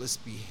ridiculous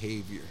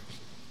behavior.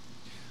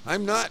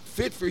 I'm not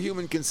fit for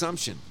human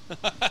consumption.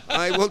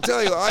 I will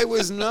tell you, I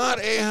was not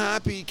a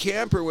happy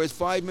camper with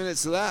 5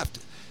 minutes left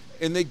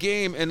in the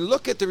game. And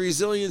look at the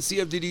resiliency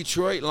of the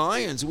Detroit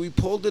Lions. We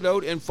pulled it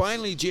out, and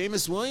finally,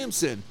 Jameis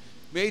Williamson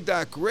made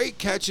that great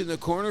catch in the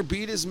corner,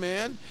 beat his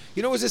man.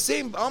 You know, it was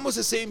almost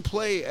the same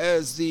play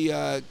as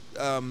the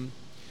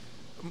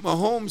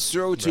Mahomes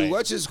throw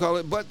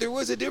to but there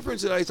was a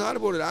difference, and I thought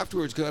about it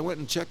afterwards because I went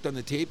and checked on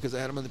the tape because I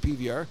had him on the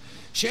PVR.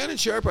 Shannon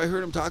Sharp, I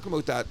heard him talking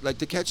about that, like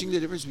the catching the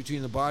difference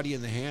between the body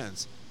and the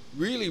hands.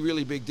 Really,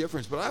 really big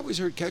difference. But I always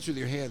heard catch with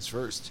your hands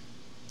first,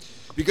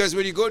 because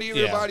when you go to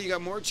your body, you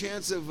got more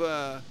chance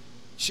of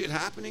shit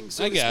happening.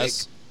 So I to guess.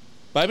 speak.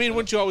 But I mean,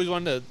 wouldn't you always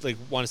want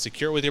to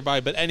secure it with your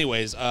body? But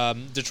anyways,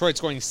 Detroit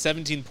scoring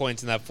 17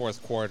 points in that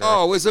fourth quarter.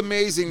 Oh, it was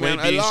amazing, man.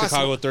 Beating I lost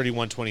Chicago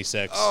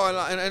 31-26.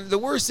 Oh, and the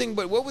worst thing,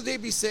 but what would they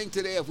be saying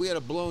today if we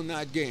had blown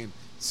that game?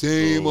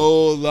 Same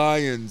old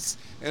Lions.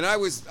 And I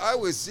was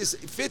just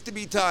fit to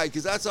be tied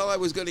because that's all I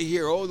was going to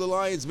hear. Oh, the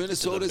Lions,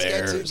 Minnesota's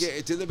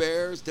got to the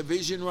Bears,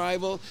 division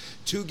rival,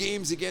 2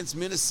 games against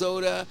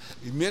Minnesota.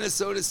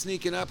 Minnesota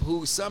sneaking up,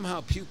 who somehow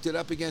puked it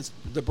up against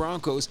the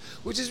Broncos,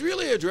 which is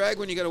really a drag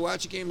when you got to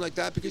watch a game like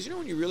that because you know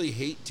when you really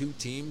hate 2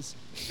 teams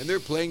and they're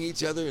playing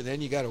each other and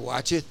then you got to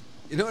watch it.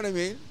 You know what I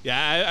mean?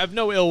 Yeah, I have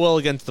no ill will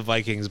against the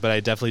Vikings, but I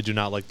definitely do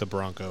not like the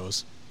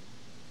Broncos.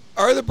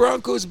 Are the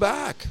Broncos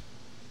back?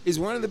 Is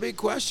one of the big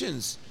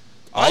questions.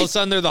 All of a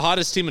sudden, they're the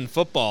hottest team in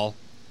football.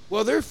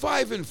 Well, they're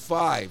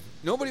 5-5.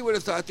 Nobody would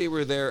have thought they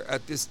were there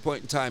at this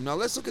point in time. Now,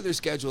 let's look at their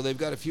schedule. They've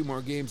got a few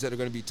more games that are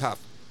going to be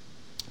tough.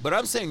 But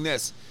I'm saying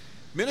this.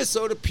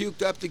 Minnesota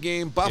puked up the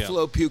game.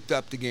 Buffalo puked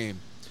up the game.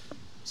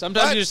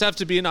 Sometimes you just have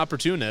to be an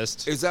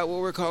opportunist. Is that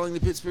what we're calling the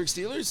Pittsburgh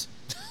Steelers?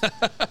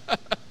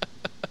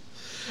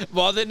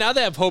 Well, now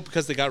they have hope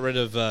because they got rid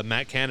of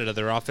Matt Canada,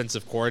 their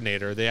offensive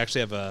coordinator. They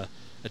actually have a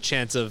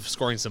chance of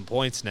scoring some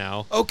points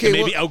now. Okay, and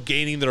maybe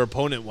outgaining their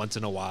opponent once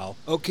in a while.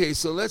 Okay,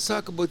 so let's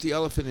talk about the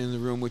elephant in the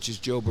room, which is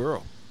Joe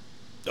Burrow.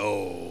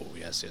 Oh,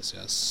 yes.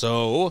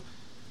 So,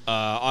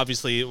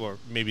 obviously, or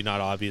maybe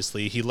not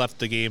obviously, he left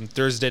the game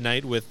Thursday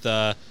night with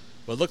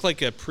what looked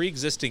like a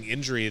pre-existing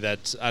injury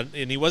that,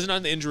 and he wasn't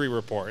on the injury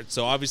report.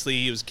 So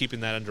obviously he was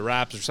keeping that under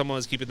wraps, or someone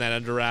was keeping that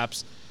under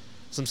wraps.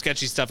 Some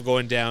sketchy stuff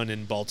going down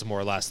in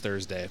Baltimore last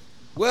Thursday.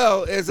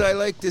 Well, as I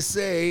like to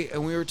say,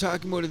 and we were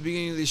talking about at the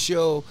beginning of the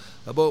show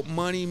about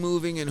money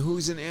moving and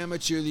who's an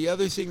amateur, the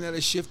other thing that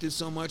has shifted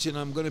so much, and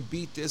I'm going to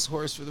beat this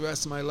horse for the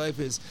rest of my life,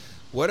 is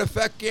what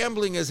effect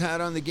gambling has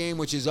had on the game,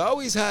 which has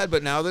always had,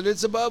 but now that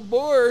it's above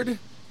board,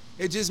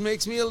 it just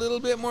makes me a little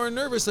bit more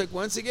nervous. Like,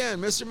 once again,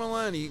 Mr.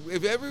 Milani,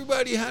 if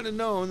everybody had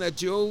known that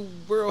Joe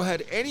Burrow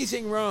had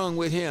anything wrong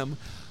with him,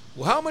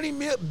 well, how many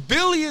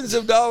billions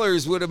of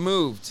dollars would have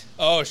moved?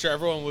 Oh, sure.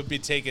 Everyone would be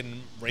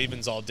taking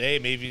Ravens all day,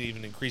 maybe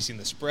even increasing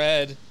the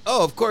spread.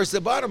 Oh, of course. The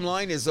bottom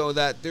line is, though,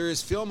 that there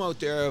is film out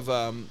there of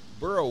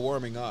Burrow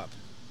warming up,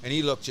 and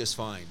he looked just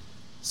fine.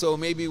 So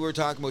maybe we're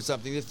talking about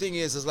something. The thing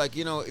is like,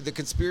 you know, the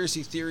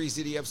conspiracy theories,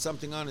 did he have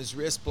something on his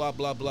wrist, blah,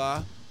 blah,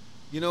 blah.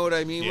 You know what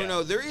I mean? Yeah. Well,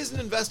 no, there is an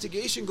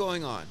investigation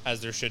going on.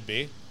 As there should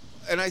be.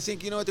 And I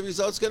think, you know what the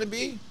result's going to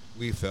be?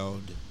 We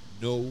found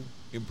no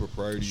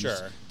improprieties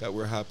that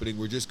were happening.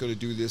 We're just going to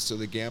do this so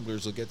the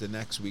gamblers will get the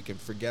next week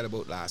and forget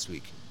about last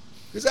week.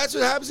 Because that's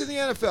what happens in the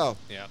NFL.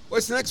 Yeah.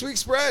 What's next week's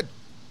spread?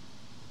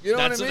 You know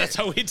what I mean? That's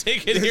how we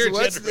take it here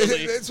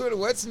generally.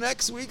 What's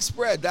next week's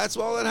spread? That's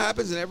all that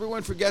happens, and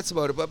everyone forgets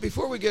about it. But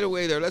before we get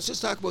away there, let's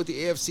just talk about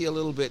the AFC a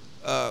little bit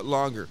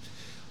longer.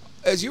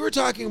 As you were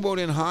talking about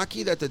in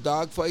hockey that the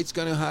dogfight's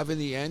going to have in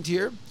the end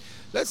here,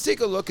 let's take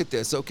a look at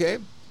this, okay?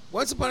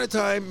 Once upon a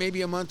time,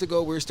 maybe a month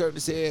ago, we were starting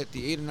to say at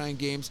the 8 or 9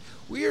 games.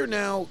 We are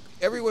now,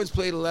 everyone's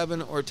played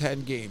 11 or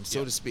 10 games,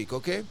 so to speak,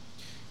 okay?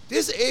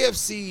 This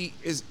AFC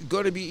is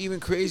going to be even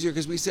crazier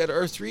because we said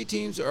our 3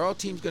 teams, are all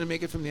teams going to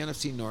make it from the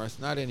NFC North?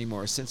 Not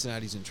anymore.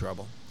 Cincinnati's in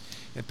trouble.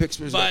 And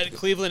Pittsburgh's But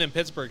Cleveland and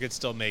Pittsburgh could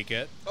still make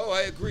it. Oh,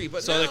 I agree.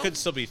 But so now, there could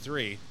still be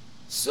 3.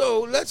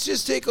 So let's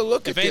just take a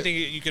look at If anything,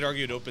 you could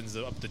argue it opens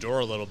up the door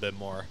a little bit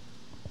more.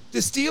 The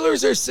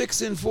Steelers are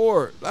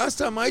 6-4. Last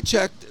time I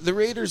checked, the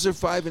Raiders are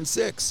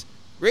 5-6.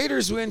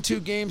 Raiders win 2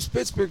 games,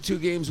 Pittsburgh 2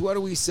 games. What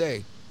do we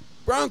say?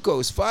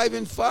 Broncos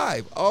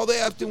 5-5. All they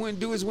have to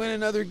do is win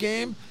another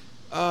game.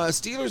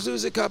 Steelers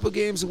lose a couple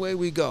games, away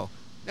we go.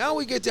 Now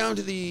we get down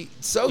to the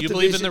South You Division.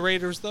 believe in the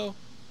Raiders, though?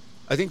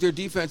 I think their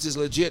defense is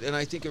legit, and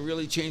I think a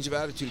really change of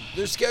attitude.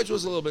 Their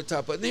schedule's a little bit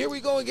tough, but here we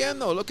go again,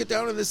 though. Look at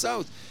down in the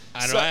South.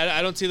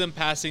 I don't see them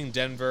passing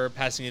Denver,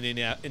 passing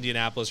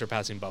Indianapolis, or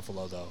passing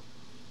Buffalo, though.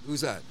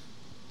 Who's that?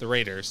 The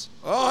Raiders.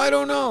 Oh, I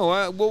don't know.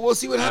 Well, we'll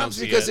see what happens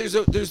because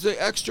there's the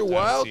extra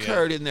wild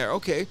card in there.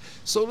 Okay,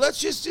 so let's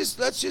just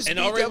and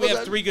already we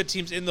have 3 good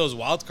teams in those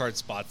wild card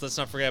spots. Let's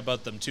not forget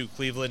about them too: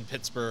 Cleveland,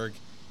 Pittsburgh,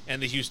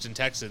 and the Houston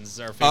Texans.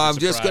 Our favorite I'm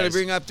surprise. just going to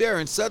bring up there,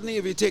 and suddenly,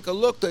 if you take a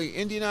look, the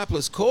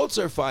Indianapolis Colts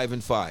are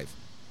 5-5.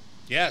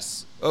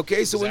 Yes.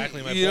 Okay, so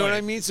exactly you know what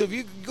I mean? So if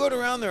you go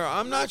around there,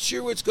 I'm not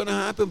sure what's going to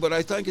happen, but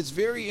I think it's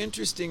very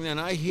interesting. And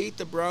I hate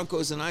the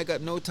Broncos, and I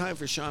got no time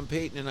for Sean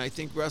Payton, and I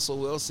think Russell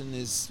Wilson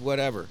is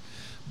whatever.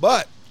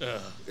 But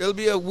it'll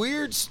be a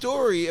weird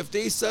story if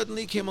they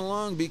suddenly came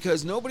along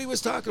because nobody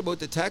was talking about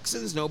the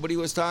Texans. Nobody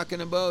was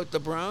talking about the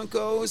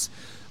Broncos.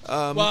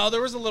 Well,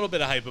 there was a little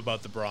bit of hype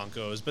about the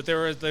Broncos, but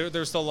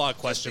there's still a lot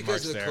of question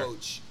marks there. Just because of the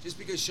coach. Just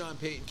because Sean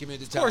Payton came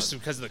into town. Of course,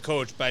 because of the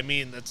coach, but I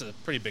mean, that's a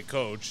pretty big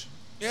coach.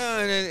 Yeah,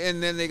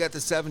 and then they got the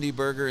 70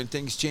 burger and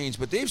things changed.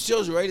 But they've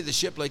still righted the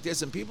ship like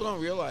this, and people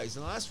don't realize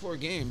in the last 4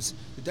 games,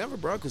 the Denver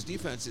Broncos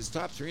defense is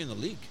top 3 in the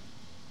league.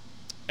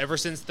 Ever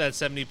since that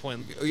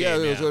 70-point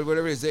game,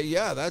 whatever it is.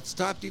 That's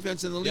top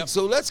defense in the league. Yep.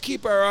 So let's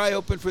keep our eye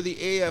open for the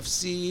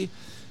AFC.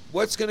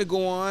 What's going to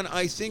go on?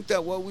 I think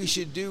that what we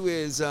should do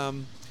is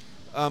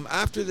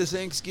after the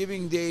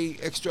Thanksgiving Day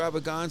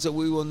extravaganza,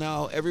 we will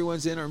now,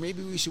 everyone's in, or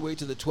maybe we should wait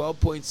till the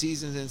 12-point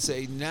seasons and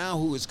say now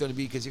who it's going to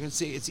be because you can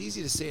say it's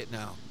easy to say it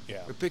now.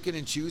 Yeah. We're picking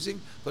and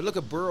choosing. But look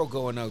at Burrow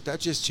going out. That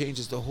just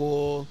changes the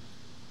whole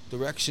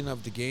direction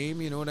of the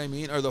game, you know what I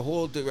mean? Or the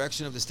whole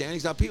direction of the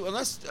standings. Now, people,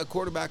 unless a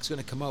quarterback's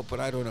going to come out, but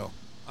I don't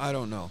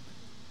know.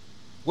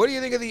 What do you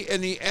think of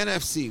in the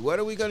NFC? What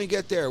are we going to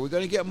get there? Are we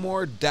going to get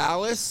more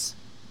Dallas?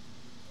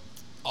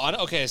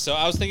 Okay, so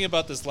I was thinking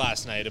about this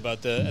last night,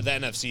 about the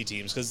NFC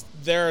teams, because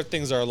their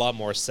things are a lot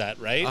more set,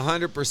 right?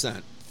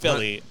 100%.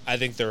 Philly, I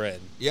think they're in.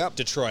 Yep.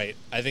 Detroit,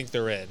 I think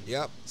they're in.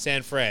 Yep.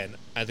 San Fran,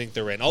 I think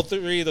they're in. All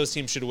 3 of those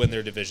teams should win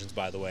their divisions,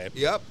 by the way.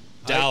 Yep.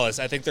 Dallas,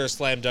 I think they're a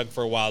slam dunk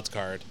for a wild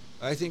card.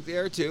 I think they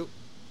are too.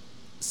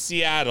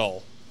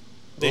 Seattle,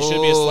 they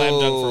should be a slam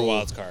dunk for a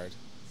wild card.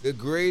 The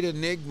great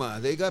enigma.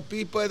 They got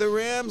beat by the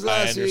Rams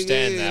last week.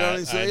 I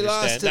understand.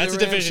 That's a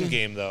division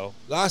game, though.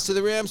 Lost to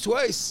the Rams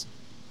twice.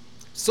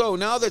 So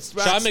now that's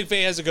Sean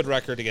McVay has a good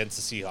record against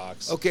the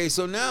Seahawks. Okay,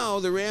 so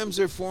now the Rams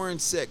are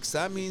 4-6.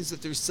 That means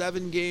that there's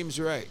 7 games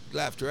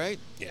left, right?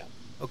 Yeah.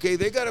 Okay,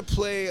 they got to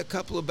play a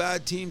couple of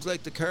bad teams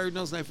like the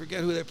Cardinals, and I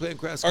forget who they're playing.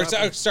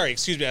 Sorry,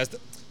 excuse me.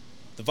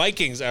 The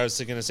Vikings, I was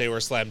going to say, were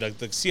a slam dunk.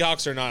 The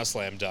Seahawks are not a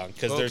slam dunk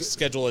because their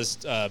schedule is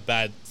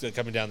bad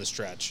coming down the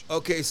stretch.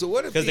 Okay, so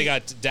what if because they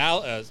got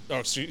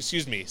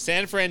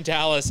San Fran,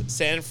 Dallas,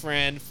 San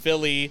Fran,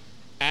 Philly,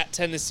 at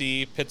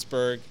Tennessee,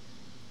 Pittsburgh,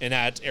 and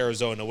at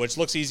Arizona, which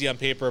looks easy on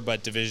paper,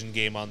 but division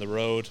game on the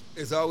road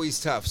is always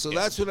tough. So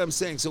that's what I'm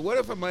saying. So what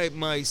if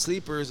my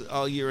sleepers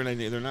all year and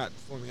they're not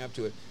forming up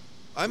to it?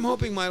 I'm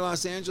hoping my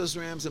Los Angeles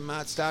Rams and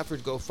Matt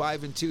Stafford go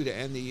 5-2 to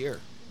end the year.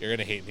 You're going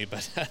to hate me,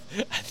 but I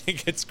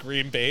think it's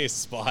Green Bay's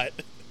spot.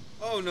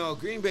 Oh, no,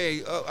 Green Bay.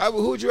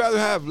 Who would you rather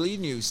have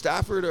leading you,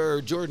 Stafford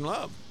or Jordan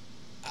Love?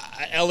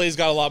 LA's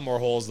got a lot more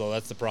holes, though.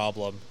 That's the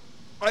problem.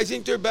 I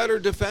think they're better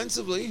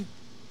defensively.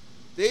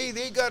 They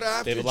got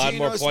after They have allowed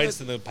more points Smith.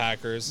 than the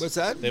Packers. What's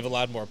that? They've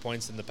allowed more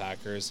points than the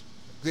Packers.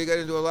 They got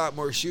into a lot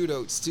more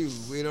shootouts, too.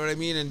 You know what I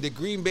mean? And the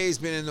Green Bay's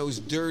been in those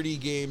dirty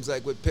games,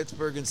 like with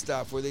Pittsburgh and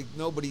stuff, where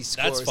nobody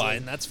scores.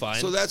 That's fine.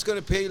 So that's going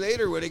to pay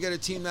later when they get a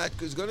team that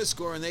is going to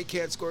score and they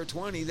can't score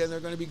 20, then they're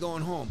going to be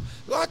going home.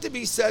 A lot to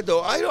be said,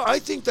 though. I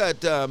think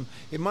that,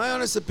 in my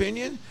honest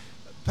opinion,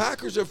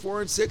 Packers are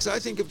 4-6. I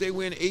think if they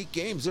win 8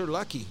 games, they're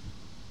lucky.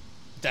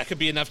 That could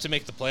be enough to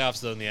make the playoffs,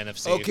 though, in the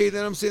NFC. Okay,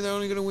 then I'm saying they're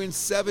only going to win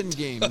 7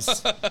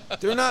 games.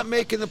 They're not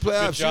making the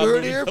playoffs. You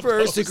heard it here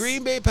first. The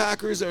Green Bay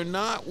Packers are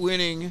not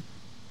winning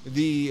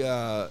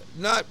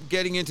not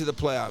getting into the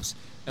playoffs.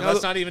 And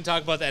let's not even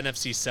talk about the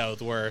NFC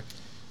South, where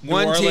New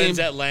Orleans,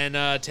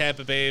 Atlanta,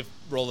 Tampa Bay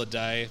roll a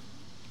die.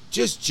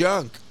 Just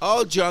junk.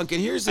 All junk.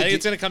 And here's the I think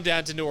it's going to come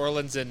down to New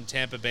Orleans and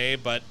Tampa Bay,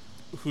 but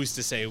who's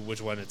to say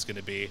which one it's going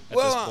to be at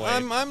this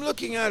point? I'm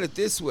looking at it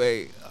this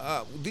way.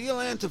 The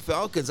Atlanta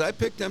Falcons, I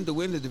picked them to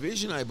win the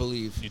division, I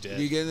believe. You did.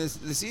 Beginning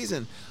the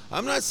season.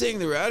 I'm not saying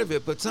they're out of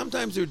it, but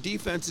sometimes their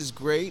defense is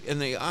great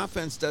and the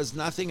offense does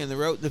nothing and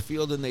they're out in the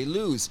field and they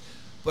lose.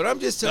 But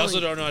I'm just They telling you.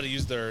 also don't know how to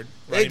use their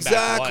running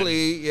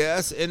Exactly,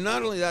 yes. And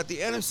not only that, the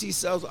NFC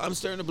South, I'm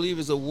starting to believe,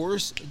 is the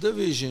worst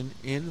division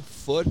in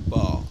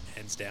football.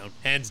 Hands down.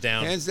 Hands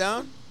down. Hands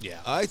down? Yeah.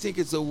 I think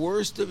it's the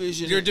worst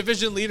division. Your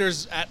division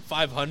leader's at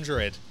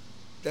 500.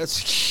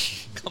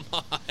 That's Come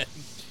on.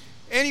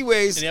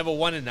 Anyways, And you have a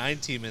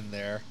 1-9 team in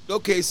there.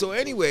 okay, so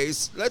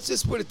anyways, let's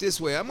just put it this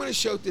way. I'm going to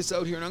shout this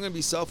out here, and I'm going to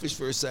be selfish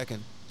for a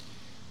second.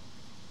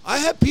 I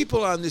have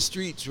people on the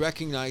streets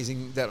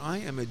recognizing that I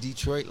am a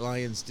Detroit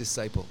Lions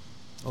disciple.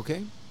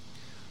 Okay?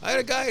 I had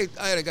a guy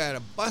at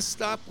a bus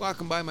stop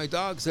walking by my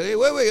dog said, "Hey,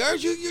 wait,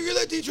 aren't you? You're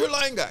that Detroit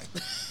Lion guy."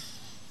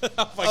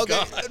 Oh, my Okay,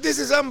 God. this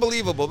is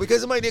unbelievable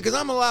because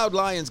I'm a loud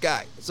Lions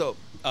guy. So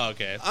Oh,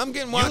 okay. I'm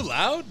getting You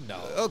loud? No.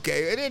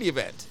 Okay, at any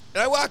event.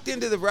 And I walked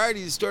into the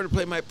variety store to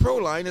play my pro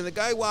line, and the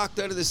guy walked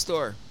out of the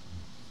store.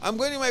 I'm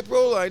going to my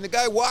pro line. The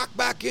guy walked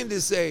back in to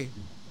say,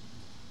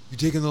 "You're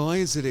taking the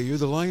Lions today. You're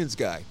the Lions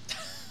guy."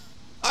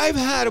 I've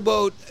had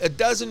about a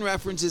dozen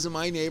references in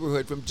my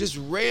neighborhood from just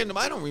random,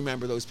 I don't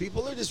remember those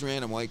people. They're just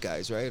random white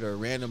guys, right? Or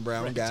random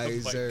brown Random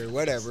guys white or guys.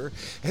 whatever.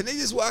 And they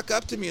just walk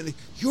up to me and they,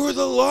 "You're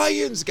the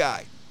Lions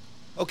guy."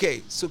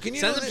 Okay, so can you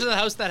Send know them that- to the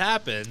house that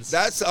happens.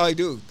 That's all I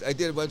do. I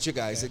did a bunch of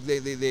guys. Okay.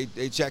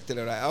 They checked it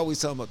out. I always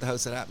tell them about the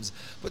house that happens.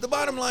 But the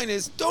bottom line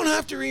is, don't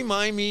have to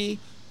remind me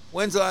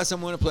when's the last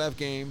time I won a playoff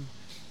game.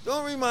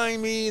 Don't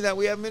remind me that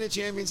we haven't been a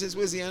champion since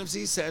was the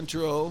NFC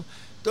Central.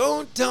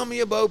 Don't tell me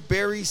about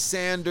Barry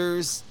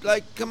Sanders.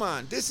 Like, come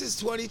on. This is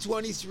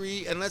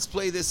 2023, and let's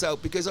play this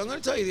out. Because I'm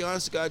going to tell you the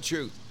honest to God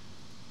truth.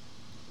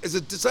 As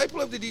a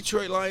disciple of the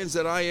Detroit Lions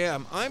that I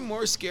am, I'm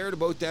more scared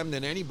about them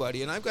than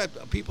anybody. And I've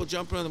got people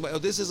jumping on the, "Oh,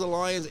 this is a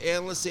Lions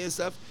analyst saying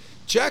stuff."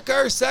 Check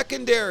our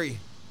secondary.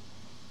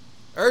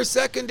 Our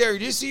secondary.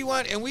 Do you see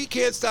one? And we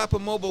can't stop a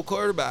mobile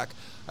quarterback.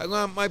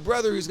 My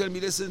brother, who's going to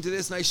be listening to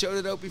this, and I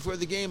shouted out before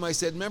the game, I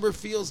said, "Remember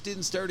Fields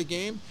didn't start a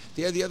game?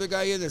 They had the other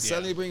guy in, and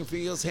suddenly bring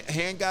Fields'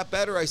 hand got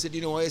better." I said,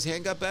 "You know why his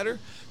hand got better?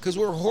 Because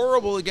we're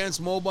horrible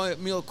against mobile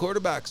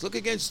quarterbacks. Look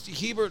against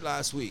Hebert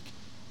last week.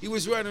 He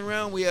was running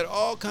around. We had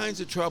all kinds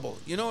of trouble.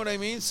 You know what I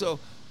mean?" So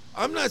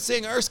I'm not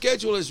saying our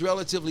schedule is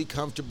relatively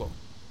comfortable.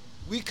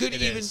 We could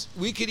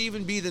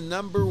even be the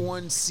number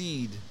one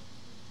seed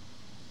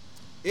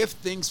if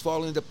things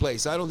fall into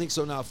place. I don't think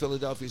so now.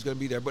 Philadelphia's going to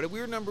be there. But if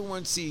we were number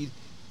one seed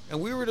and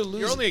we were to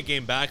lose... You're only a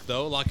game back,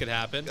 though. A lot could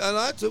happen.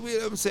 That's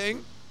what I'm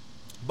saying.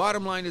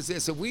 Bottom line is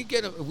this. If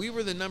we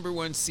were the number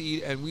one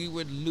seed and we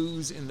would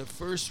lose in the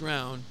first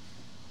round,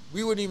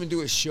 we wouldn't even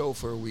do a show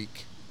for a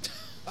week.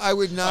 I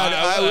would not.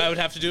 I would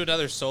have to do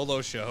another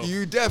solo show.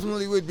 You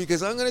definitely would,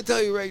 because I'm going to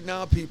tell you right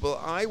now,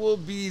 people, I will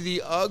be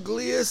the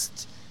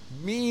ugliest,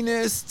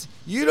 meanest.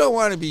 You don't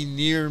want to be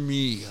near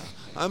me.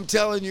 I'm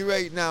telling you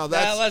right now.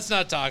 Let's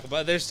not talk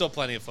about it. There's still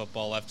plenty of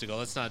football left to go.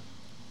 Let's not.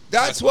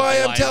 That's talk about why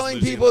the I'm Lions telling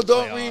losing people, in the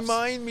don't playoffs.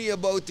 remind me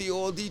about the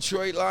old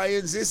Detroit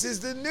Lions. This is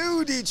the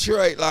new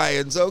Detroit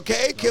Lions,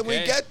 okay? Can we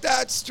Okay. get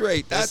that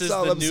straight? That's This is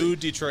all the I'm new saying.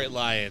 Detroit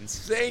Lions.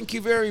 Thank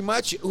you very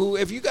much.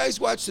 If you guys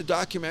watched the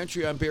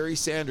documentary on Barry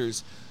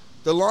Sanders,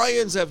 the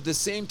Lions have the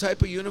same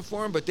type of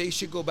uniform, but they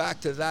should go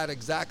back to that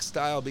exact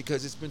style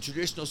because it's been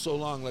traditional so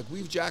long. Like,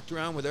 we've jacked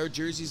around with our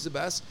jerseys the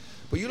best,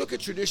 but you look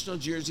at traditional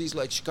jerseys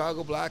like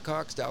Chicago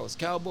Blackhawks, Dallas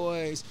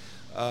Cowboys,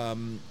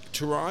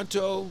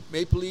 Toronto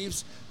Maple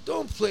Leafs.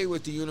 Don't play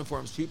with the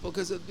uniforms, people,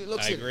 because it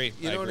looks. I agree.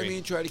 You know what I agree.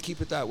 mean? Try to keep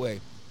it that way.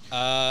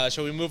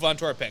 Shall we move on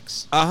to our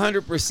picks?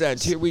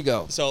 100%. Here we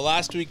go. So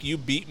last week you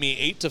beat me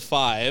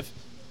 8-5.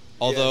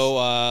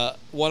 Although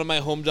one of my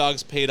home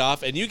dogs paid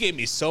off, and you gave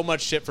me so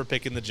much shit for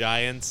picking the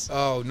Giants.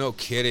 Oh, no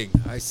kidding.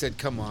 I said,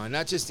 come on.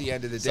 Not just the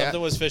end of the day.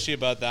 Something was fishy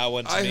about that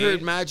one to I me.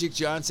 heard Magic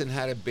Johnson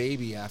had a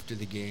baby after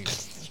the game.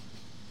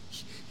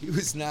 He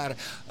was not.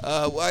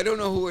 I don't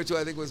know who it was.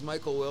 I think it was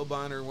Michael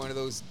Wilbon or one of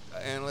those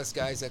analyst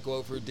guys that go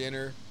out for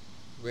dinner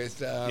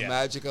with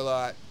Magic a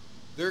lot.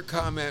 Their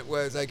comment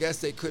was, I guess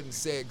they couldn't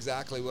say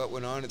exactly what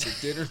went on at the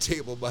dinner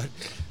table, but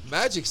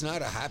Magic's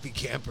not a happy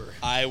camper.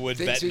 I would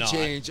Things bet would not.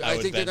 change. I I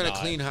would think they're bet going to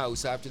not. clean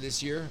house after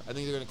this year. I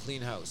think they're going to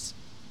clean house.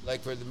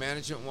 Like for the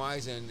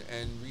management-wise and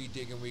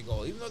redig and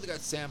re-goal. Even though they got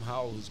Sam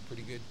Howell, who's a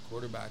pretty good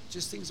quarterback,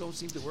 just things don't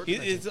seem to work.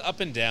 It's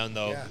up and down,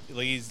 though. Yeah.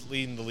 Like, he's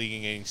leading the league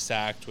in getting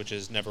sacked, which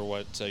is never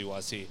what you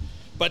want to see.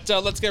 But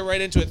let's get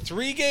right into it.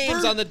 3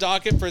 games on the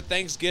docket for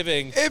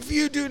Thanksgiving. If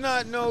you do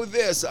not know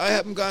this, I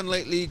haven't gone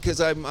lately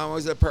because I'm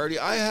always at a party.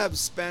 I have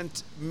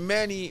spent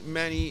many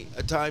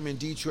a time in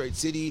Detroit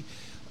City.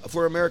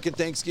 for American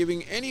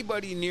Thanksgiving.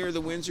 Anybody near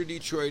the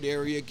Windsor-Detroit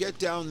area, get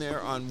down there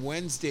on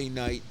Wednesday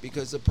night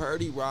because the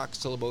party rocks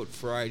till about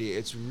Friday.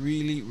 It's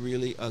really,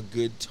 really a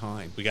good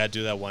time. We got to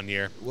do that one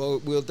year. Well,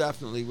 we'll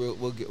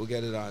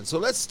get it on. So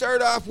let's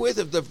start off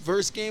with the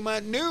first game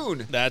at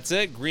noon. That's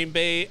it. Green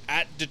Bay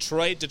at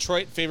Detroit.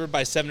 Detroit favored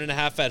by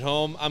 7.5 at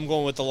home. I'm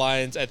going with the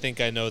Lions. I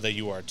think I know that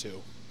you are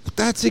too.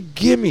 That's a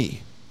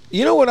gimme.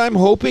 You know what I'm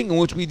hoping,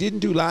 which we didn't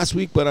do last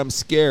week, but I'm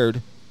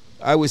scared.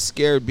 I was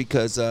scared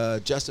because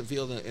Justin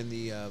Field and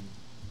the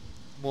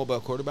mobile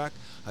quarterback.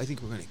 I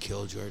think we're going to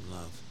kill Jordan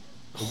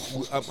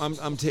Love.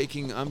 I'm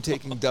taking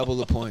double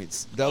the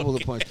points. Double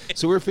the points.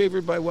 So we're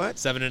favored by what?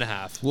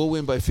 7.5. We'll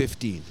win by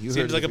 15. Seems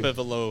like a bit of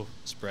a low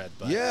spread,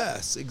 but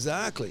yes,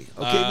 exactly.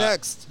 Okay,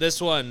 next.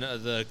 This one,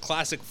 the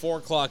classic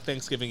 4:00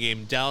 Thanksgiving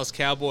game. Dallas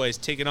Cowboys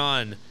taking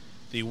on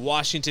the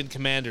Washington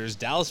Commanders.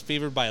 Dallas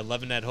favored by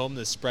 11 at home.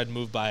 The spread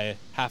moved by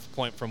half a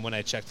point from when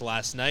I checked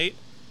last night.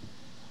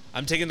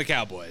 I'm taking the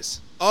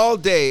Cowboys. All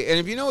day. And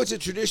if you know, it's a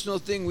traditional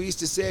thing. We used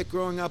to say it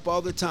growing up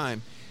all the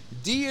time.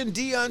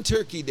 D&D on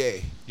Turkey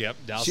Day. Yep,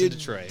 Dallas and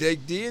Detroit.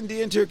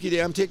 D&D on Turkey Day.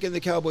 I'm taking the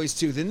Cowboys,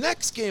 too. The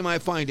next game I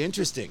find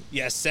interesting.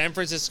 Yes, San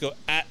Francisco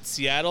at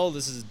Seattle.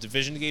 This is a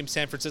division game.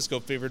 San Francisco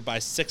favored by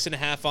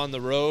 6.5 on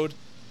the road.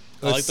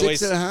 I like the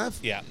 6.5?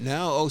 Yeah.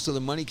 Now, so the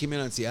money came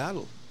in on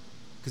Seattle.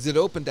 Because it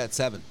opened at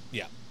 7.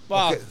 Yeah.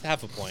 Well, Okay.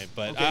 half a point,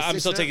 but Okay, I'm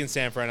still 6.5. taking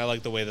San Fran. I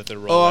like the way that they're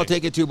rolling. Oh, I'll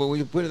take it too, but when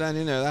you put that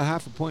in there, that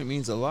half a point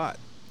means a lot.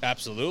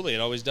 Absolutely, it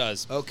always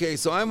does. Okay,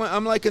 so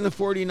I'm liking the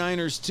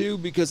 49ers too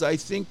because I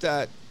think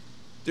that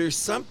there's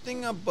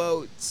something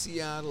about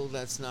Seattle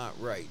that's not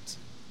right.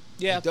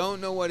 Yeah. I don't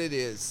know what it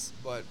is,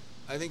 but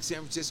I think San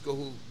Francisco,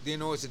 who they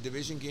know it's a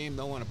division game,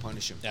 they'll want to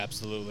punish them.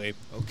 Absolutely.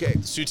 Okay.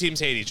 These two teams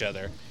hate each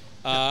other.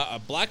 A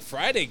Black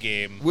Friday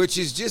game. Which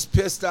is just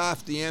pissed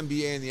off the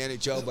NBA and the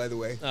NHL, by the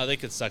way. They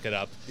could suck it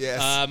up.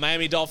 Yes.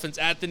 Miami Dolphins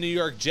at the New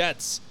York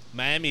Jets.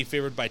 Miami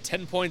favored by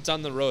 10 points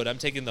on the road. I'm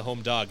taking the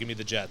home dog. Give me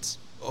the Jets.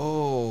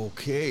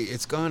 Okay,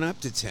 it's gone up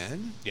to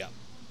 10? Yeah.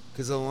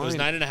 Because the It was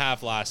line.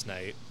 9.5 last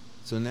night.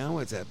 So now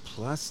it's at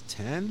plus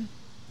 10?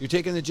 You're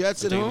taking the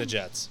Jets I'm at taking home? the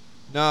Jets.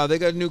 No, they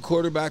got a new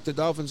quarterback. The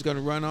Dolphins going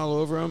to run all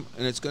over them,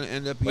 and it's going to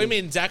end up being... What do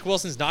you mean? Zach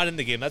Wilson's not in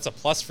the game. That's a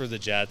plus for the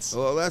Jets.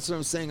 Well, that's what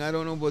I'm saying. I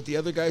don't know about the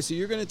other guys. So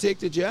you're going to take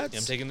the Jets? Yeah,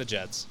 I'm taking the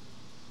Jets.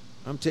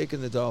 I'm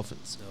taking the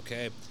Dolphins.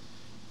 Okay.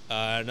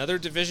 Another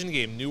division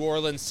game. New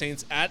Orleans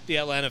Saints at the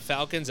Atlanta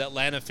Falcons.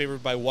 Atlanta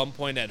favored by 1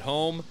 point at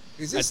home.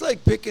 Is this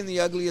like picking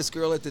the ugliest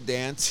girl at the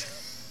dance?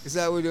 Is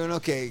that what we're doing?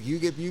 Okay, you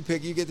get to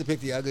pick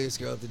the ugliest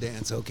girl at the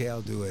dance. Okay,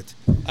 I'll do it.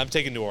 I'm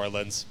taking New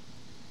Orleans.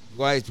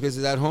 Why? Because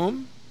of that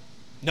home?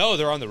 No,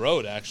 they're on the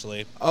road,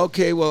 actually.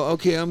 Okay, well,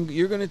 okay.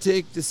 You're going to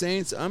take the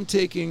Saints. I'm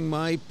taking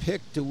my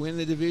pick to win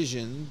the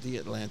division, the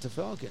Atlanta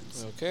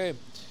Falcons. Okay.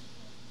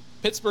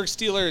 Pittsburgh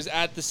Steelers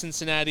at the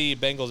Cincinnati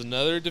Bengals.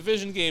 Another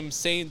division game.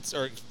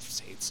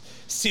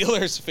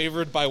 Steelers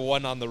favored by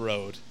 1 on the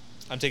road.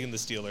 I'm taking the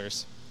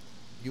Steelers.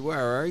 You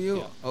are you?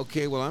 Yeah.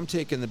 Okay, well, I'm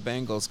taking the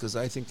Bengals because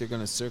I think they're going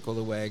to circle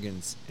the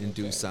wagons and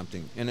do Okay.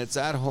 something. And it's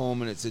at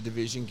home, and it's a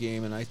division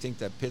game, and I think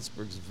that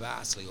Pittsburgh's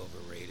vastly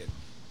overrated.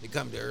 They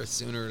come to earth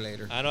sooner or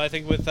later. I know. I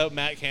think without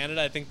Matt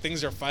Canada, I think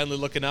things are finally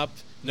looking up.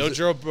 No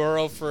Joe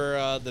Burrow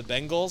for the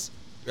Bengals.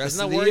 Rest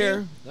Isn't of that the worrying?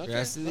 year. Okay,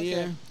 Rest of the okay.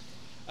 year.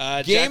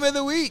 Game Game of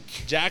the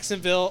week.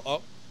 Jacksonville.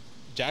 Oh,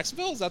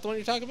 Jacksonville? Is that the one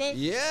you're talking about?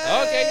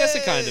 Yeah. Okay, I guess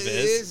it kind of it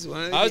is.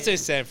 one of the I would say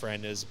games. San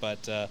Fran is,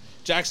 but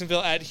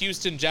Jacksonville at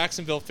Houston.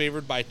 Jacksonville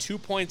favored by 2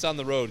 points on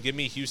the road. Give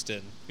me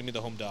Houston. Give me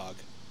the home dog.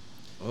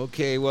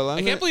 Okay, well,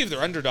 I can't believe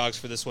they're underdogs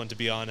for this one, to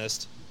be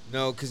honest.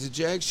 No, because the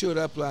Jags showed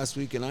up last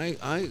week, and I,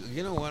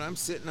 you know what? I'm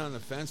sitting on the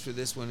fence for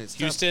this one. It's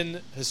tough.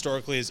 Houston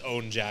historically has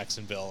owned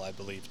Jacksonville, I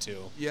believe,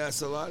 too.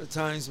 Yes, a lot of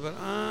times, but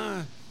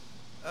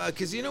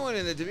because you know what?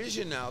 In the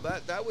division now,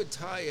 that would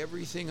tie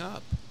everything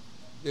up.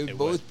 They would It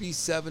both would. be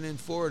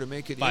 7-4 to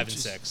make it 5 and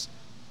interesting. 6.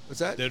 What's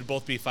that? They would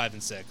both be 5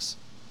 and 6.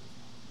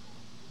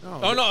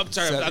 No, Oh no, I'm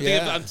sorry. I'm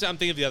yeah.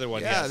 thinking of the other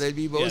one. Yeah, yes. they'd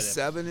be both Yeah,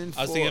 7-4.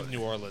 I was thinking of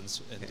New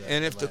Orleans.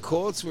 And if the Atlanta.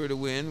 Colts were to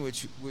win,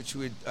 which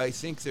would I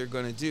think they're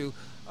going to do,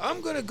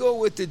 I'm going to go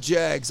with the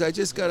Jags. I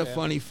just got a Okay.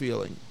 funny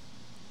feeling,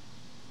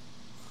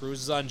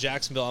 Cruz is on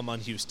Jacksonville. I'm on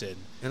Houston.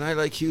 and I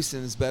like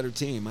Houston's better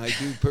team. I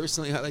do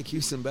personally. I like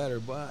Houston better,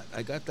 but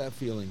I got that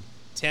feeling.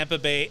 Tampa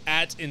Bay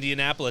at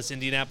Indianapolis.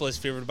 Indianapolis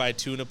favored by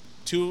 2.5,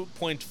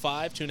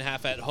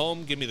 2.5 at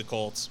home. Give me the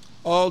Colts.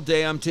 All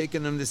day, I'm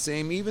taking them the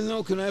same. Even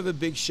though, can I have a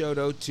big shout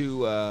out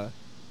to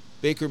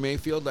Baker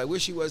Mayfield? I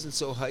wish he wasn't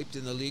so hyped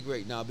in the league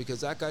right now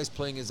because that guy's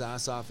playing his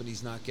ass off and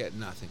he's not getting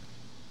nothing.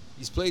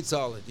 He's played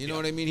solid. You know Yeah.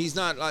 what I mean? He's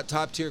not a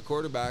top tier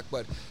quarterback,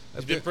 but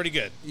He's been pretty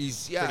good.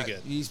 He's pretty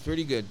good. He's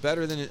pretty good.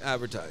 Better than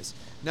advertised.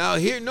 Now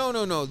here,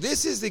 no.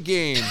 This is the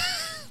game.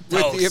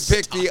 No, You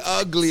picked stop the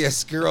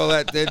ugliest girl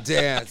at the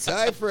dance.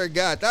 I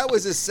forgot. That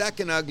was the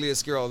second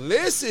ugliest girl.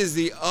 This is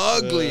the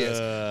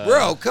ugliest.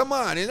 Bro, come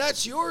on. And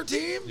that's your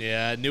team?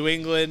 Yeah, New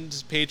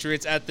England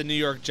Patriots at the New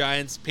York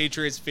Giants.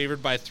 Patriots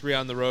favored by 3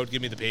 on the road.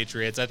 Give me the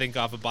Patriots. I think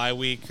off a bye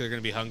week, they're going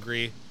to be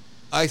hungry.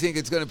 I think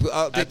it's going to put.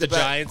 I'll take At the bet.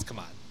 Giants, come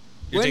on.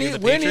 You're taking the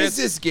when Patriots?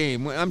 is this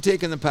game? I'm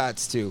taking the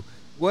Pats too.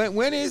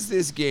 When is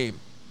this game?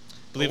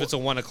 I believe it's a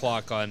 1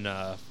 o'clock on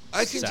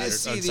I can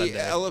just see the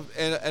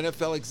Sunday.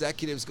 NFL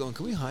executives going,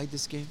 can we hide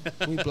this game?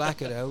 Can we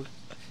black it out?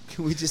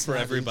 Can we just For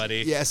not-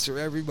 everybody. Yes, for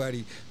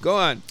everybody. Go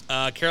on.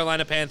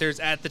 Carolina Panthers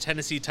at the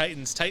Tennessee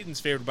Titans. Titans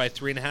favored by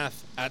 3.5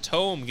 at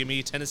home. Give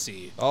me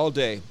Tennessee. All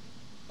day.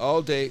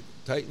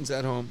 Titans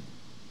at home.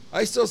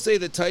 I still say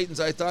the Titans.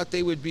 I thought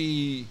they would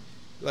be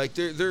like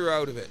they're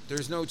out of it.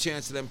 There's no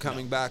chance of them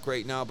coming back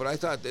right now. But I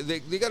thought they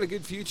got a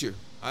good future.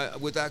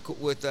 With that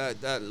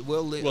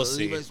We'll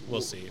see.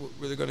 We'll see.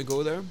 Were they going to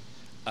go there?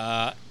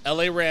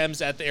 LA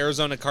Rams at the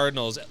Arizona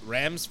Cardinals.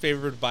 Rams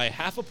favored by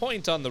 0.5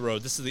 point on the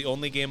road. This is the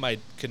only game I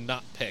could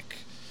not pick.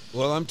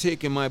 Well, I'm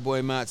taking my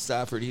boy Matt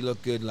Stafford. He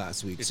looked good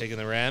last week. You're taking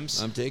the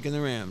Rams? I'm taking the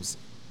Rams.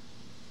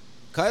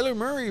 Kyler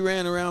Murray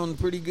ran around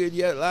pretty good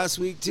yet last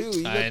week too.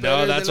 He I looked know,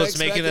 better that's than what's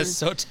making expected. this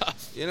so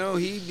tough. You know,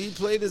 he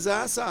played his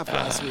ass off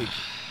last week.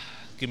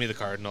 Give me the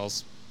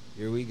Cardinals.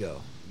 Here we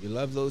go. You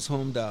love those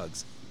home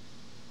dogs.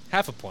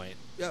 0.5 point.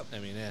 Yep. I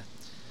mean,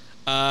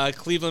 yeah.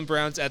 Cleveland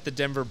Browns at the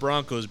Denver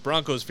Broncos.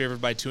 Broncos favored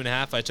by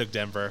 2.5. I took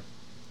Denver.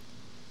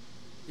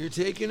 You're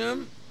taking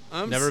them?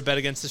 Never bet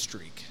against the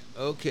streak.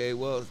 Okay,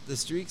 well, the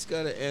streak's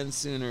got to end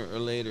sooner or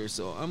later,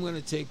 so I'm going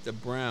to take the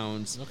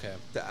Browns Okay.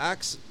 to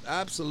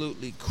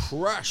absolutely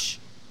crush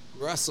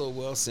Russell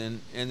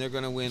Wilson, and they're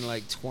going to win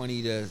like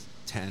 20-10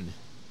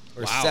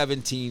 or Wow.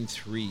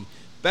 17-3.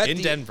 Bet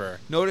In Denver.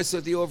 Notice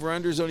that the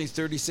over-under is only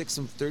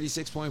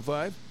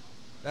 36.5.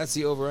 That's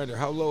the over-under.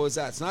 How low is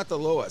that? It's not the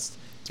lowest.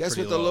 Guess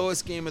Pretty what the low.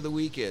 lowest game of the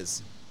week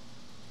is?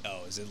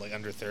 Oh, is it like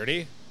under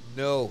 30?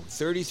 No,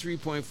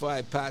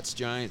 33.5. Pats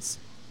Giants.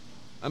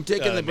 I'm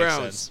taking the That makes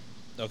Browns. sense.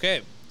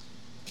 Okay.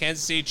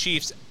 Kansas City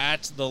Chiefs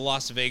at the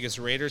Las Vegas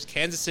Raiders.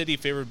 Kansas City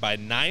favored by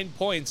 9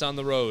 points on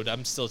the road.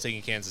 I'm still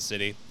taking Kansas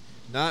City.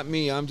 Not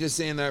me. I'm just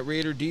saying that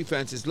Raider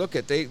defense is, look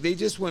at, they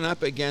just went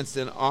up against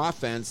an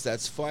offense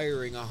that's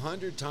firing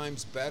 100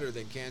 times better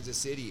than Kansas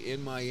City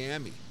in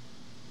Miami.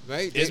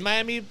 Right? Is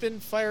Miami been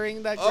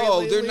firing that great Oh,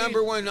 lately? they're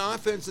number one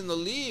offense in the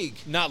league.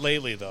 Not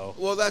lately, though.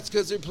 Well, that's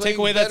because they're playing Take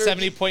away that better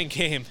 70-point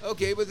game.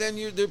 Okay, but then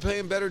they're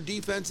playing better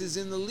defenses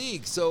in the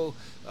league. So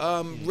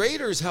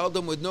Raiders held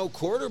them with no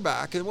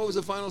quarterback. And what was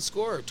the final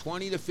score?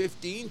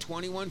 20-15,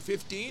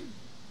 21-15?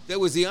 That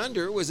was the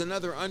under. It was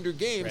another under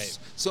game. Right.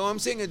 So I'm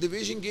saying a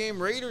division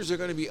game. Raiders are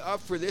going to be up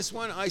for this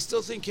one. I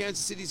still think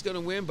Kansas City's going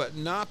to win, but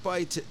not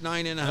by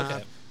 9.5.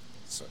 Okay.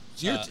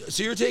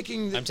 So you're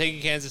taking. I'm taking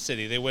Kansas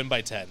City. They win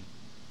by 10.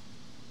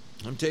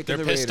 I'm taking They're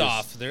the pissed Raiders.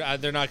 off.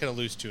 They're not going to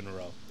lose 2 in a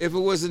row. If it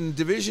was a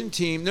division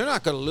team, they're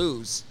not going to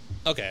lose.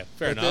 Okay,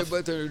 fair But enough.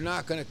 But they're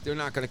not going to. They're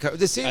not going to cover.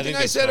 The same I thing think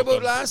I they said smoke about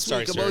them. last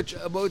Sorry, week Serge.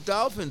 about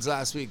Dolphins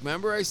last week.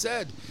 Remember I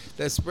said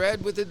the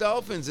spread with the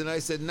Dolphins, and I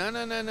said no.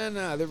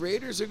 The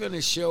Raiders are going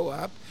to show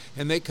up,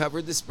 and they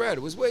covered the spread.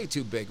 It was way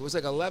too big. It was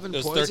like 11 It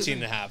was points.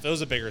 13.5. It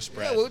was a bigger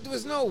spread. Yeah, well, there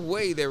was no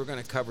way they were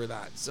going to cover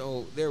that.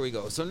 So there we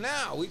go. So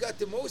now we got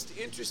the most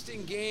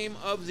interesting game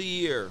of the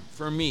year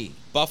for me.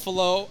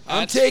 Buffalo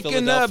I'm at taking the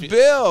Philadelphia.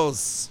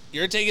 Bills.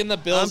 You're taking the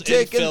Bills I'm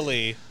taking- in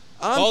Philly.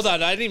 I'm- Hold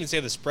on, I didn't even say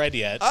the spread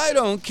yet. I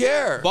don't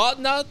care. But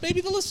no,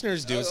 maybe the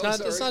listeners do. It's Oh, not.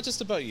 sorry. It's not just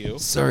about you.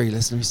 Sorry,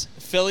 listeners.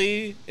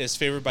 Philly is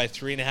favored by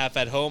 3.5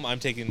 at home. I'm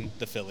taking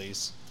the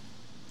Phillies,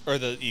 or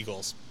the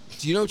Eagles.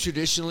 Do you know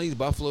traditionally the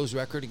Buffalo's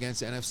record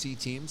against NFC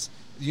teams?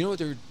 Do you know what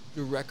their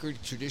record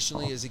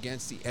traditionally is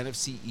against the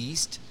NFC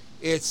East?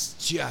 It's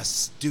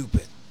just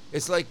stupid.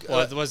 It's like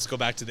Well, let's go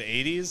back to the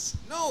 80s.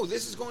 no,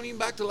 this is going even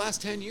back to the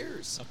last 10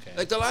 years. Okay.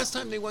 Like the last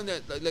time they won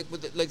that,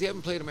 like they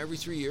haven't played them every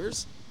 3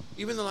 years.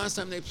 Even the last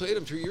time they played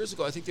them 3 years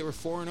ago, I think they were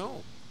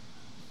 4-0.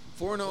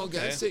 4-0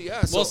 against it.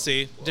 Yeah. So, we'll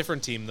see.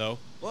 Different team though.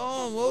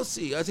 Well, we'll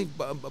see. I think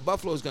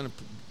Buffalo's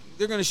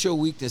they're going to show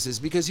weaknesses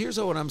because here's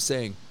what I'm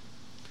saying.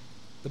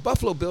 The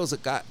Buffalo Bills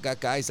have got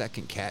guys that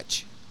can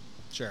catch.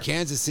 Sure.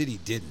 Kansas City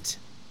didn't.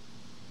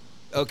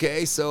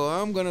 Okay, so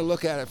I'm going to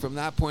look at it from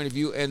that point of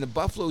view. And the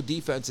Buffalo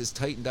defense has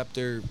tightened up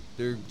their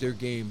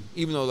game,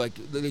 even though like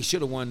they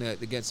should have won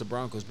against the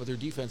Broncos, but their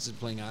defense is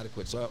playing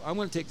adequate. So I'm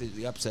going to take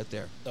the upset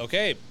there.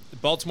 Okay.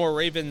 Baltimore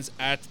Ravens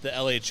at the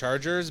LA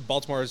Chargers.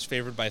 Baltimore is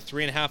favored by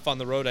 3.5 on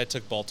the road. I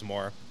took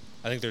Baltimore.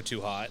 I think they're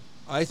too hot.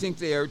 I think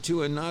they are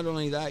too, and not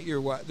only that,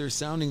 they're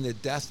sounding the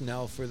death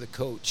knell for the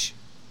coach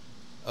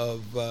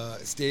of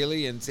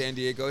Staley in San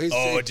Diego.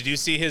 Did you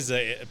see his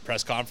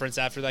press conference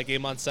after that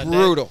game on Sunday?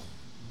 Brutal.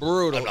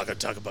 I'm not going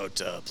to talk about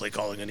play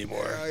calling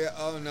anymore. Yeah.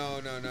 Oh, no.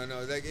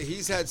 Like,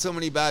 he's had so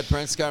many bad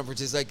press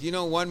conferences. Like,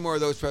 one more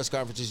of those press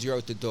conferences, you're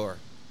out the door.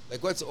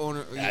 Like, what's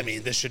owner? I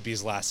mean, this should be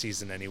his last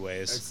season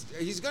anyways.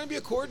 He's going to be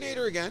a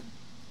coordinator again.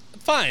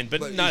 Fine, but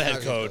But not he's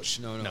head coach.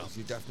 No,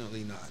 you're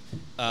definitely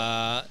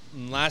not.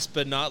 Last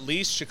but not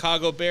least,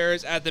 Chicago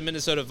Bears at the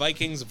Minnesota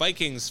Vikings.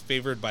 Vikings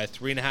favored by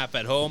 3.5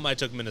 at home. I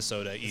took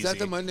Minnesota easy. Is that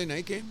the Monday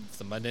night game? It's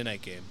the Monday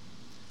night game.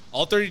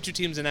 All 32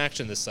 teams in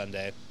action this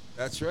Sunday.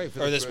 That's right.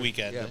 Or this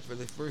weekend. Yeah, for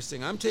the first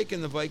thing. I'm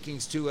taking the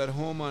Vikings, too, at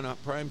home on a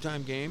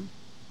primetime game.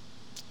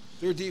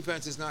 Their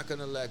defense is not going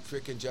to let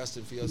frickin'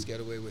 Justin Fields get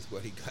away with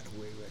what he got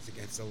away with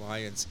against the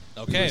Lions.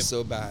 Okay. It was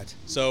so bad.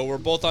 So we're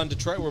both on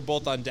Detroit. We're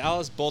both on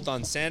Dallas. Both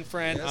on San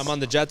Fran. Yes. I'm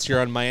on the Jets.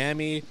 You're on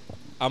Miami.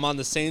 I'm on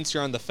the Saints.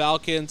 You're on the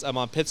Falcons. I'm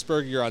on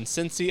Pittsburgh. You're on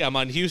Cincy. I'm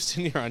on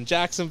Houston. You're on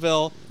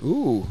Jacksonville.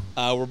 Ooh.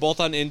 We're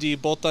both on Indy.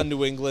 Both on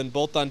New England.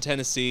 Both on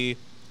Tennessee.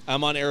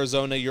 I'm on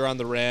Arizona. You're on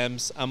the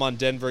Rams. I'm on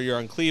Denver. You're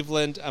on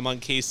Cleveland. I'm on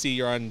KC.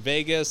 You're on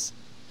Vegas.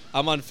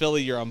 I'm on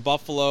Philly. You're on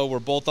Buffalo. We're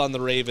both on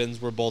the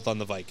Ravens. We're both on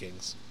the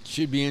Vikings.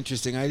 Should be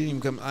interesting. I didn't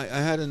even come. I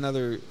had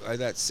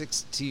that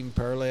 6-team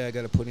parlay I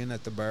got to put in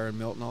at the bar in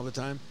Milton all the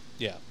time.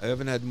 Yeah. I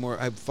haven't had more.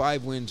 I have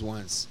 5 wins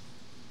once.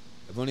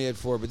 I've only had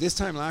 4. But this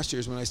time last year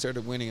is when I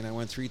started winning, and I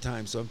won 3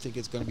 times. So I'm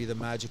thinking it's going to be the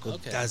magical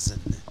dozen.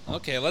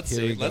 Okay, let's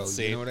Here see. we go. Let's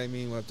see. You know what I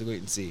mean? We'll have to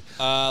wait and see.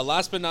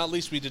 Last but not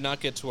least, we did not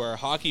get to our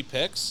hockey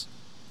picks.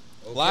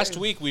 Okay. Last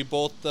week, we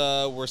both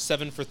were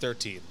 7 for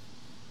 13.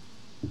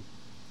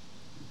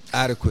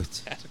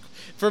 Adequate.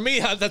 For me,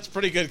 that's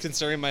pretty good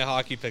considering my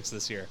hockey picks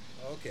this year.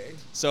 Okay.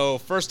 So,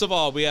 first of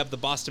all, we have the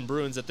Boston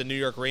Bruins at the New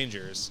York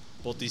Rangers.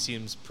 Both these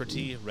teams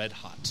pretty red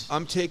hot.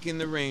 I'm taking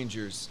the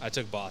Rangers. I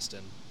took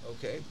Boston.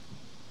 Okay.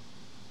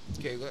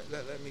 Okay,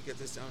 let me get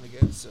this down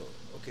again. So,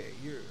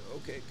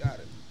 got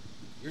it.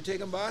 You're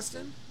taking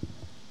Boston?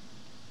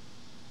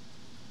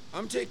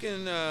 I'm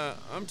taking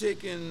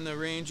the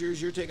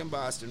Rangers. You're taking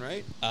Boston,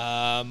 right?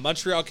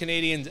 Montreal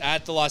Canadiens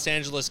at the Los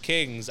Angeles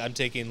Kings. I'm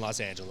taking Los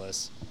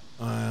Angeles.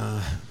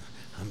 I'm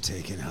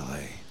taking LA.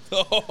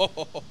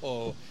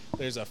 Oh,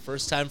 there's a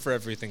first time for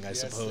everything, I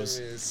suppose.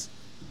 Yes,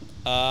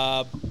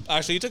 there is.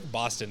 Actually, you took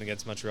Boston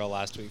against Montreal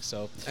last week,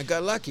 so I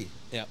got lucky.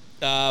 yeah.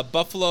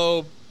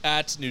 Buffalo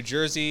at New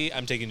Jersey.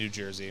 I'm taking New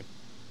Jersey.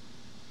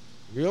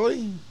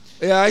 Really?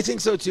 Yeah, I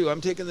think so too.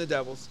 I'm taking the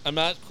Devils. I'm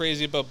not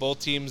crazy about both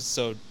teams,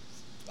 so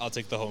I'll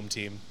take the home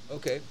team.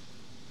 Okay.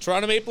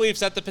 Toronto Maple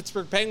Leafs at the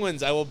Pittsburgh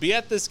Penguins. I will be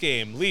at this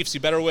game. Leafs, you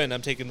better win.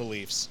 I'm taking the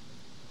Leafs.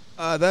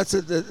 We're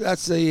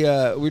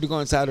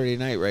going Saturday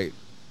night, right?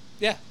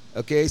 Yeah,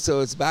 Okay,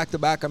 so it's back to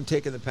back. I'm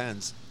taking the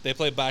Pens. they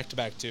play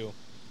back-to-back, too.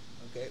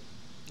 Okay.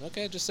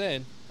 Okay, just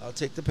saying. I'll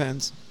take the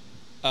Pens.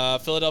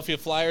 Philadelphia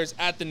Flyers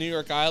at the New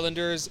York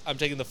Islanders. I'm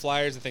taking the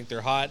Flyers. I think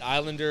they're hot.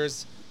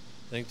 Islanders,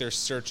 I think they're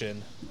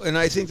searching. And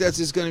I think that's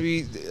just going to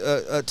be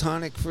a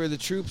tonic for the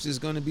troops is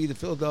going to be the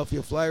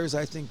Philadelphia Flyers.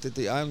 I think that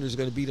the Islanders are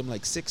going to beat them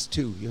like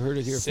 6-2. You heard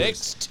it here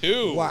first.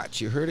 6-2. Watch.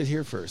 You heard it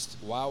here first.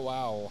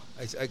 Wow.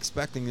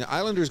 Expecting the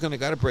Islanders got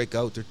to break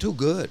out. They're too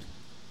good.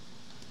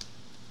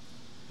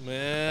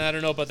 Man, I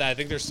don't know about that. I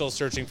think they're still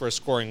searching for a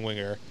scoring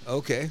winger.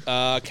 Okay.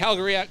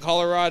 Calgary at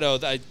Colorado.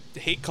 I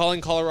hate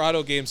calling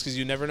Colorado games because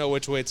you never know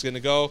which way it's going to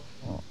go.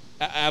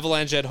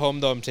 Avalanche at home,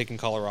 though. I'm taking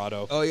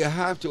Colorado. Oh, you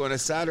have to on a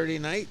Saturday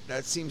night?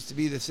 That seems to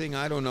be the thing.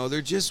 I don't know.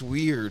 They're just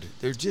weird.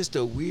 They're just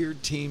a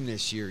weird team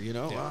this year, you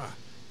know? Yeah.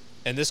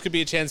 And this could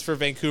be a chance for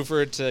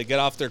Vancouver to get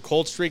off their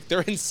cold streak.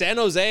 They're in San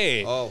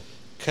Jose. Oh.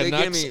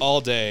 Canucks all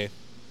day.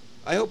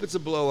 I hope it's a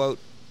blowout.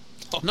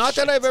 Oh, Not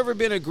shit. that I've ever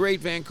been a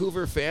great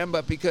Vancouver fan,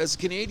 but because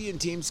Canadian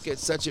teams get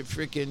such a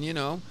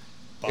freaking,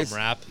 Bum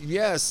rap.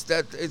 Yes,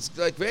 that it's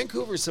like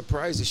Vancouver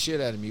surprised the shit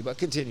out of me, but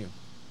continue.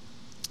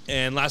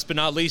 And last but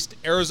not least,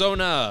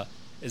 Arizona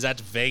is at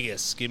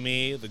Vegas. Give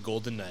me the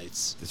Golden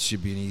Knights. This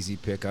should be an easy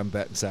pick. I'm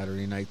betting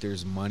Saturday night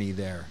there's money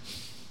there.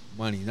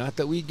 Money. Not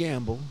that we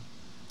gamble,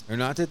 or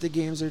not that the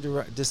games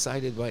are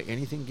decided by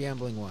anything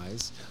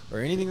gambling-wise, or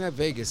anything that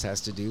Vegas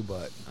has to do,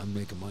 but I'm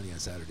making money on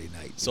Saturday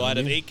night. You So know out what I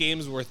of mean? 8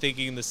 games, we're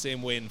thinking the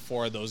same way in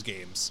 4 of those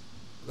games.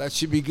 That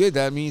should be good.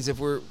 That means if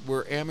we're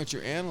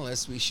amateur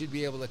analysts, we should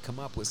be able to come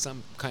up with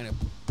some kind of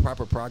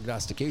proper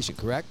prognostication,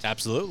 correct?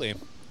 Absolutely.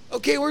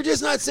 Okay, we're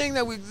just not saying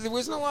that there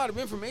wasn't a lot of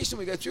information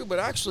we got through, but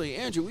actually,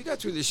 Andrew, we got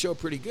through this show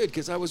pretty good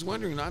because I was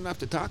wondering, not enough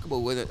to talk about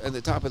with it at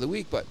the top of the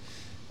week, but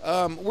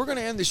we're going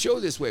to end the show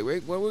this way,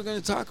 right? What we're going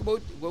to talk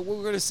about, what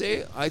we're going to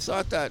say, I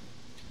thought that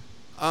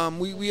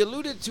we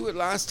alluded to it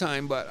last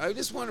time, but I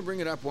just want to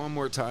bring it up one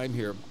more time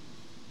here.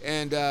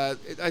 And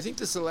I think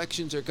the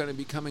selections are going to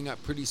be coming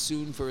up pretty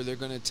soon they're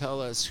going to tell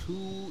us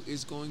who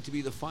is going to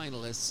be the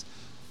finalists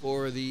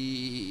for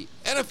the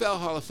NFL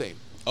Hall of Fame.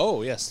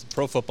 Oh, yes.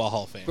 Pro Football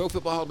Hall of Fame. Pro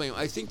Football Hall of Fame.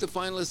 I think the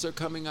finalists are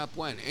coming up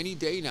when? Any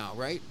day now,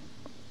 right?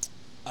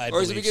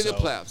 Or is it beginning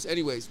of the playoffs?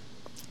 Anyways,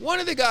 one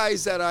of the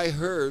guys that I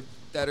heard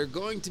that are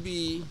going to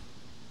be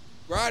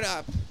brought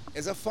up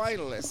as a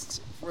finalist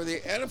for the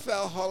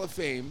NFL Hall of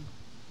Fame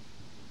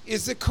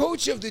is the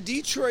coach of the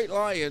Detroit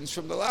Lions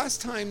from the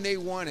last time they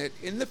won it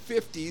in the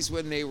 50s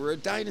when they were a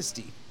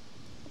dynasty.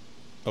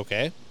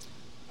 Okay.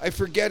 I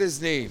forget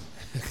his name.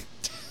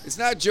 It's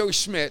not Joe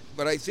Schmidt,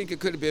 but I think it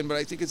could have been, but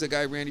I think it's a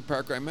guy, Randy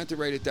Parker. I meant to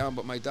write it down,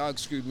 but my dog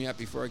screwed me up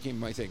before I came to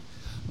my thing.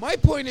 My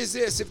point is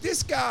this. If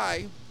this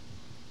guy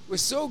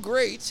was so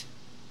great,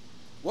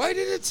 why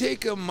did it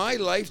take him my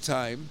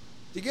lifetime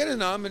to get a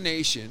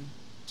nomination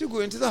to go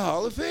into the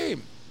Hall of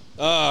Fame?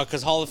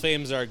 Because Hall of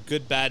Fames are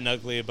good, bad, and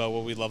ugly about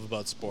what we love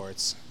about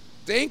sports.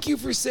 Thank you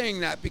for saying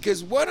that,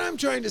 because what I'm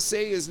trying to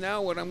say is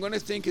now what I'm going to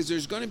think is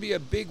there's going to be a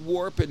big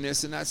warp in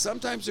this, and that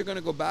sometimes they're going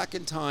to go back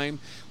in time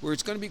where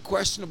it's going to be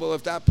questionable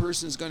if that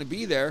person is going to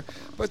be there,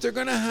 but they're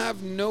going to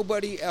have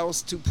nobody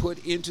else to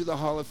put into the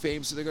Hall of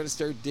Fame, so they're going to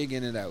start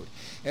digging it out.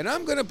 And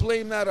I'm going to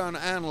blame that on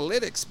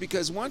analytics,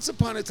 because once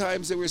upon a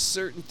time there were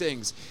certain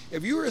things.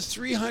 If you were a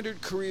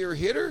 300 career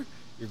hitter,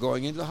 you're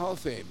going into the Hall of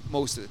Fame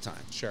most of the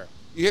time. Sure.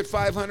 You hit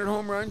 500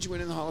 home runs, you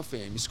win in the Hall of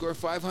Fame. You score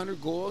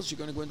 500 goals, you're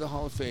going to go into the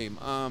Hall of Fame.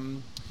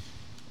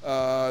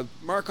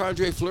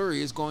 Marc-Andre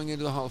Fleury is going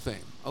into the Hall of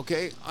Fame.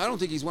 Okay? I don't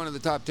think he's one of the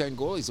top 10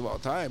 goalies of all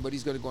time, but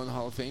he's going to go in the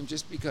Hall of Fame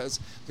just because...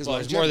 Well,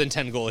 there's more than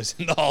 10 goalies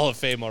in the Hall of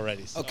Fame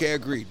already. So. Okay,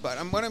 agreed. But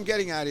what I'm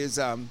getting at is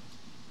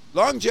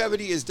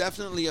longevity is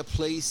definitely a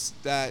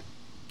place that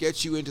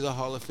gets you into the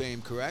Hall of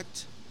Fame,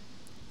 correct?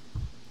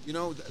 You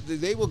know,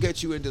 they will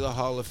get you into the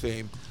Hall of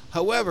Fame.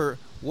 However,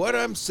 what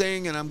I'm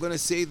saying, and I'm going to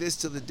say this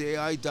till the day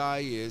I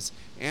die, is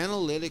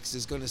analytics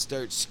is going to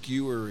start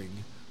skewering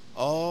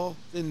all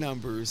the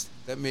numbers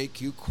that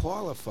make you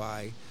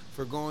qualify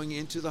for going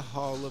into the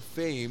Hall of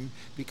Fame,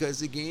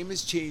 because the game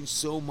has changed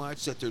so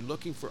much that they're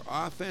looking for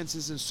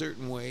offenses in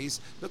certain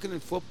ways. Looking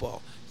at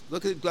football,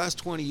 look at the last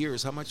 20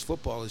 years, how much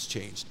football has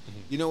changed.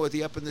 You know, with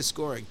the up in the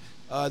scoring.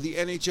 The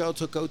NHL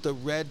took out the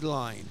red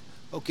line.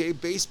 Okay,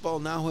 baseball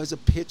now has a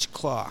pitch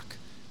clock.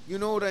 You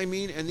know what I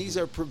mean? And these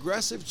are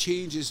progressive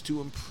changes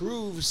to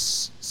improve,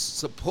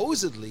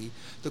 supposedly,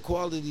 the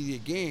quality of the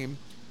game.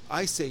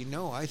 I say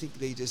no. I think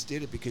they just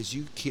did it because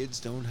you kids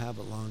don't have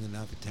a long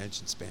enough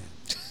attention span.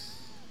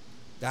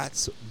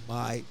 That's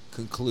my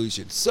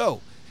conclusion.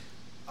 So,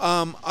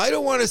 I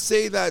don't want to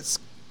say that's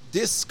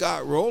this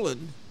Scott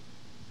Rowland,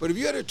 but if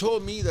you had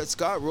told me that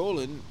Scott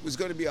Rowland was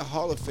going to be a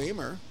Hall of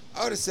Famer,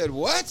 I would have said,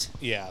 what?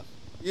 Yeah.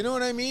 You know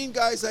what I mean?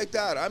 Guys like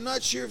that. I'm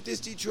not sure if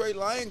this Detroit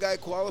Lion guy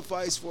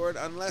qualifies for it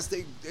unless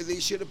they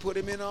should have put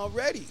him in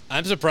already.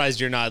 I'm surprised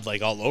you're not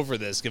like all over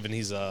this, given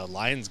he's a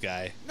Lions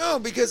guy. No,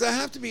 because I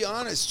have to be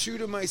honest, true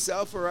to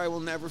myself, or I will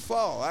never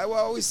fall. I will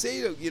always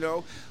say,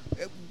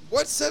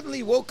 what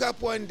suddenly woke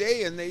up one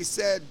day and they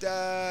said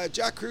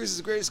Jack Cruz is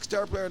the greatest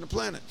guitar player on the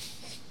planet?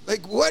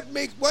 Like, why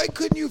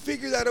couldn't you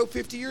figure that out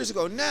 50 years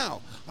ago?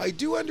 Now, I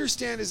do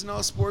understand as in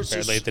all sports.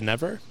 Better late than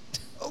never.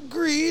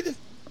 Agreed.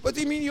 But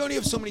they mean you only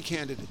have so many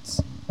candidates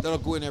that'll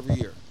go in every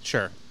year.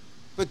 Sure.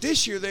 But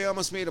this year they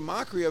almost made a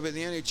mockery of it in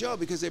the NHL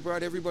because they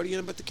brought everybody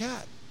in but the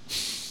cat.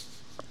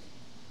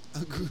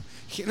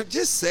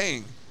 Just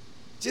saying.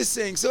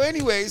 So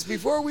anyways,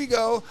 before we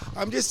go,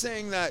 I'm just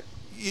saying that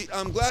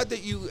I'm glad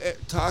that you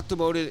talked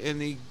about it in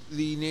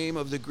the name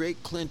of the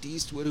great Clint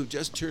Eastwood, who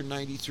just turned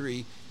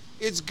 93.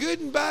 It's good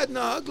and bad and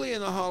ugly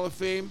in the Hall of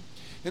Fame.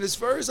 And as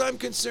far as I'm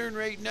concerned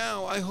right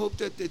now, I hope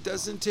that it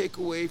doesn't take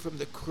away from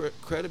the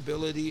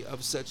credibility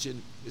of such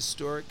an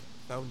historic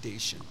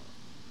foundation.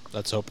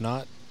 Let's hope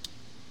not.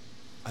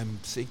 I'm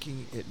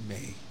thinking it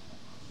may.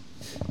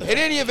 In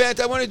any event,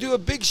 I want to do a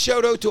big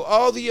shout out to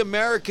all the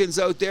Americans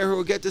out there who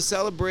will get to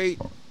celebrate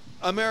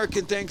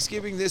American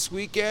Thanksgiving this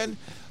weekend.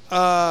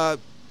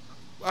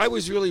 I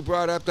was really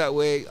brought up that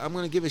way. I'm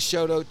going to give a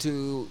shout out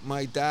to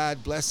my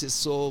dad, bless his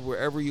soul,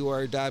 wherever you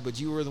are, Dad. But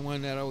you were the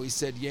one that always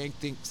said Yank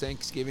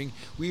Thanksgiving.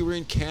 We were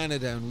in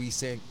Canada and we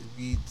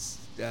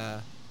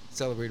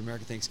celebrate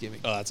American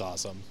Thanksgiving. Oh, that's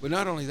awesome. But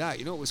not only that,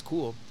 you know what was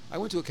cool? I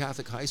went to a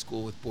Catholic high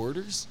school with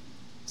boarders,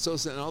 so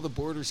then all the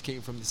boarders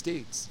came from the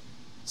States.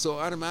 So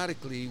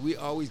automatically, we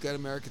always got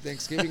American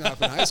Thanksgiving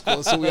off in high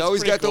school. So we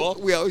always got to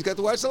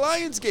watch the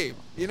Lions game.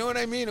 You know what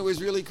I mean? It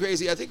was really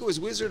crazy. I think it was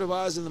Wizard of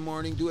Oz in the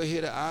morning, do a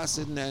hit of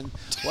acid, and then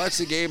watch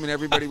the game, and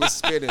everybody was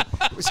spinning.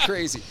 It was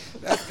crazy.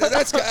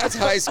 That's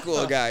high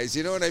school, guys.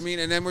 You know what I mean?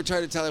 And then we're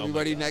trying to tell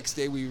everybody next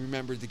day we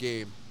remembered the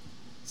game.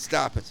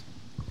 Stop it.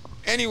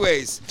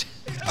 Anyways,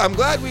 I'm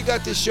glad we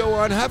got this show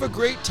on. Have a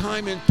great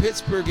time in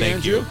Pittsburgh,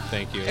 Andrew.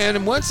 Thank you.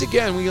 And once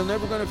again, we are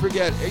never going to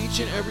forget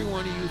each and every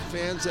one of you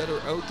fans that are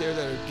out there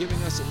that are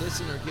giving us a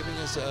listen or giving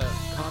us a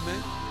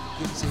comment.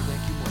 We can say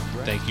thank you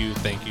more, Brett.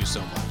 Thank you so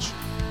much.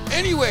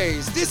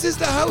 Anyways, this is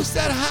the House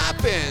That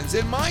Happens,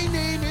 and my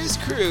name is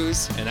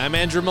Cruz. And I'm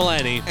Andrew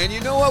Milani. And you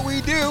know what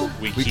we do?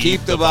 We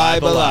keep the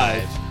vibe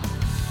alive.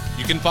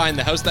 You can find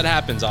The House That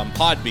Happens on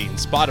Podbean,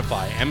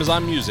 Spotify,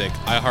 Amazon Music,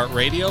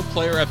 iHeartRadio,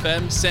 Player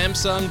FM,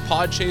 Samsung,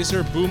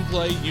 Podchaser,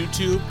 Boomplay,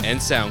 YouTube, and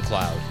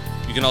SoundCloud.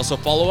 You can also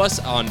follow us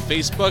on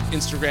Facebook,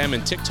 Instagram,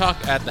 and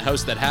TikTok at The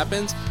House That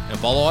Happens, and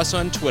follow us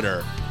on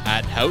Twitter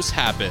at House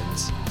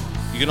Happens.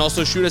 You can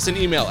also shoot us an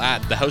email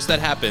at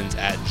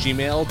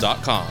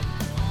thehousethathappens@gmail.com.